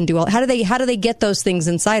shots and do all. How do they get those things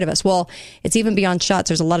inside of us? Well, it's even beyond shots.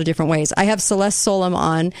 There's a lot of different ways. I have Celeste Solum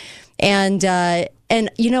on, and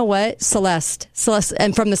you know what? Celeste,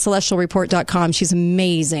 and from the CelestialReport.com, she's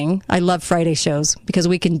amazing. I love Friday shows because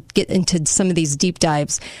we can get into some of these deep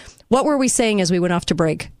dives. What were we saying as we went off to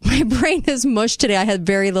break? My brain is mush today. I had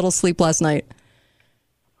very little sleep last night.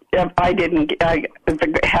 I didn't. I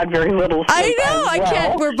had very little sleep. I know. I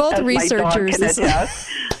can't. We're both researchers.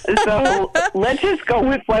 So let's just go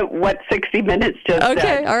with what 60 Minutes just said.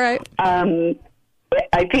 Okay. All right.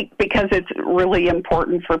 I think because it's really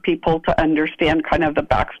important for people to understand kind of the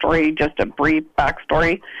backstory, just a brief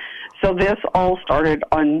backstory. So this all started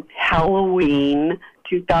on Halloween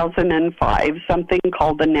 2005. Something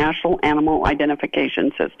called the National Animal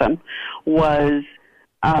Identification System was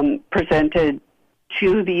presented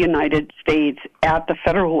to the United States at the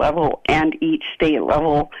federal level and each state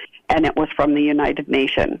level, and it was from the United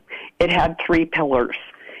Nations. It had 3 pillars.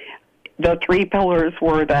 The 3 pillars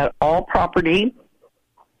were that all property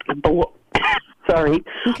all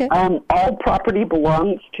property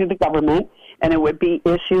belongs to the government, and it would be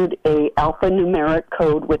issued a alphanumeric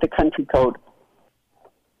code with a country code.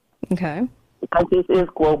 Okay. Because this is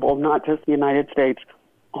global, not just the United States.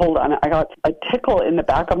 Hold on, I got a tickle in the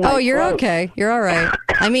back of my throat. Oh, you're okay. You're all right.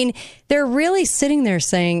 I mean, they're really sitting there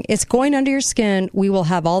saying, it's going under your skin. We will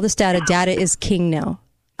have all this data. Data is king now,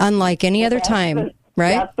 unlike any other time,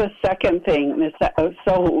 right? That's the second thing.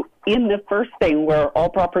 So in the first thing, where all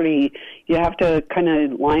property, you have to kind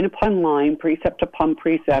of line upon line, precept upon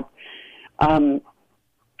precept,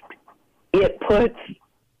 it puts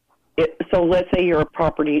it. So let's say you're a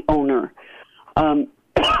property owner.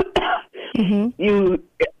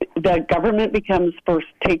 The government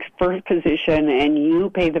takes first position, and you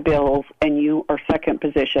pay the bills, and you are second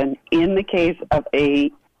position. In the case of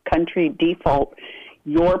a country default,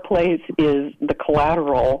 your place is the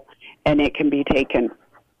collateral, and it can be taken.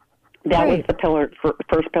 That was the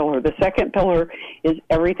first pillar. The second pillar is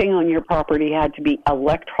everything on your property had to be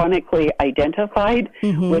electronically identified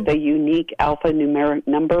with a unique alphanumeric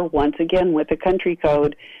number, once again with a country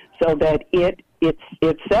code, so that it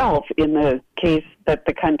itself, in the case that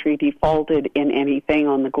the country defaulted in anything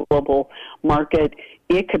on the global market,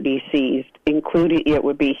 it could be seized, including it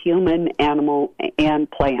would be human, animal, and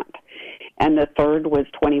plant. And the third was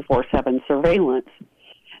 24/7 surveillance.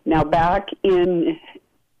 Now, back in,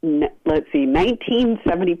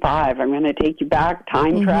 1975, I'm going to take you back,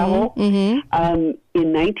 time travel. In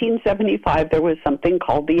 1975, there was something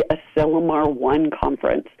called the Asilomar I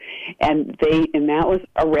Conference, and that was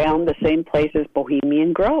around the same place as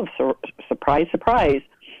Bohemian Grove. So, surprise, surprise.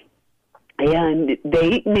 And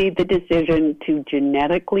they made the decision to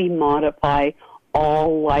genetically modify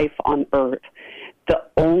all life on Earth. The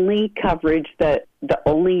only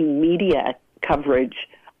media coverage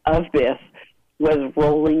of this was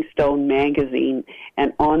Rolling Stone magazine,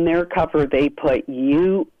 and on their cover they put,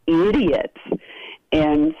 "You idiots."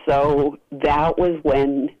 And so that was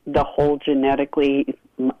when the whole genetic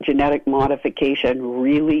modification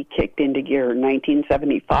really kicked into gear,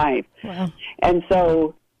 1975. Wow. And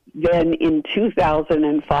so then in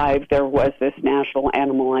 2005 there was this national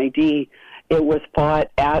animal ID. It was fought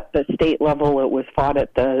at the state level, it was fought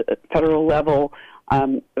at the federal level.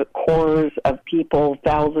 Cores of people,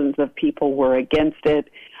 thousands of people were against it,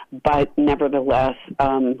 but nevertheless,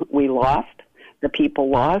 we lost. The people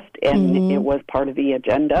lost, and it was part of the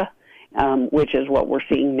agenda, which is what we're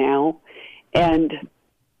seeing now. And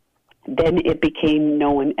then it became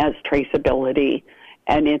known as traceability,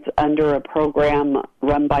 and it's under a program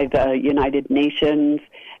run by the United Nations,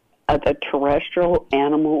 the Terrestrial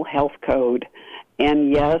Animal Health Code.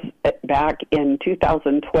 And yes, back in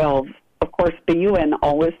 2012, of course, the UN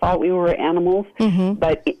always thought we were animals,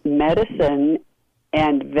 but medicine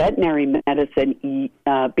and veterinary medicine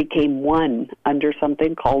became one under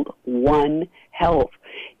something called One Health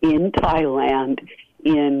in Thailand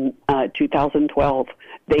in 2012.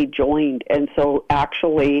 They joined, and so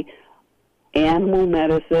actually animal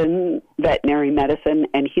medicine, veterinary medicine,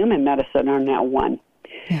 and human medicine are now one.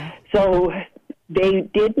 Yeah. So they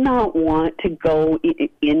did not want to go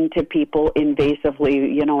into people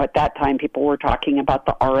invasively. You know, at that time, people were talking about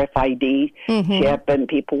the RFID chip, and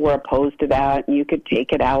people were opposed to that. And you could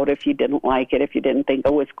take it out if you didn't like it, if you didn't think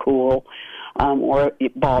it was cool, or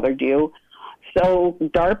it bothered you. So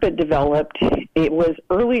DARPA developed, it was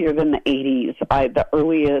earlier than the 80s. The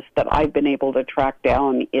earliest that I've been able to track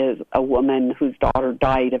down is a woman whose daughter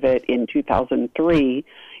died of it in 2003,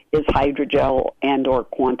 is hydrogel and or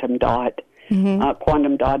quantum dot.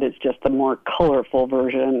 Quantum dot is just a more colorful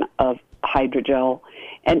version of hydrogel,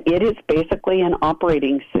 and it is basically an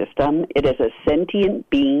operating system. It is a sentient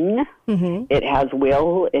being. It has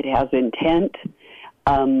will. It has intent.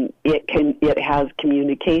 It has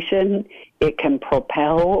communication. It can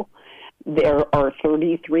propel. There are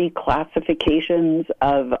 33 classifications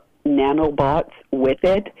of nanobots with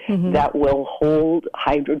it that will hold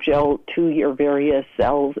hydrogel to your various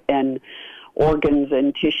cells and organs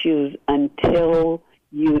and tissues until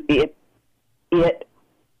the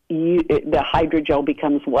hydrogel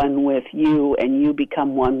becomes one with you, and you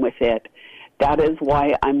become one with it. That is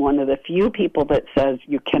why I'm one of the few people that says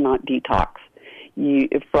you cannot detox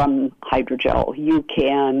from hydrogel. You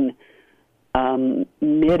can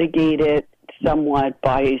mitigate it somewhat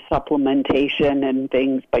by supplementation and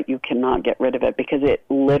things, but you cannot get rid of it because it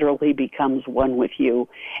literally becomes one with you,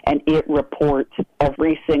 and it reports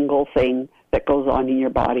every single thing that goes on in your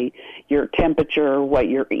body, your temperature, what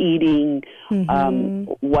you're eating,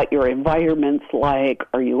 what your environment's like.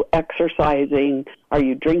 Are you exercising? Are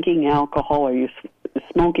you drinking alcohol? Are you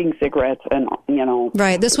smoking cigarettes? And,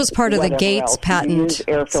 Right. This was part of the Gates patent. You use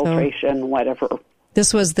air filtration, whatever.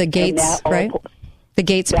 This was the Gates, right? The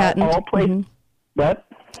Gates patent. What?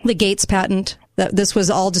 The Gates patent. This was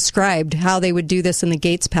all described, how they would do this in the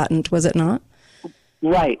Gates patent, was it not?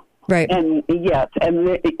 Right. Right. And yes,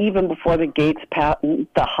 and even before the Gates patent,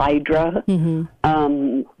 the Hydra,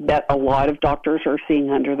 that a lot of doctors are seeing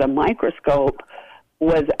under the microscope,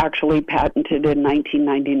 was actually patented in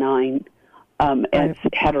 1999. It's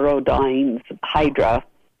Heterodyne's Hydra.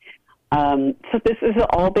 So this has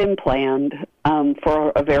all been planned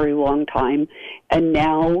for a very long time, and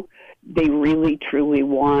now they really, truly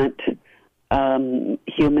want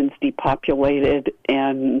humans depopulated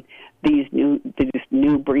and this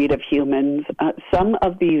new breed of humans. Some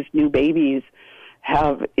of these new babies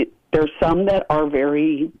there's some that are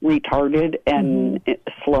very retarded and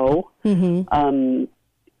slow, and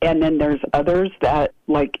then there's others that,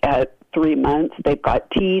 like at 3 months, they've got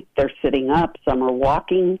teeth, they're sitting up, some are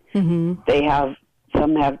walking, some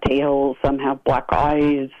have tails, some have black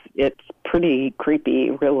eyes. It's pretty creepy,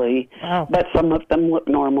 really. Wow. But some of them look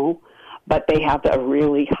normal, but they have a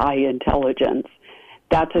really high intelligence.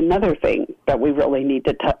 That's another thing that we really need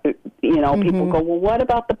to, people go, well, what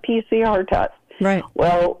about the PCR test? Right.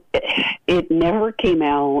 Well, it never came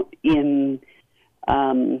out in,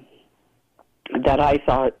 that I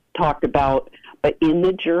saw it talked about, but in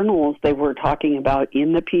the journals they were talking about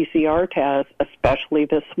in the PCR test, especially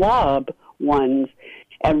the swab ones,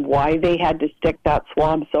 and why they had to stick that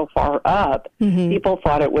swab so far up. People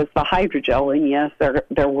thought it was the hydrogel, and yes,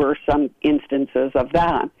 there were some instances of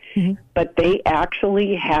that. But they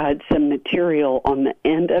actually had some material on the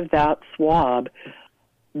end of that swab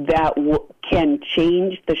that can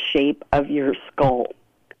change the shape of your skull.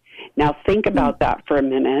 Now, think about that for a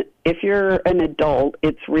minute. If you're an adult,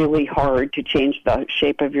 it's really hard to change the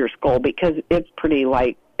shape of your skull because it's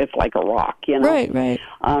like a rock, Right.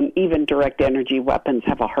 Even direct energy weapons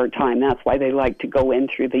have a hard time. That's why they like to go in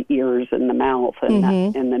through the ears and the mouth and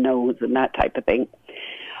the nose and that type of thing.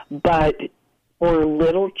 But for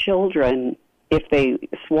little children, if they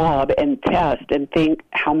swab and test and think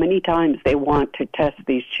how many times they want to test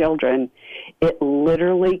these children, it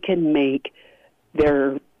literally can make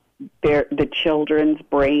the children's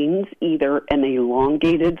brains either an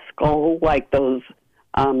elongated skull like those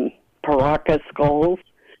Paracas skulls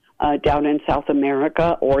down in South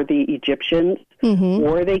America or the Egyptians,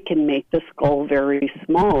 or they can make the skull very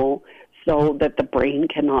small so that the brain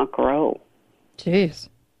cannot grow. Jeez.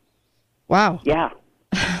 Wow. Yeah.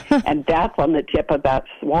 And that's on the tip of that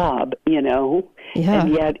swab, Yeah.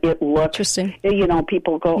 And yet it looks, interesting.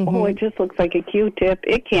 People go, oh, it just looks like a Q-tip.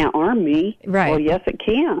 It can't harm me. Right. Well, yes, it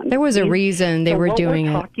can. There was a reason they were doing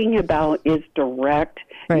it. What we're talking about is direct.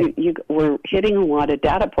 Right. We're hitting a lot of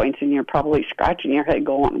data points, and you're probably scratching your head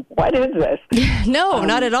going, what is this? No,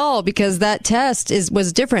 not at all, because that test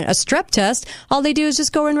was different. A strep test, all they do is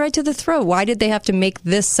just go in right to the throat. Why did they have to make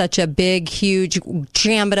this such a big, huge,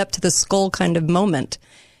 jam it up to the skull kind of moment?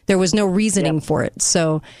 There was no reasoning for it.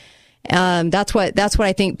 So that's what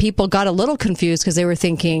I think people got a little confused because they were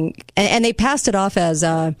thinking, and they passed it off as,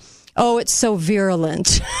 it's so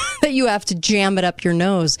virulent that you have to jam it up your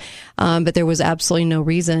nose. But there was absolutely no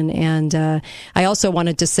reason. And I also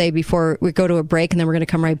wanted to say before we go to a break, and then we're going to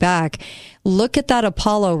come right back, look at that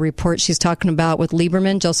Apollo report she's talking about with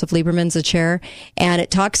Lieberman. Joseph Lieberman's the chair. And it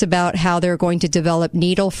talks about how they're going to develop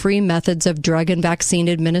needle-free methods of drug and vaccine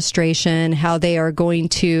administration, how they are going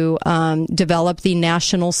to develop the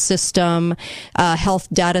national system, health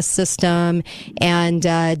data system, and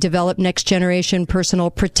develop next-generation personal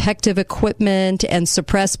protective equipment and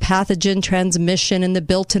suppress pathogen transmission in the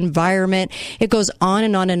built environment. It goes on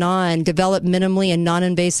and on and on. Develop minimally and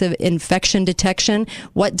non-invasive infection detection.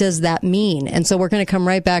 What does that mean? And so we're going to come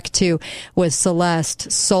right back with Celeste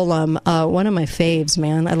Solum, one of my faves,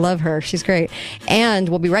 man. I love her. She's great. And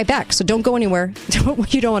we'll be right back. So don't go anywhere.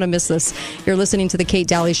 You don't want to miss this. You're listening to The Kate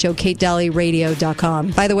Daly Show,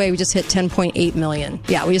 KateDalyRadio.com. By the way, we just hit 10.8 million.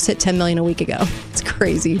 Yeah, we just hit 10 million a week ago. It's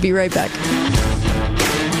crazy. Be right back.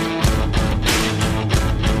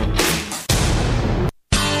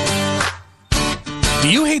 Do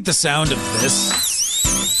you hate the sound of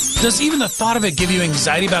this? Does even the thought of it give you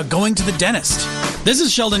anxiety about going to the dentist? This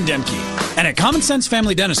is Sheldon Demke, and at Common Sense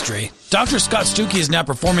Family Dentistry, Dr. Scott Stuckey is now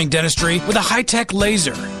performing dentistry with a high-tech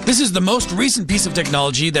laser. This is the most recent piece of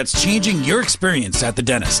technology that's changing your experience at the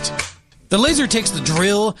dentist. The laser takes the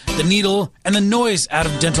drill, the needle, and the noise out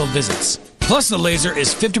of dental visits. Plus, the laser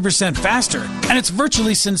is 50% faster, and it's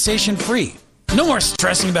virtually sensation-free. No more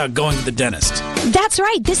stressing about going to the dentist. That's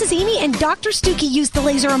right. This is Amy, and Dr. Stuckey used the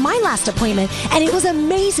laser on my last appointment, and it was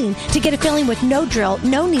amazing to get a feeling with no drill,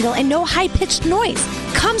 no needle, and no high-pitched noise.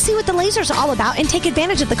 Come see what the laser's all about and take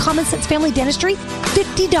advantage of the Common Sense Family Dentistry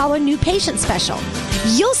 $50 new patient special.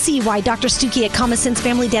 You'll see why Dr. Stuckey at Common Sense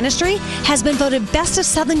Family Dentistry has been voted Best of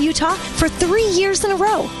Southern Utah for 3 years in a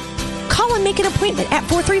row. Call and make an appointment at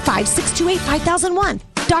 435-628-5001.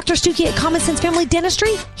 Dr. Stuckey at Common Sense Family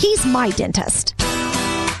Dentistry, he's my dentist.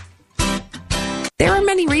 There are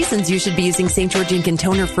many reasons you should be using St. George Ink and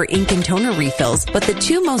Toner for ink and toner refills, but the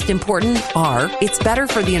two most important are it's better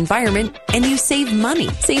for the environment and you save money.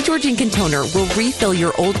 St. George Ink and Toner will refill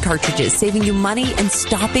your old cartridges, saving you money and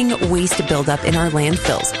stopping waste buildup in our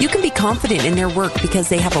landfills. You can be confident in their work because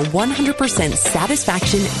they have a 100%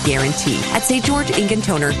 satisfaction guarantee. At St. George Ink and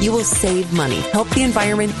Toner, you will save money, help the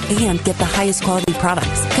environment, and get the highest quality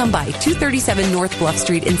products. Come by 237 North Bluff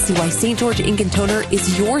Street and see why St. George Ink and Toner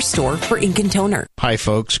is your store for ink and toner. Hi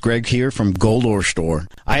folks, Greg here from Gold Ore Store.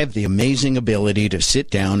 I have the amazing ability to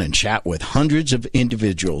sit down and chat with hundreds of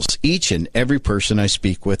individuals. Each and every person I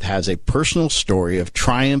speak with has a personal story of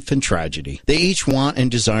triumph and tragedy. They each want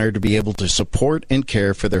and desire to be able to support and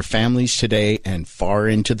care for their families today and far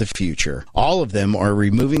into the future. All of them are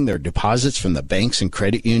removing their deposits from the banks and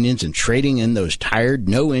credit unions and trading in those tired,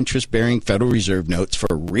 no interest bearing Federal Reserve notes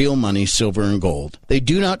for real money, silver and gold. They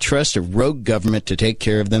do not trust a rogue government to take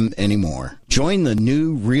care of them anymore. Join the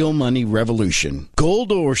new real money revolution.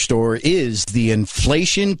 Gold Ore Store is the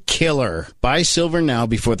inflation killer. Buy silver now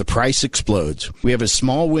before the price explodes. We have a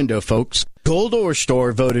small window, folks. Gold Ore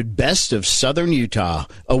Store voted Best of Southern Utah.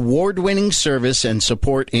 Award-winning service and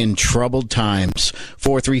support in troubled times.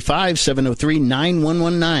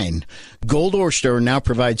 435-703-9119. Gold Ore Store now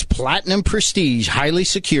provides platinum prestige, highly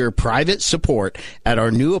secure private support at our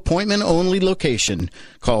new appointment-only location.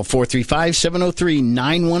 Call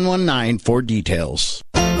 435-703-9119 for details.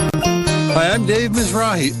 Hi, I'm Dave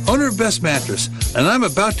Mizrahi, owner of Best Mattress, and I'm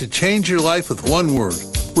about to change your life with one word.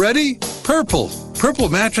 Ready? Purple. Purple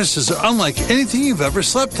mattresses are unlike anything you've ever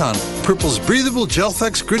slept on. Purple's breathable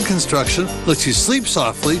GelFlex grid construction lets you sleep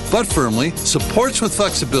softly but firmly, supports with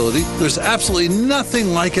flexibility. There's absolutely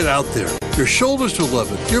nothing like it out there. Your shoulders will love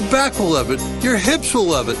it. Your back will love it. Your hips will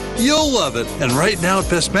love it. You'll love it. And right now at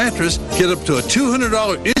Best Mattress, get up to a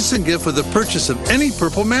 $200 instant gift with the purchase of any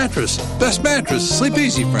Purple mattress. Best Mattress. Sleep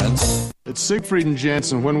easy, friends. At Siegfried and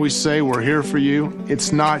Jensen, when we say we're here for you,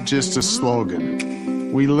 it's not just a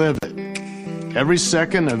slogan. We live it. Every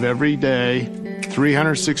second of every day,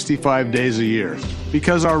 365 days a year.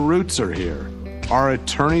 Because our roots are here. Our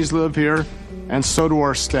attorneys live here, and so do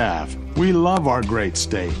our staff. We love our great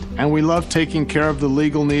state, and we love taking care of the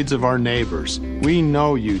legal needs of our neighbors. We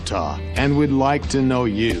know Utah, and we'd like to know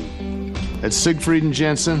you. At Siegfried and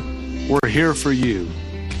Jensen, we're here for you.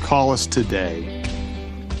 Call us today.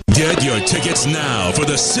 Get your tickets now for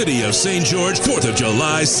the City of St. George 4th of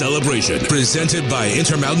July celebration. Presented by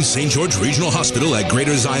Intermountain St. George Regional Hospital at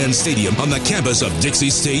Greater Zion Stadium on the campus of Dixie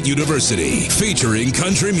State University. Featuring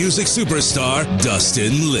country music superstar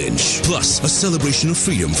Dustin Lynch. Plus, a celebration of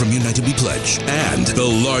freedom from United We Pledge. And the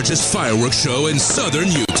largest fireworks show in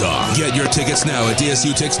Southern Utah. Get your tickets now at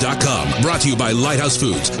dsutix.com. Brought to you by Lighthouse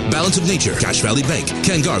Foods, Balance of Nature, Cache Valley Bank,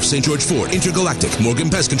 Ken Garff, St. George Ford, Intergalactic, Morgan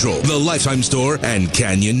Pest Control, The Lifetime Store, and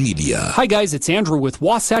Canyon Media. Hi guys, it's Andrew with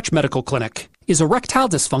Wasatch Medical Clinic. Is erectile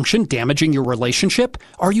dysfunction damaging your relationship?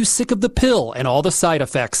 Are you sick of the pill and all the side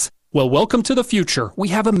effects? Well, welcome to the future. We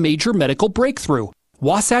have a major medical breakthrough.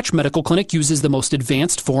 Wasatch Medical Clinic uses the most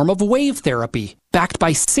advanced form of wave therapy. Backed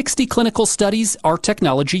by 60 clinical studies, our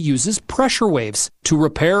technology uses pressure waves to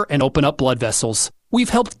repair and open up blood vessels. We've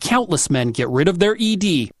helped countless men get rid of their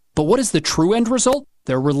ED. But what is the true end result?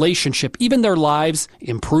 Their relationship, even their lives,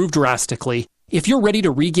 improve drastically. If you're ready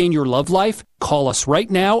to regain your love life, call us right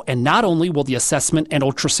now, and not only will the assessment and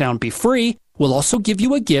ultrasound be free, we'll also give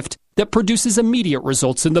you a gift that produces immediate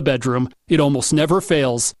results in the bedroom. It almost never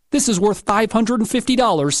fails. This is worth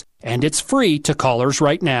 $550, and it's free to callers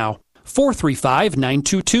right now.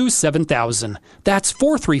 435-922-7000. That's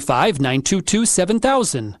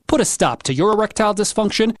 435-922-7000. Put a stop to your erectile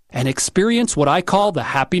dysfunction and experience what I call the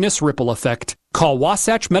happiness ripple effect. Call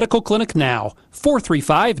Wasatch Medical Clinic now.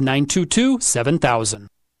 435-922-7000.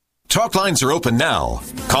 Talk lines are open now.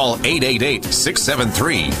 Call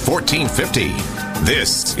 888-673-1450.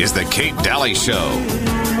 This is the Kate Daly Show.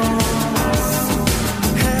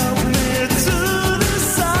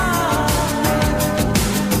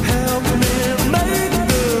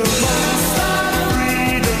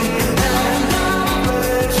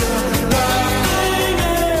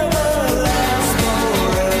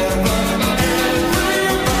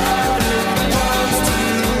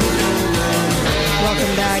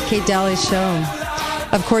 Kate Daly Show.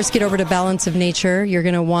 Of course, get over to Balance of Nature. You're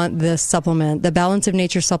going to want this supplement. The Balance of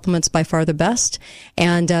Nature supplement's by far the best.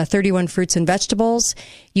 And 31 fruits and vegetables.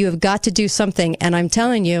 You have got to do something. And I'm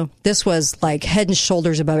telling you, this was like head and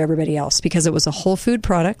shoulders above everybody else because it was a whole food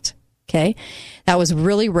product. Okay. That was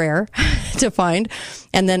really rare to find.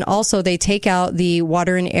 And then also they take out the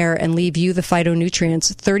water and air and leave you the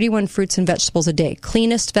phytonutrients. 31 fruits and vegetables a day.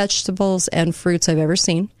 Cleanest vegetables and fruits I've ever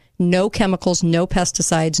seen. No chemicals, no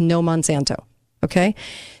pesticides, no Monsanto. Okay?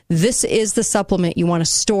 This is the supplement you want to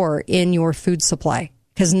store in your food supply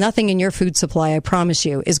because nothing in your food supply, I promise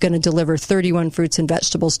you, is going to deliver 31 fruits and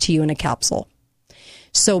vegetables to you in a capsule.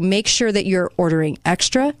 So make sure that you're ordering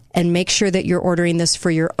extra and make sure that you're ordering this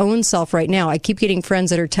for your own self right now. I keep getting friends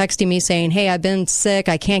that are texting me saying, hey, I've been sick.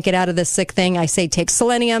 I can't get out of this sick thing. I say, take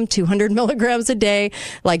selenium, 200 milligrams a day.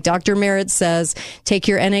 Like Dr. Merritt says, take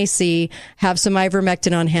your NAC, have some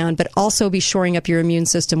ivermectin on hand, but also be shoring up your immune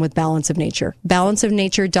system with Balance of Nature.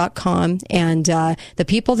 Balanceofnature.com. And the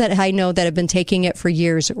people that I know that have been taking it for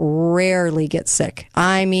years rarely get sick.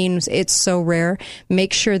 I mean, it's so rare.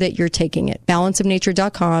 Make sure that you're taking it.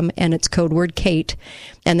 Balanceofnature.com, and it's code word Kate.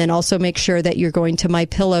 And then also make sure that you're going to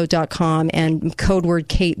mypillow.com and code word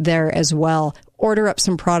Kate there as well. Order up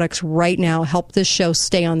some products right now. Help this show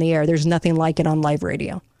stay on the air. There's nothing like it on live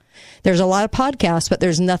radio. There's a lot of podcasts, but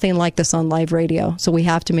there's nothing like this on live radio. So we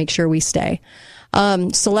have to make sure we stay.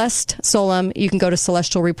 Celeste Solum, you can go to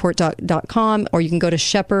celestialreport.com or you can go to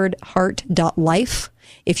shepherdheart.life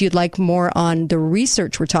if you'd like more on the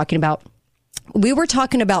research we're talking about. We were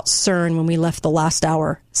talking about CERN when we left the last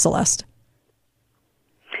hour, Celeste.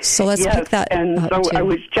 So let's pick that and so too. I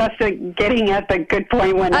was just getting at the good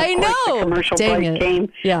point when the commercial break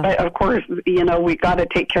came. Yeah. But of course, you know, we got to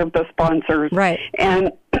take care of the sponsors. Right.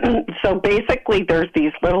 And so basically there's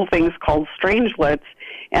these little things called strangelets.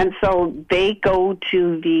 And so they go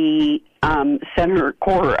to the center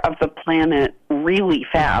core of the planet really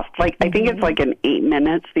fast. Like, I think it's like in 8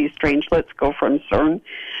 minutes, these strangelets go from CERN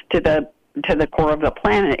to the core of the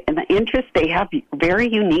planet. And they have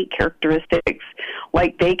very unique characteristics.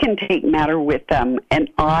 Like, they can take matter with them. And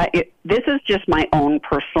this is just my own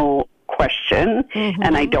personal question,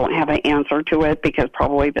 and I don't have an answer to it because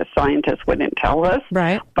probably the scientists wouldn't tell us.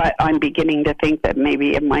 Right. But I'm beginning to think that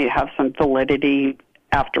maybe it might have some validity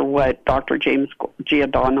after what Dr. James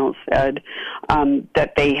Giordano said,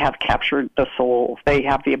 that they have captured the soul. They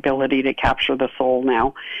have the ability to capture the soul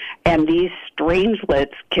now. And these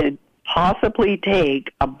strangelets could possibly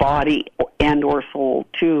take a body and or soul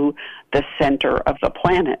to the center of the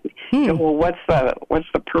planet. So, well, what's the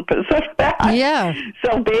purpose of that? Yeah.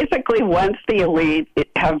 So basically, once the elite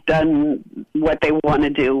have done what they want to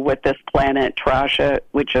do with this planet, trash it,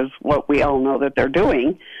 which is what we all know that they're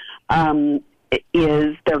doing,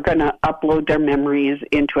 is they're going to upload their memories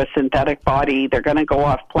into a synthetic body. They're going to go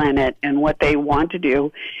off planet, and what they want to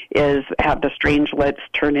do is have the strangelets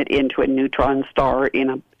turn it into a neutron star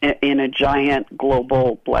in a giant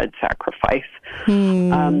global blood sacrifice.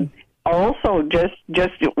 Also, just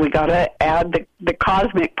we got to add the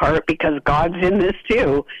cosmic part because God's in this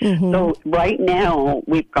too. So right now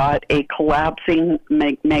we've got a collapsing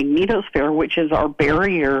magnetosphere, which is our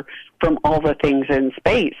barrier from all the things in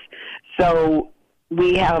space. So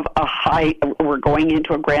we have we're going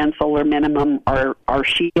into a grand solar minimum. Our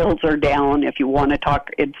shields are down, if you want to talk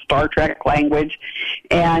in Star Trek language.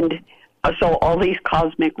 And so all these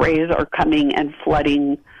cosmic rays are coming and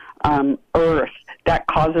flooding Earth. That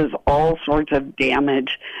causes all sorts of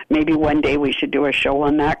damage. Maybe one day we should do a show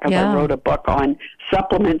on that because I wrote a book on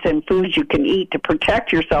supplements and foods you can eat to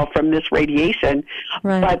protect yourself from this radiation.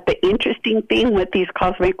 Right. But the interesting thing with these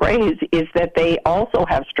cosmic rays is that they also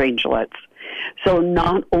have strangelets. So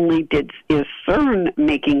not only is CERN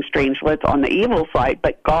making strangelets on the evil side,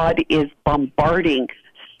 but God is bombarding,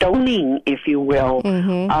 stoning, if you will,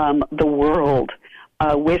 the world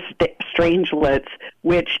with strangelets,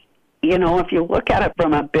 which, you know, if you look at it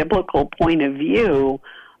from a biblical point of view,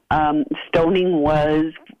 stoning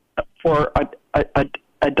was for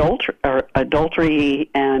adultery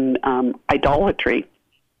and idolatry.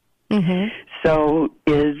 So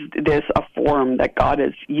is this a form that God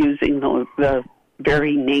is using the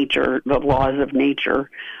very nature, the laws of nature,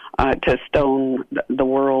 to stone the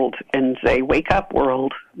world and say, "Wake up,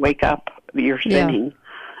 world! Wake up! You're sinning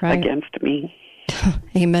against me."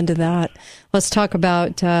 Amen to that. Let's talk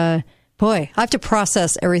about. Boy, I have to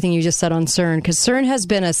process everything you just said on CERN, because CERN has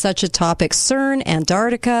been such a topic. CERN,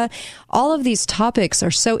 Antarctica, all of these topics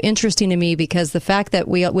are so interesting to me, because the fact that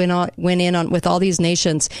we went in on with all these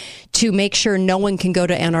nations to make sure no one can go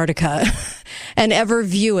to Antarctica and ever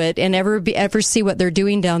view it and ever see what they're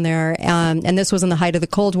doing down there. And this was in the height of the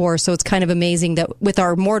Cold War, so it's kind of amazing that with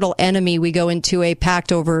our mortal enemy, we go into a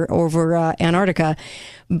pact over Antarctica.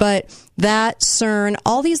 But that CERN,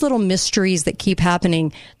 all these little mysteries that keep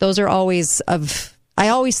happening, those are always I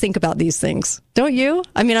always think about these things. Don't you?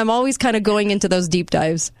 I mean, I'm always kind of going into those deep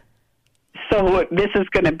dives. So this is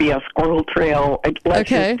going to be a squirrel trail. Let's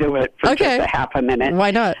just do it for just a half a minute.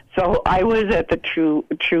 Why not? So I was at the True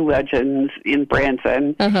Legends in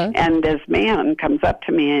Branson, and this man comes up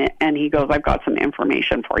to me, and he goes, "I've got some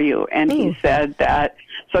information for you." And he said that,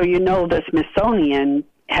 so the Smithsonian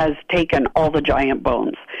has taken all the giant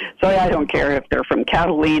bones. So I don't care if they're from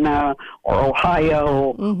Catalina or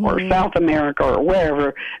Ohio or South America or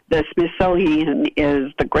wherever, the Smithsonian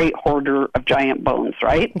is the great hoarder of giant bones,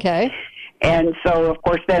 right? Okay. And so, of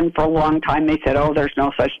course, then for a long time they said, "Oh, there's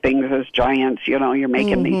no such things as giants. You're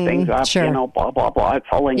making these things up. Blah blah blah. It's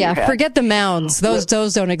all in your head." Yeah, forget the mounds. Those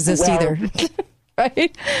don't exist either,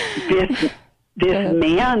 right? This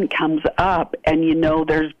man comes up, and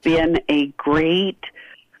there's been a great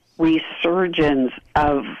resurgence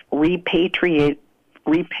of repatriating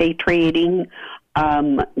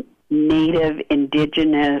native,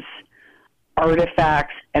 indigenous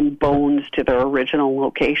artifacts and bones to their original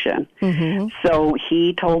location. So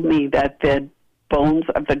he told me that the bones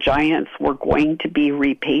of the giants were going to be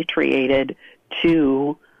repatriated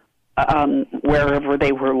to wherever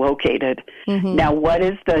they were located. Now, what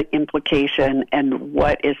is the implication and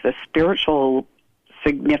what is the spiritual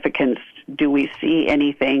significance? Do we see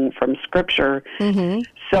anything from Scripture?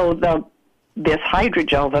 So this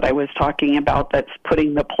hydrogel that I was talking about, that's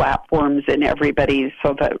putting the platforms in everybody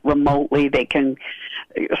so that remotely they can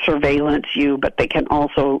surveillance you, but they can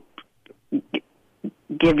also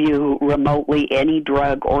give you remotely any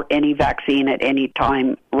drug or any vaccine at any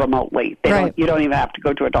time remotely. You don't even have to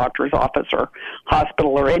go to a doctor's office or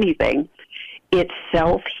hospital or anything. It's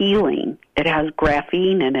self-healing. It has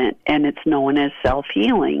graphene in it, and it's known as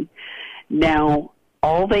self-healing. Now,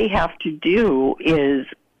 all they have to do is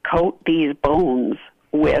coat these bones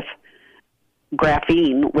with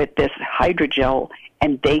graphene, with this hydrogel,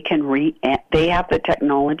 and they can they have the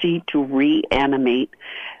technology to reanimate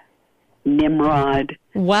Nimrod,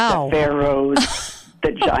 the pharaohs,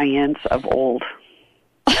 the giants of old.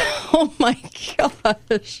 Oh my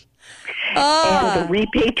gosh. And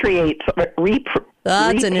the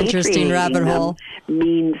that's an interesting rabbit hole.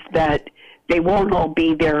 Means that they won't all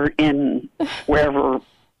be there in wherever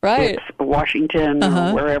it's Washington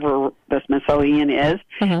or wherever the Smithsonian is.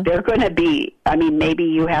 They're going to be, maybe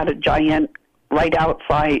you had a giant right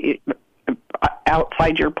outside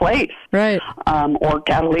your place. Right. Or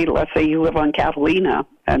Catalina, let's say you live on Catalina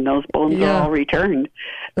and those bones are all returned.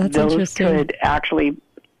 Those could actually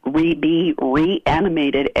be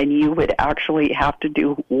reanimated, and you would actually have to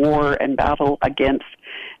do war and battle against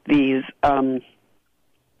these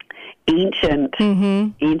ancient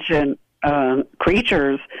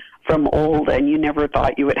creatures from old, and you never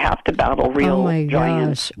thought you would have to battle real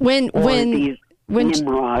giants. When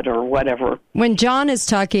Nimrod or whatever. When John is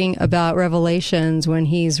talking about Revelations, when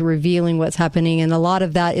he's revealing what's happening, and a lot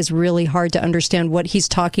of that is really hard to understand what he's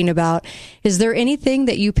talking about, is there anything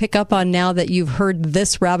that you pick up on now that you've heard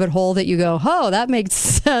this rabbit hole that you go, oh, that makes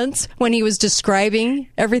sense, when he was describing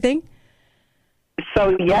everything?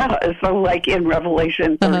 So, like in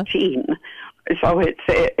Revelation 13, so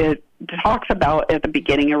it talks about at the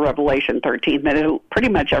beginning of Revelation 13 that pretty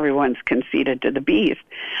much everyone's conceded to the beast,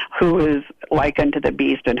 who is like unto the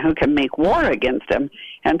beast and who can make war against him.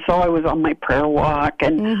 And so I was on my prayer walk,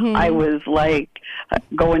 and I was like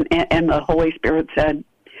going, and the Holy Spirit said,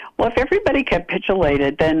 well, if everybody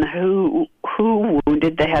capitulated, then who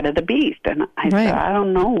wounded the head of the beast? And I said, I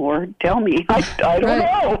don't know, Lord, tell me. I don't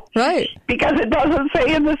know. Right. Because it doesn't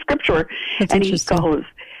say in the Scripture. That's and he goes,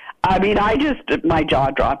 my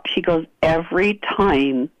jaw dropped. He goes, every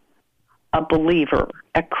time a believer,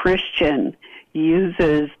 a Christian,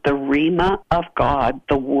 uses the Rhema of God,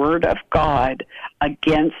 the Word of God,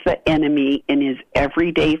 against the enemy in his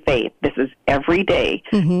everyday faith, this is every day,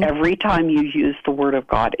 every time you use the Word of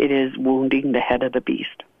God, it is wounding the head of the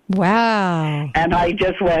beast. Wow. And I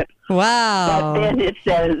just went, Wow. But then it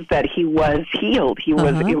says that he was healed.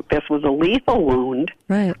 This was a lethal wound,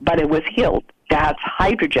 right? But it was healed. That's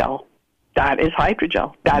hydrogel. That is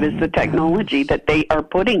hydrogel. That is the technology that they are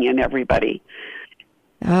putting in everybody.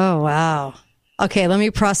 Oh, wow. Okay, let me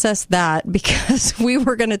process that, because we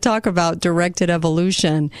were going to talk about directed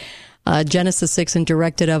evolution, Genesis 6 and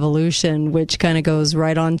directed evolution, which kind of goes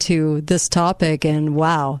right on to this topic. And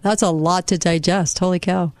wow, that's a lot to digest. Holy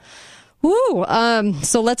cow. Woo.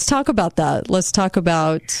 So let's talk about that. Let's talk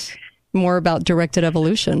about more about directed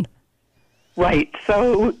evolution. Right.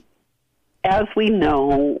 So as we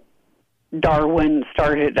know, Darwin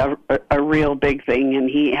started a real big thing, and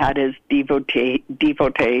he had his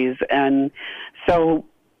devotees. And so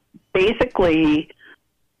basically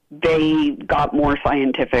they got more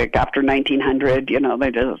scientific after 1900.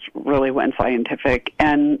 They just really went scientific,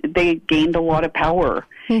 and they gained a lot of power.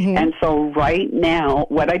 Mm-hmm. And so right now,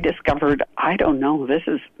 what I discovered, I don't know, this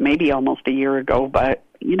is maybe almost a year ago, but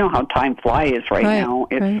you know how time flies right now.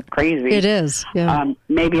 It's crazy. It is. Yeah.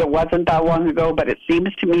 Maybe it wasn't that long ago, but it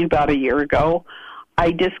seems to me about a year ago,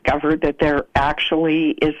 I discovered that there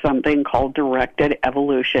actually is something called directed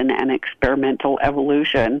evolution and experimental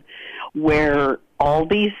evolution, where all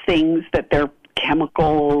these things that they're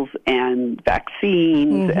chemicals and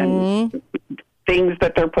vaccines and things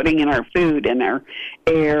that they're putting in our food, in our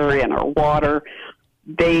air, in our water,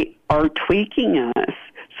 they are tweaking us.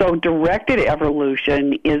 So directed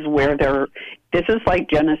evolution is where this is like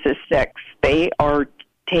Genesis 6. They are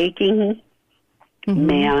taking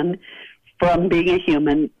man from being a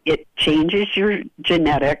human. It changes your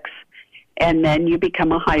genetics, and then you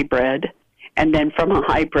become a hybrid. And then from a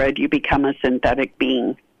hybrid, you become a synthetic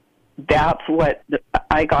being. That's what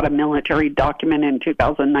I got a military document in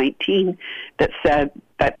 2019 that said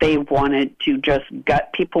that they wanted to just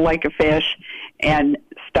gut people like a fish and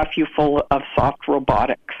stuff you full of soft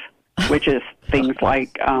robotics, which is things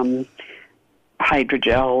like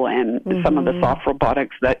hydrogel and some of the soft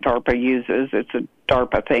robotics that DARPA uses. It's a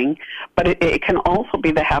DARPA thing. But it can also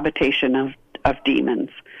be the habitation of demons.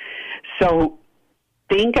 So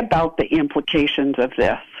think about the implications of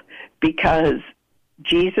this, because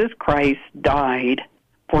Jesus Christ died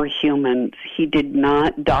for humans. He did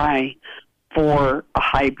not die for a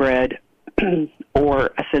hybrid or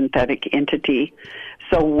a synthetic entity.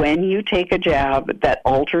 So when you take a jab that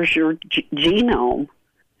alters your genome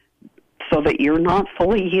so that you're not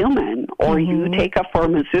fully human, or you take a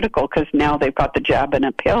pharmaceutical, because now they've got the jab in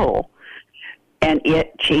a pill, and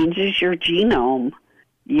it changes your genome,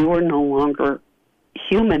 you are no longer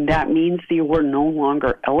human. That means you were no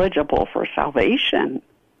longer eligible for salvation.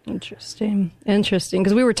 Interesting.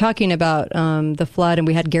 Because we were talking about the flood, and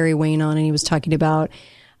we had Gary Wayne on, and he was talking about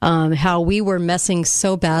how we were messing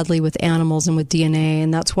so badly with animals and with DNA,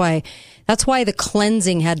 and that's why the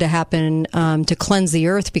cleansing had to happen to cleanse the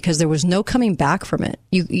earth, because there was no coming back from it.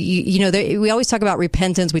 We always talk about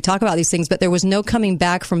repentance, we talk about these things, but there was no coming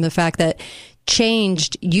back from the fact that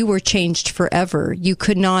you were changed forever. You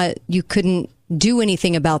couldn't do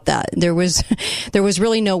anything about that. There was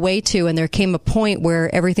really no way to, and there came a point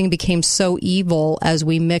where everything became so evil as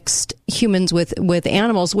we mixed humans with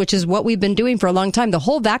animals, which is what we've been doing for a long time. The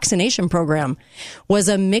whole vaccination program was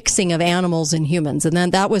a mixing of animals and humans, and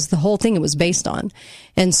then that was the whole thing it was based on.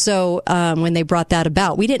 And so when they brought that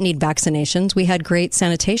about, we didn't need vaccinations. We had great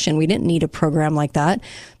sanitation. We didn't need a program like that.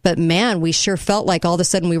 But man, we sure felt like all of a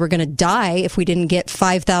sudden we were going to die if we didn't get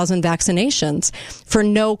 5,000 vaccinations for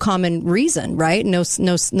no common reason, right? No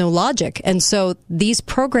logic. And so these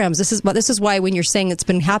programs, this is why when you're saying it's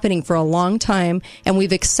been happening for a long time and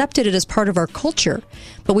we've accepted it as part of our culture,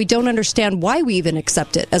 but we don't understand why we even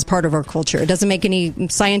accept it as part of our culture. It doesn't make any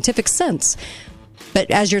scientific sense. But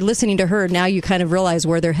as you're listening to her, now you kind of realize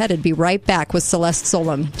where they're headed. Be right back with Celeste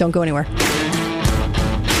Solum. Don't go anywhere.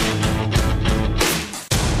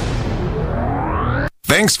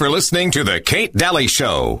 Thanks for listening to The Kate Daly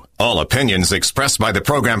Show. All opinions expressed by the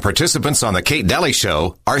program participants on The Kate Daly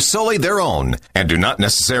Show are solely their own and do not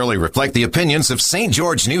necessarily reflect the opinions of St.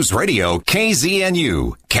 George News Radio,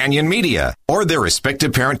 KZNU, Canyon Media, or their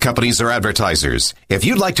respective parent companies or advertisers. If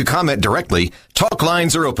you'd like to comment directly, talk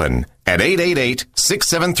lines are open at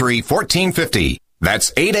 888-673-1450.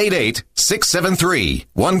 That's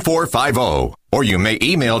 888-673-1450. Or you may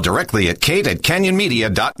email directly at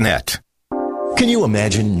kate@canyonmedia.net. Can you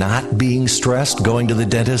imagine not being stressed going to the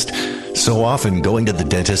dentist? So often going to the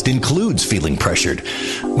dentist includes feeling pressured.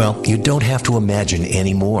 Well, you don't have to imagine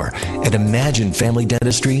anymore. At Imagine Family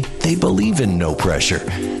Dentistry, they believe in no pressure.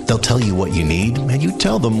 They'll tell you what you need, and you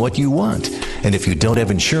tell them what you want. And if you don't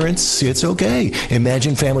have insurance, it's okay.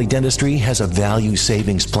 Imagine Family Dentistry has a value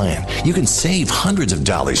savings plan. You can save hundreds of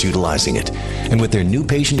dollars utilizing it. And with their new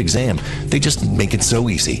patient exam, they just make it so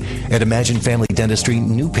easy. At Imagine Family Dentistry,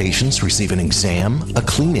 new patients receive an exam, a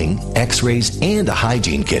cleaning, x-rays, and a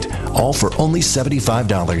hygiene kit, all for only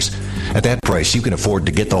 $75. At that price, you can afford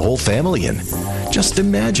to get the whole family in. Just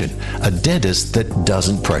imagine a dentist that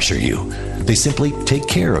doesn't pressure you. They simply take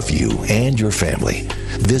care of you and your family.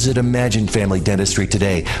 Visit Imagine Family Dentistry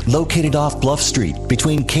today, located off Bluff Street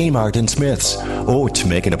between Kmart and Smith's. Or to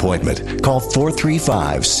make an appointment, call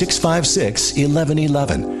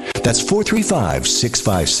 435-656-1111. That's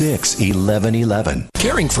 435-656-1111.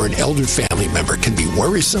 Caring for an elder family member can be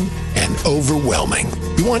worrisome and overwhelming.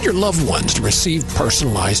 You want your loved ones to receive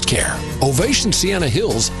personalized care. Ovation Sienna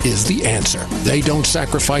Hills is the answer. They don't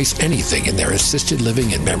sacrifice anything in their assisted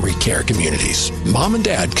living and memory care communities. Mom and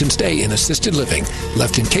Dad can stay in assisted living,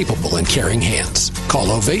 left in capable and caring hands.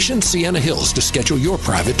 Call Ovation Sienna Hills to schedule your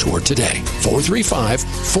private tour today.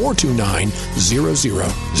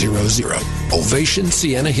 435-429-0000. Ovation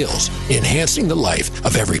Sienna Hills, enhancing the life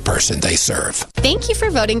of every person they serve. Thank you for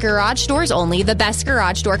voting Garage Doors Only the best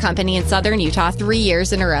garage door company in Southern Utah 3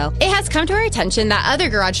 years in a row. It has come to our attention that other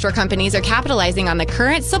garage door companies are capitalizing on the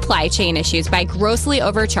current supply chain issues by grossly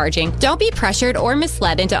overcharging. Don't be pressured or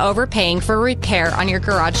misled into overpaying for repair on your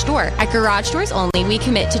garage door. At Garage Doors Only, we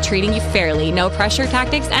commit to treating you fairly, no pressure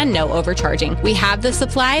tactics, and no overcharging. We have the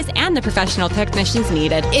supplies and the professional technicians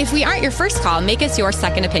needed. If we aren't your first call, make us your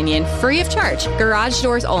second opinion, free of charge. Garage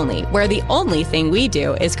Doors Only, where the only thing we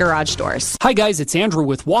do is garage doors. Hi guys, it's Andrew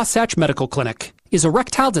with Wasatch Medical Clinic. Is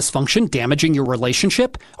erectile dysfunction damaging your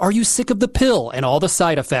relationship? Are you sick of the pill and all the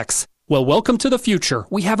side effects? Well, welcome to the future.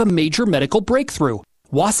 We have a major medical breakthrough.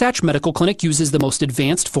 Wasatch Medical Clinic uses the most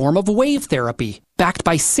advanced form of wave therapy. Backed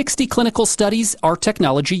by 60 clinical studies, our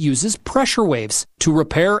technology uses pressure waves to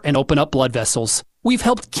repair and open up blood vessels. We've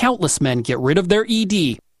helped countless men get rid of their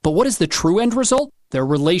ED. But what is the true end result? Their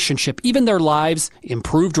relationship, even their lives,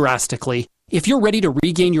 improve drastically. If you're ready to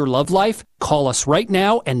regain your love life, call us right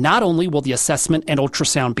now, and not only will the assessment and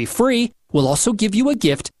ultrasound be free, we'll also give you a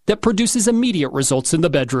gift that produces immediate results in the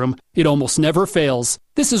bedroom. It almost never fails.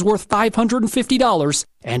 This is worth $550,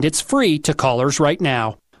 and it's free to callers right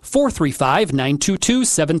now.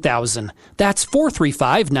 435-922-7000. That's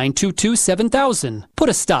 435-922-7000. Put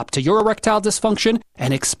a stop to your erectile dysfunction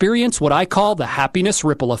and experience what I call the happiness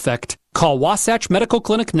ripple effect. Call Wasatch Medical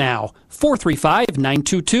Clinic now.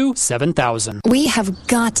 435-922-7000. We have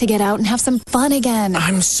got to get out and have some fun again.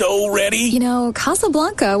 I'm so ready. You know,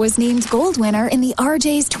 Casablanca was named gold winner in the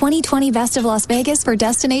RJ's 2020 Best of Las Vegas for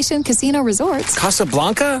Destination Casino Resorts.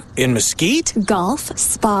 Casablanca? In Mesquite? Golf,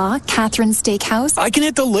 spa, Catherine Steakhouse. I can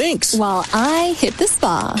hit the links. While I hit the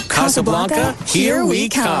spa. Casablanca, here we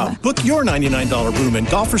come. Book your $99 room and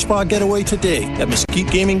golf or spa getaway today at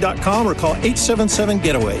mesquitegaming.com or call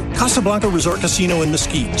 877-GETAWAY. Casablanca Resort Casino in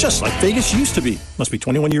Mesquite, just like Vegas used to be. Must be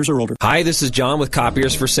 21 years or older. Hi, this is John with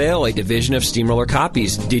Copiers for Sale, a division of Steamroller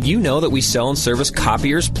Copies. Did you know that we sell and service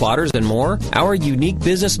copiers, plotters, and more? Our unique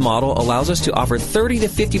business model allows us to offer 30 to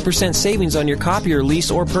 50% savings on your copier lease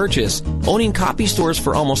or purchase. Owning copy stores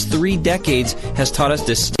for almost 3 decades has taught us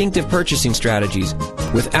distinctive purchasing strategies.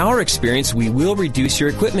 With our experience, we will reduce your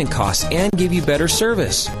equipment costs and give you better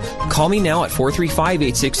service. Call me now at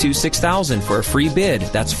 435-862-6000 for a free bid.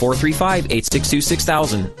 That's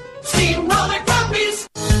 435-862-6000. Steamroller Copies.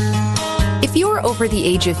 If you're over the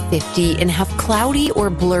age of 50 and have cloudy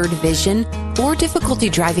or blurred vision or difficulty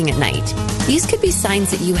driving at night, these could be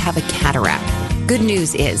signs that you have a cataract. Good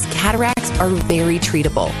news is cataracts are very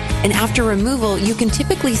treatable, and after removal, you can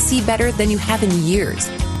typically see better than you have in years.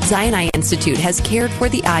 Zion Eye Institute has cared for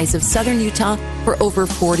the eyes of Southern Utah for over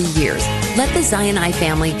 40 years. Let the Zion Eye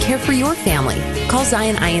family care for your family. Call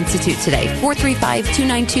Zion Eye Institute today,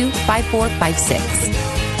 435-292-5456.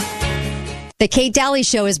 The Kate Daly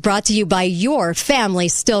Show is brought to you by Your Family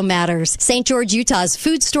Still Matters, St. George, Utah's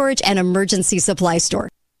food storage and emergency supply store.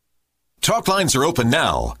 Talk lines are open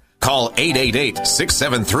now. Call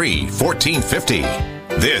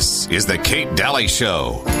 888-673-1450. This is the Kate Daly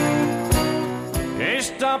Show. Hey,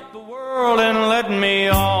 stop the world and let me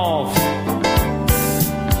off.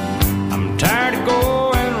 I'm tired of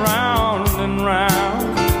going round and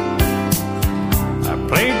round. I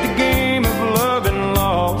played the game of love and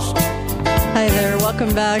lost. Hi there,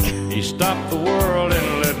 welcome back. He stopped the world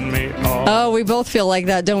and let me off. Oh, we both feel like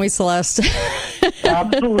that, don't we, Celeste?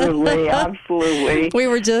 Absolutely, absolutely. We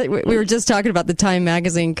were just talking about the Time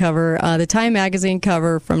magazine cover. The Time magazine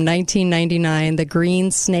cover from 1999, the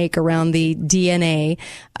green snake around the DNA,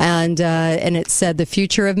 and it said the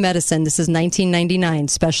future of medicine. This is 1999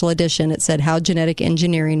 special edition. It said how genetic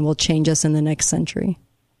engineering will change us in the next century.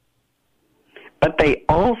 But they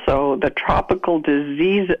also, the Tropical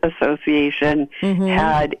Disease Association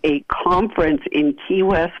had a conference in Key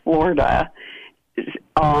West, Florida,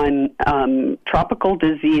 on tropical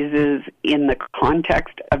diseases in the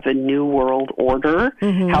context of the New World Order,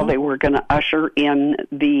 how they were going to usher in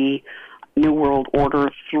the New World Order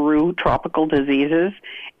through tropical diseases.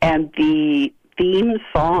 And the theme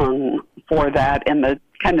song for that, and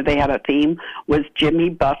they had a theme, was Jimmy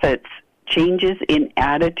Buffett's Changes in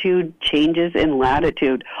Attitude, Changes in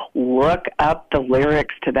Latitude. Look up the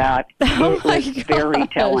lyrics to that. It was very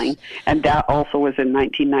telling. And that also was in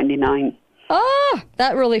 1999. Oh,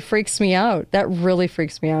 that really freaks me out.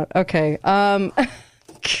 Okay. Gosh.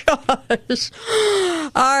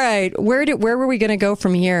 All right. Where were we going to go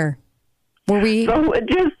from here? So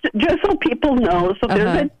just so people know, so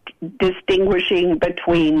there's a distinguishing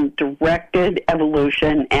between directed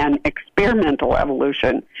evolution and experimental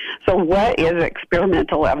evolution. So what is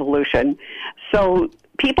experimental evolution? So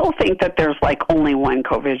people think that there's like only one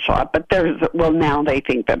COVID shot, but now they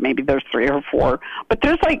think that maybe there's 3 or 4, but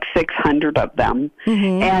there's like 600 of them.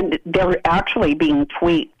 And they're actually being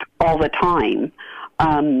tweaked all the time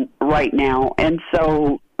right now. And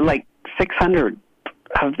so like 600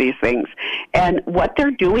 of these things. And what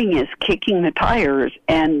they're doing is kicking the tires,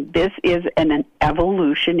 and this is an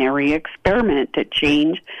evolutionary experiment to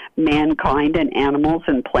change mankind and animals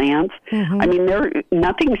and plants. I mean,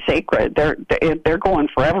 nothing's sacred. They're going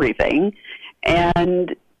for everything.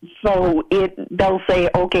 And so they'll say,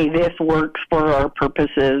 okay, this works for our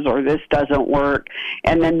purposes, or this doesn't work,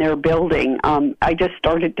 and then they're building. I just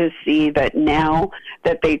started to see that now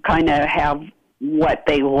that they kind of have what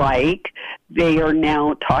they like, they are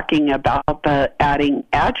now talking about adding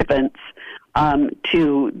adjuvants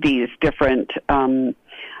to these different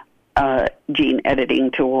gene editing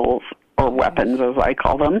tools, or weapons, as I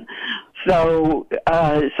call them. So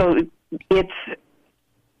it's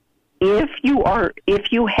if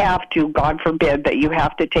you have to, God forbid, that you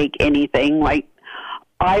have to take anything, like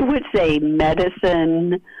I would say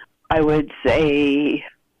medicine, I would say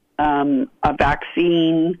a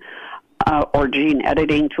vaccine, or gene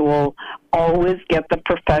editing tool, always get the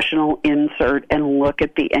professional insert and look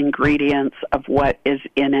at the ingredients of what is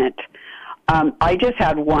in it. I just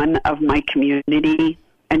had one of my community,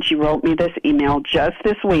 and she wrote me this email just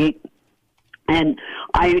this week, and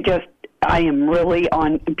I am really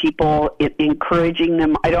on people, encouraging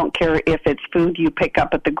them. I don't care if it's food you pick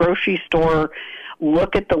up at the grocery store.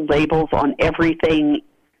 Look at the labels on everything.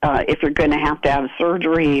 If you're going to have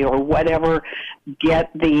surgery or whatever,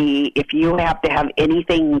 if you have to have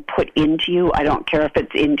anything put into you, I don't care if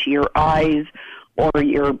it's into your eyes or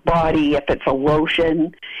your body, if it's a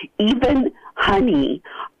lotion, even honey,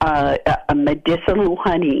 a medicinal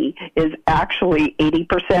honey is actually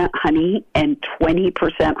 80% honey and 20%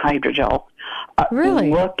 hydrogel. Really?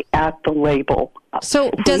 Look at the label. So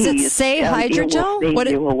does it say hydrogel? It will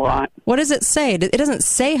save you a lot. What does it say? It doesn't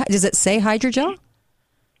say. Does it say hydrogel?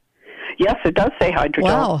 Yes, it does say hydrogel.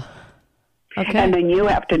 Wow. Okay. And then you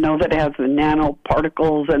have to know that it has the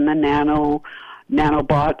nanoparticles and the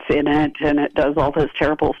nanobots in it, and it does all this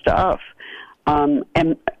terrible stuff.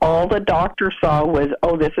 And all the doctor saw was,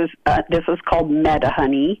 this is called Meta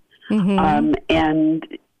Honey, and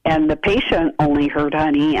the patient only heard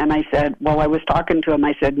honey. And I said, I was talking to him.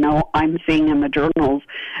 I said, no, I'm seeing in the journals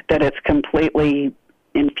that it's completely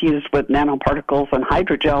infused with nanoparticles and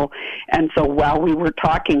hydrogel. And so while we were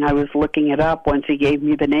talking, I was looking it up once he gave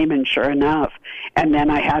me the name, and sure enough. And then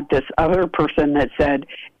I had this other person that said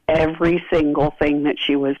every single thing that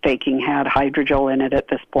she was taking had hydrogel in it at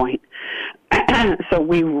this point. So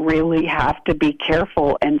we really have to be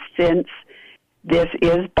careful. And since this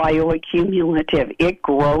is bioaccumulative, it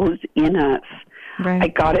grows in us. Right. I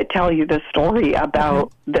got to tell you the story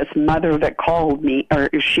about this mother that called me, or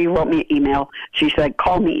she wrote me an email. She said,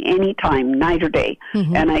 call me anytime, night or day.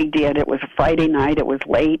 And I did. It was a Friday night. It was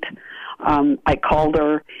late. I called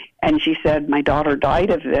her, and she said, my daughter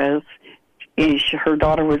died of this. Her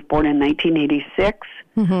daughter was born in 1986,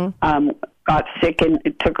 got sick and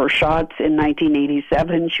took her shots in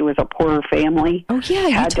 1987. She was a poorer family. Oh, yeah,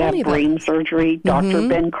 you had told to me have about brain surgery. Dr.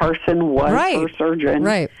 Ben Carson was her surgeon.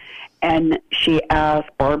 Right. And she asked,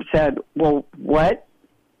 Barb said, well, what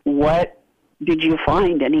did you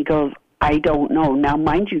find? And he goes, I don't know. Now,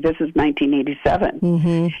 mind you, this is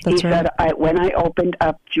 1987. That's he said, when I opened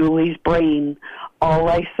up Julie's brain, all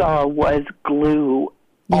I saw was glue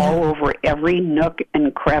all over every nook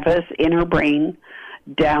and crevice in her brain,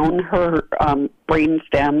 down her brain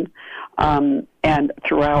stem, and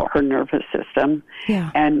throughout her nervous system.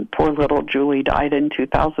 Yeah. And poor little Julie died in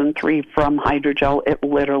 2003 from hydrogel. It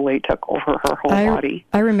literally took over her whole body.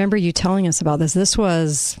 I remember you telling us about this. This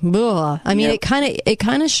was, I mean, it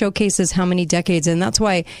kind of showcases how many decades, and that's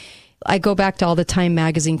why I go back to all the Time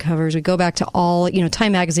magazine covers. We go back to all,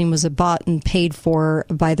 Time magazine was bought and paid for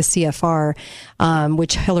by the CFR,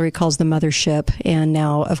 which Hillary calls the mothership. And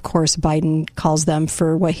now, of course, Biden calls them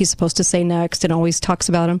for what he's supposed to say next and always talks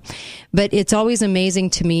about them. But it's always amazing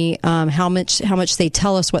to me how much they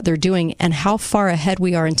tell us what they're doing and how far ahead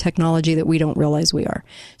we are in technology that we don't realize we are.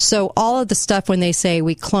 So all of the stuff when they say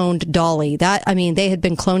we cloned Dolly, they had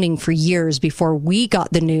been cloning for years before we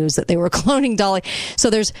got the news that they were cloning Dolly. So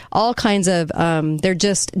there's all kinds of, they're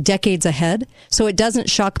just decades ahead. So it doesn't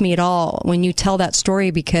shock me at all when you tell that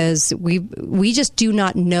story, because we just do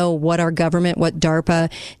not know what our government, what DARPA,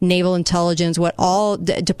 Naval Intelligence, what all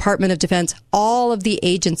Department of Defense, all of the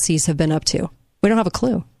agencies have been up to. We don't have a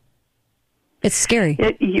clue. It's scary.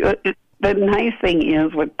 The nice thing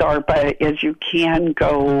is with DARPA is you can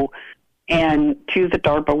go and to the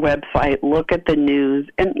DARPA website, look at the news,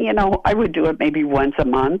 and, I would do it maybe once a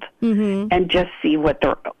month and just see what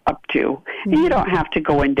they're up to. And you don't have to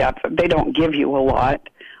go in depth. They don't give you a lot.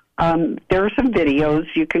 There are some videos.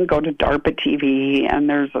 You can go to DARPA TV, and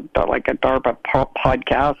there's a DARPA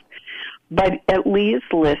podcast. But at least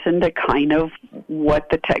listen to kind of what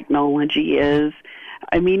the technology is.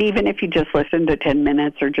 I mean, even if you just listen to 10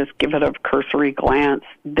 minutes or just give it a cursory glance,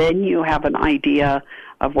 then you have an idea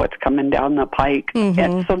of what's coming down the pike,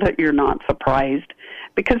 and so that you're not surprised.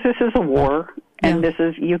 Because this is a war, and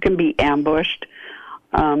you can be ambushed.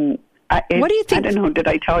 What do you think? I don't know, did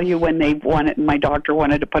I tell you when my doctor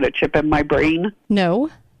wanted to put a chip in my brain?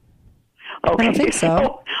 No. Okay, I don't think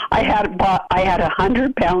so. I had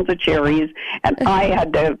 100 pounds of cherries, and I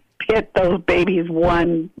had to hit those babies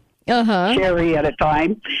one cherry at a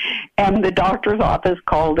time. And the doctor's office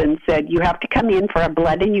called and said, you have to come in for a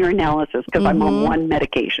blood and urinalysis because I'm on one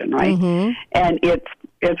medication, right? And it's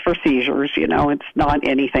for seizures, it's not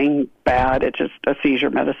anything bad. It's just a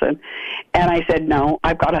seizure medicine. And I said, no,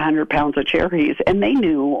 I've got 100 pounds of cherries. And they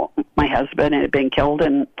knew my husband had been killed,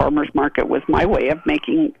 and farmer's market was my way of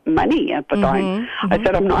making money at the time. I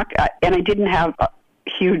said, I'm not, and I didn't have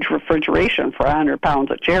huge refrigeration for 100 pounds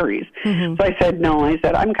of cherries. So I said, no. I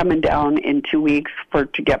said, I'm coming down in 2 weeks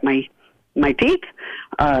to get my teeth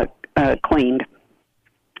cleaned.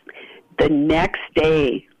 The next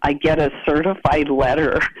day, I get a certified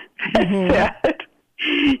letter that said,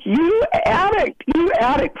 you addict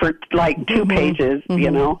for like 2 pages,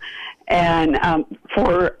 and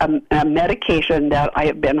for a medication that I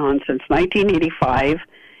have been on since 1985.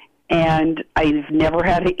 And I've never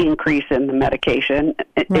had an increase in the medication.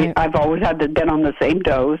 I've always been on the same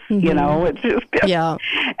dose, it's just,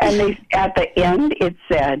 and at the end it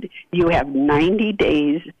said, you have 90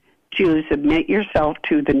 days to submit yourself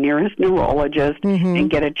to the nearest neurologist and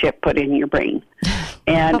get a chip put in your brain.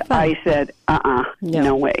 And I said,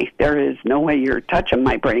 no way. There is no way you're touching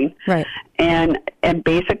my brain. Right. And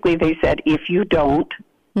basically they said, if you don't,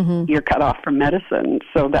 you're cut off from medicine.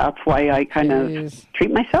 So that's why I kind of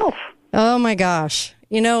treat myself. Oh, my gosh.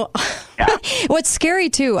 What's scary,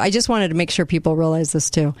 too, I just wanted to make sure people realize this,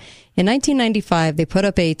 too. In 1995, they put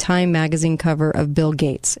up a Time magazine cover of Bill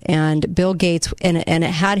Gates. And Bill Gates, and it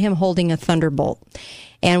had him holding a thunderbolt.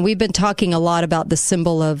 And we've been talking a lot about the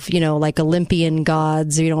symbol of, like Olympian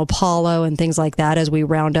gods, Apollo and things like that as we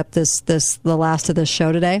round up the last of this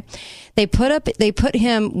show today. They put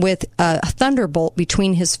him with a thunderbolt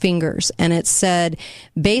between his fingers, and it said,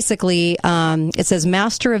 basically, it says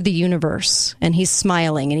Master of the Universe, and he's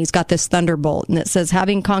smiling, and he's got this thunderbolt, and it says,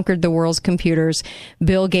 having conquered the world's computers,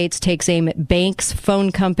 Bill Gates takes aim at banks,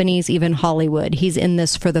 phone companies, even Hollywood. He's in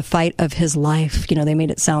this for the fight of his life. They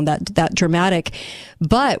made it sound that dramatic.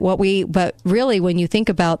 But really, when you think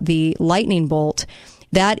about the lightning bolt,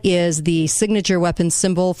 that is the signature weapon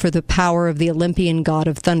symbol for the power of the Olympian god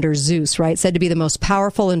of thunder, Zeus, right? Said to be the most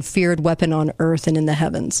powerful and feared weapon on earth and in the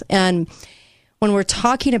heavens. And when we're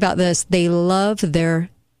talking about this, they love their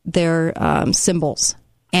symbols,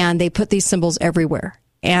 and they put these symbols everywhere.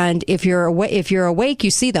 And if you're awake,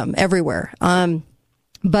 you see them everywhere.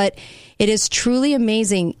 But it is truly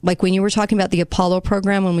amazing, like when you were talking about the Apollo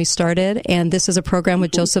program when we started, and this is a program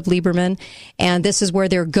with Joseph Lieberman, and this is where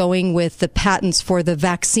they're going with the patents for the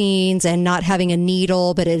vaccines and not having a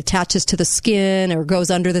needle, but it attaches to the skin or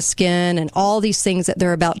goes under the skin, and all these things that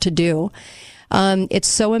they're about to do. It's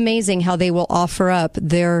so amazing how they will offer up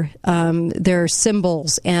their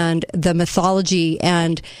symbols and the mythology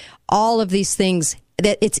and all of these things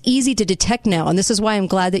that it's easy to detect now. And this is why I'm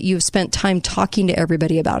glad that you've spent time talking to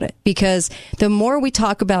everybody about it, because the more we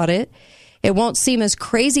talk about it, it won't seem as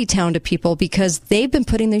crazy town to people because they've been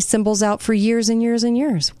putting these symbols out for years and years and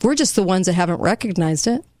years. We're just the ones that haven't recognized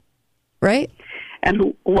it, right?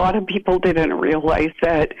 And a lot of people didn't realize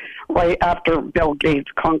that right after Bill Gates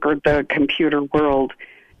conquered the computer world,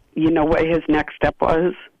 you know what his next step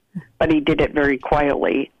was? But he did it very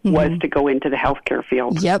quietly, was to go into the healthcare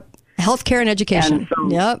field. Yep. Healthcare and education. And so,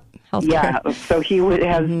 yep. Healthcare. Yeah. So he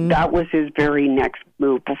that was his very next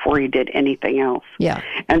move before he did anything else. Yeah.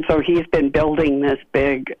 And so he's been building this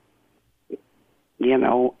big,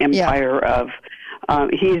 empire of,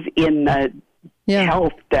 he's in the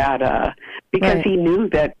health data because he knew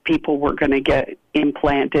that people were going to get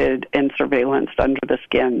implanted and surveillanced under the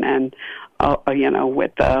skin and,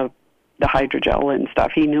 with the hydrogel and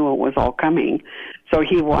stuff. He knew it was all coming. So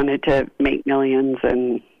he wanted to make millions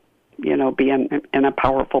and, be in a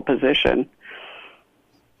powerful position.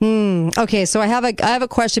 Okay, so I have a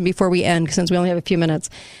question before we end, since we only have a few minutes.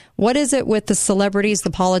 What is it with the celebrities, the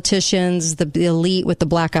politicians, the elite with the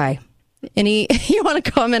black eye? You want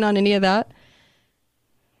to comment on any of that?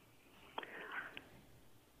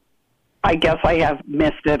 I guess I have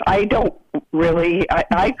missed it. I don't really.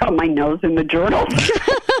 I got my nose in the journal.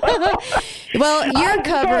 Well, you're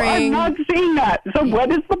covering. I'm not seeing that. So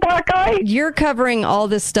what is the black eye? You're covering all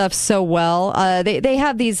this stuff so well. They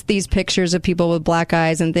have these pictures of people with black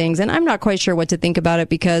eyes and things, and I'm not quite sure what to think about it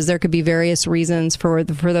because there could be various reasons for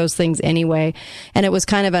those things anyway. And it was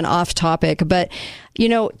kind of an off topic, but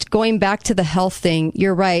going back to the health thing,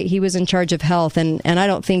 you're right. He was in charge of health, and I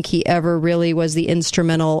don't think he ever really was the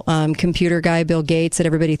instrumental computer guy, Bill Gates, that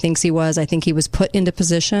everybody thinks he was. I think he was put into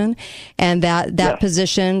position, and that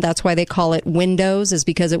position, that's why they call it Windows, is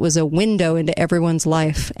because it was a window into everyone's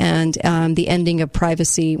life, and the ending of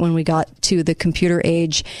privacy when we got to the computer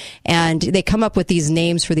age. And they come up with these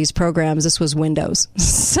names for these programs. This was Windows.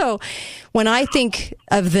 So when I think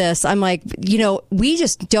of this, I'm like, we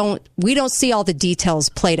don't see all the details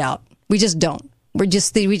played out. We just don't. We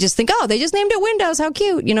just think, oh, they just named it Windows. How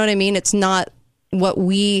cute. You know what I mean? It's not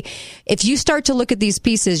if you start to look at these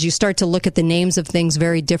pieces, you start to look at the names of things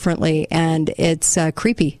very differently, and it's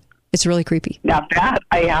creepy. It's really creepy. Now that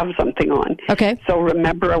I have something on. Okay. So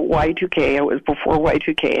remember at Y2K, it was before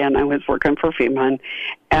Y2K, and I was working for FEMA,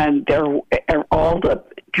 and all the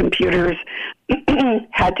computers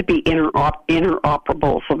had to be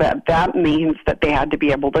interoperable. So that means that they had to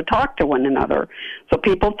be able to talk to one another. So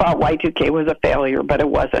people thought Y2K was a failure, but it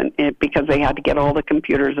wasn't, because they had to get all the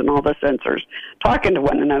computers and all the sensors talking to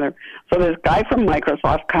one another. So this guy from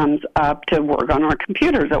Microsoft comes up to work on our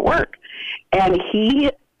computers at work, and he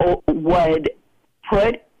would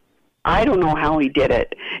put, I don't know how he did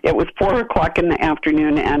it. It was 4:00 in the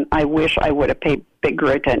afternoon, and I wish I would have paid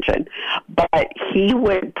bigger attention. But he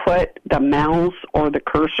would put the mouse or the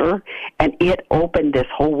cursor, and it opened this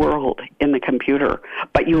whole world in the computer.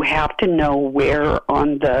 But you have to know where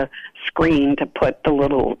on the screen to put the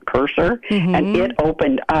little cursor, and it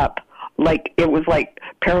opened up. It was like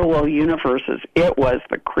parallel universes. It was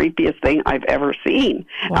the creepiest thing I've ever seen.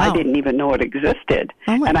 Wow. I didn't even know it existed,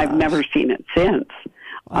 and I've never seen it since.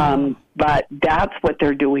 Wow. But that's what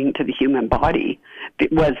they're doing to the human body.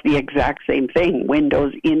 It was the exact same thing.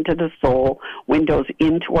 Windows into the soul, windows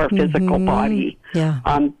into our physical body. Yeah.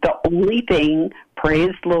 The only thing,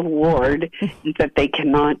 praise the Lord, is that they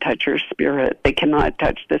cannot touch your spirit. They cannot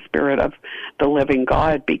touch the spirit of the living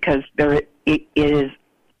God, because it is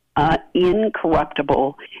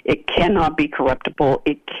incorruptible. It cannot be corruptible.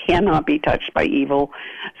 It cannot be touched by evil.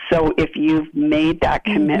 So if you've made that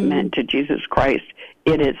commitment to Jesus Christ,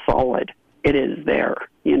 it is solid. It is there,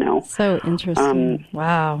 So interesting.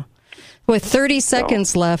 Wow. With 30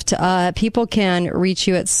 seconds left, people can reach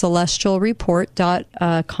you at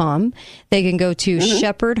celestialreport.com. They can go to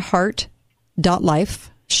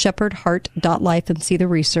shepherdheart.life, shepherdheart.life, and see the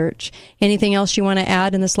research. Anything else you want to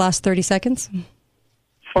add in this last 30 seconds?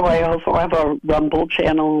 So I also have a Rumble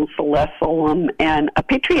channel, Celeste Solom, and a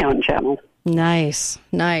Patreon channel. Nice.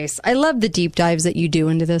 I love the deep dives that you do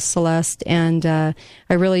into this, Celeste, and I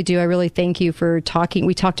really do. I really thank you for talking.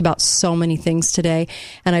 We talked about so many things today,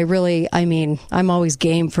 and I'm always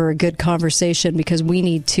game for a good conversation, because we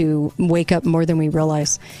need to wake up more than we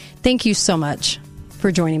realize. Thank you so much for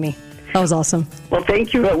joining me. That was awesome. Well,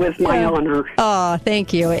 thank you. It was my honor. Oh,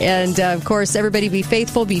 thank you. And, of course, everybody be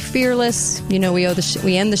faithful, be fearless. You know, we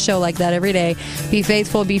end the show like that every day. Be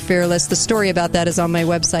faithful, be fearless. The story about that is on my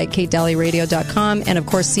website, katedalleyradio.com. And, of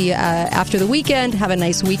course, see you after the weekend. Have a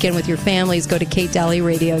nice weekend with your families. Go to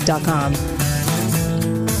katedalleyradio.com.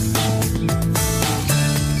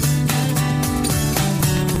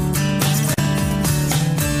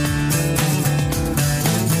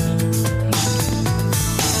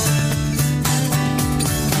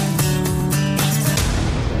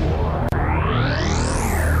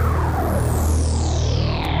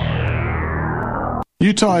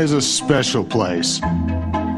 Utah is a special place.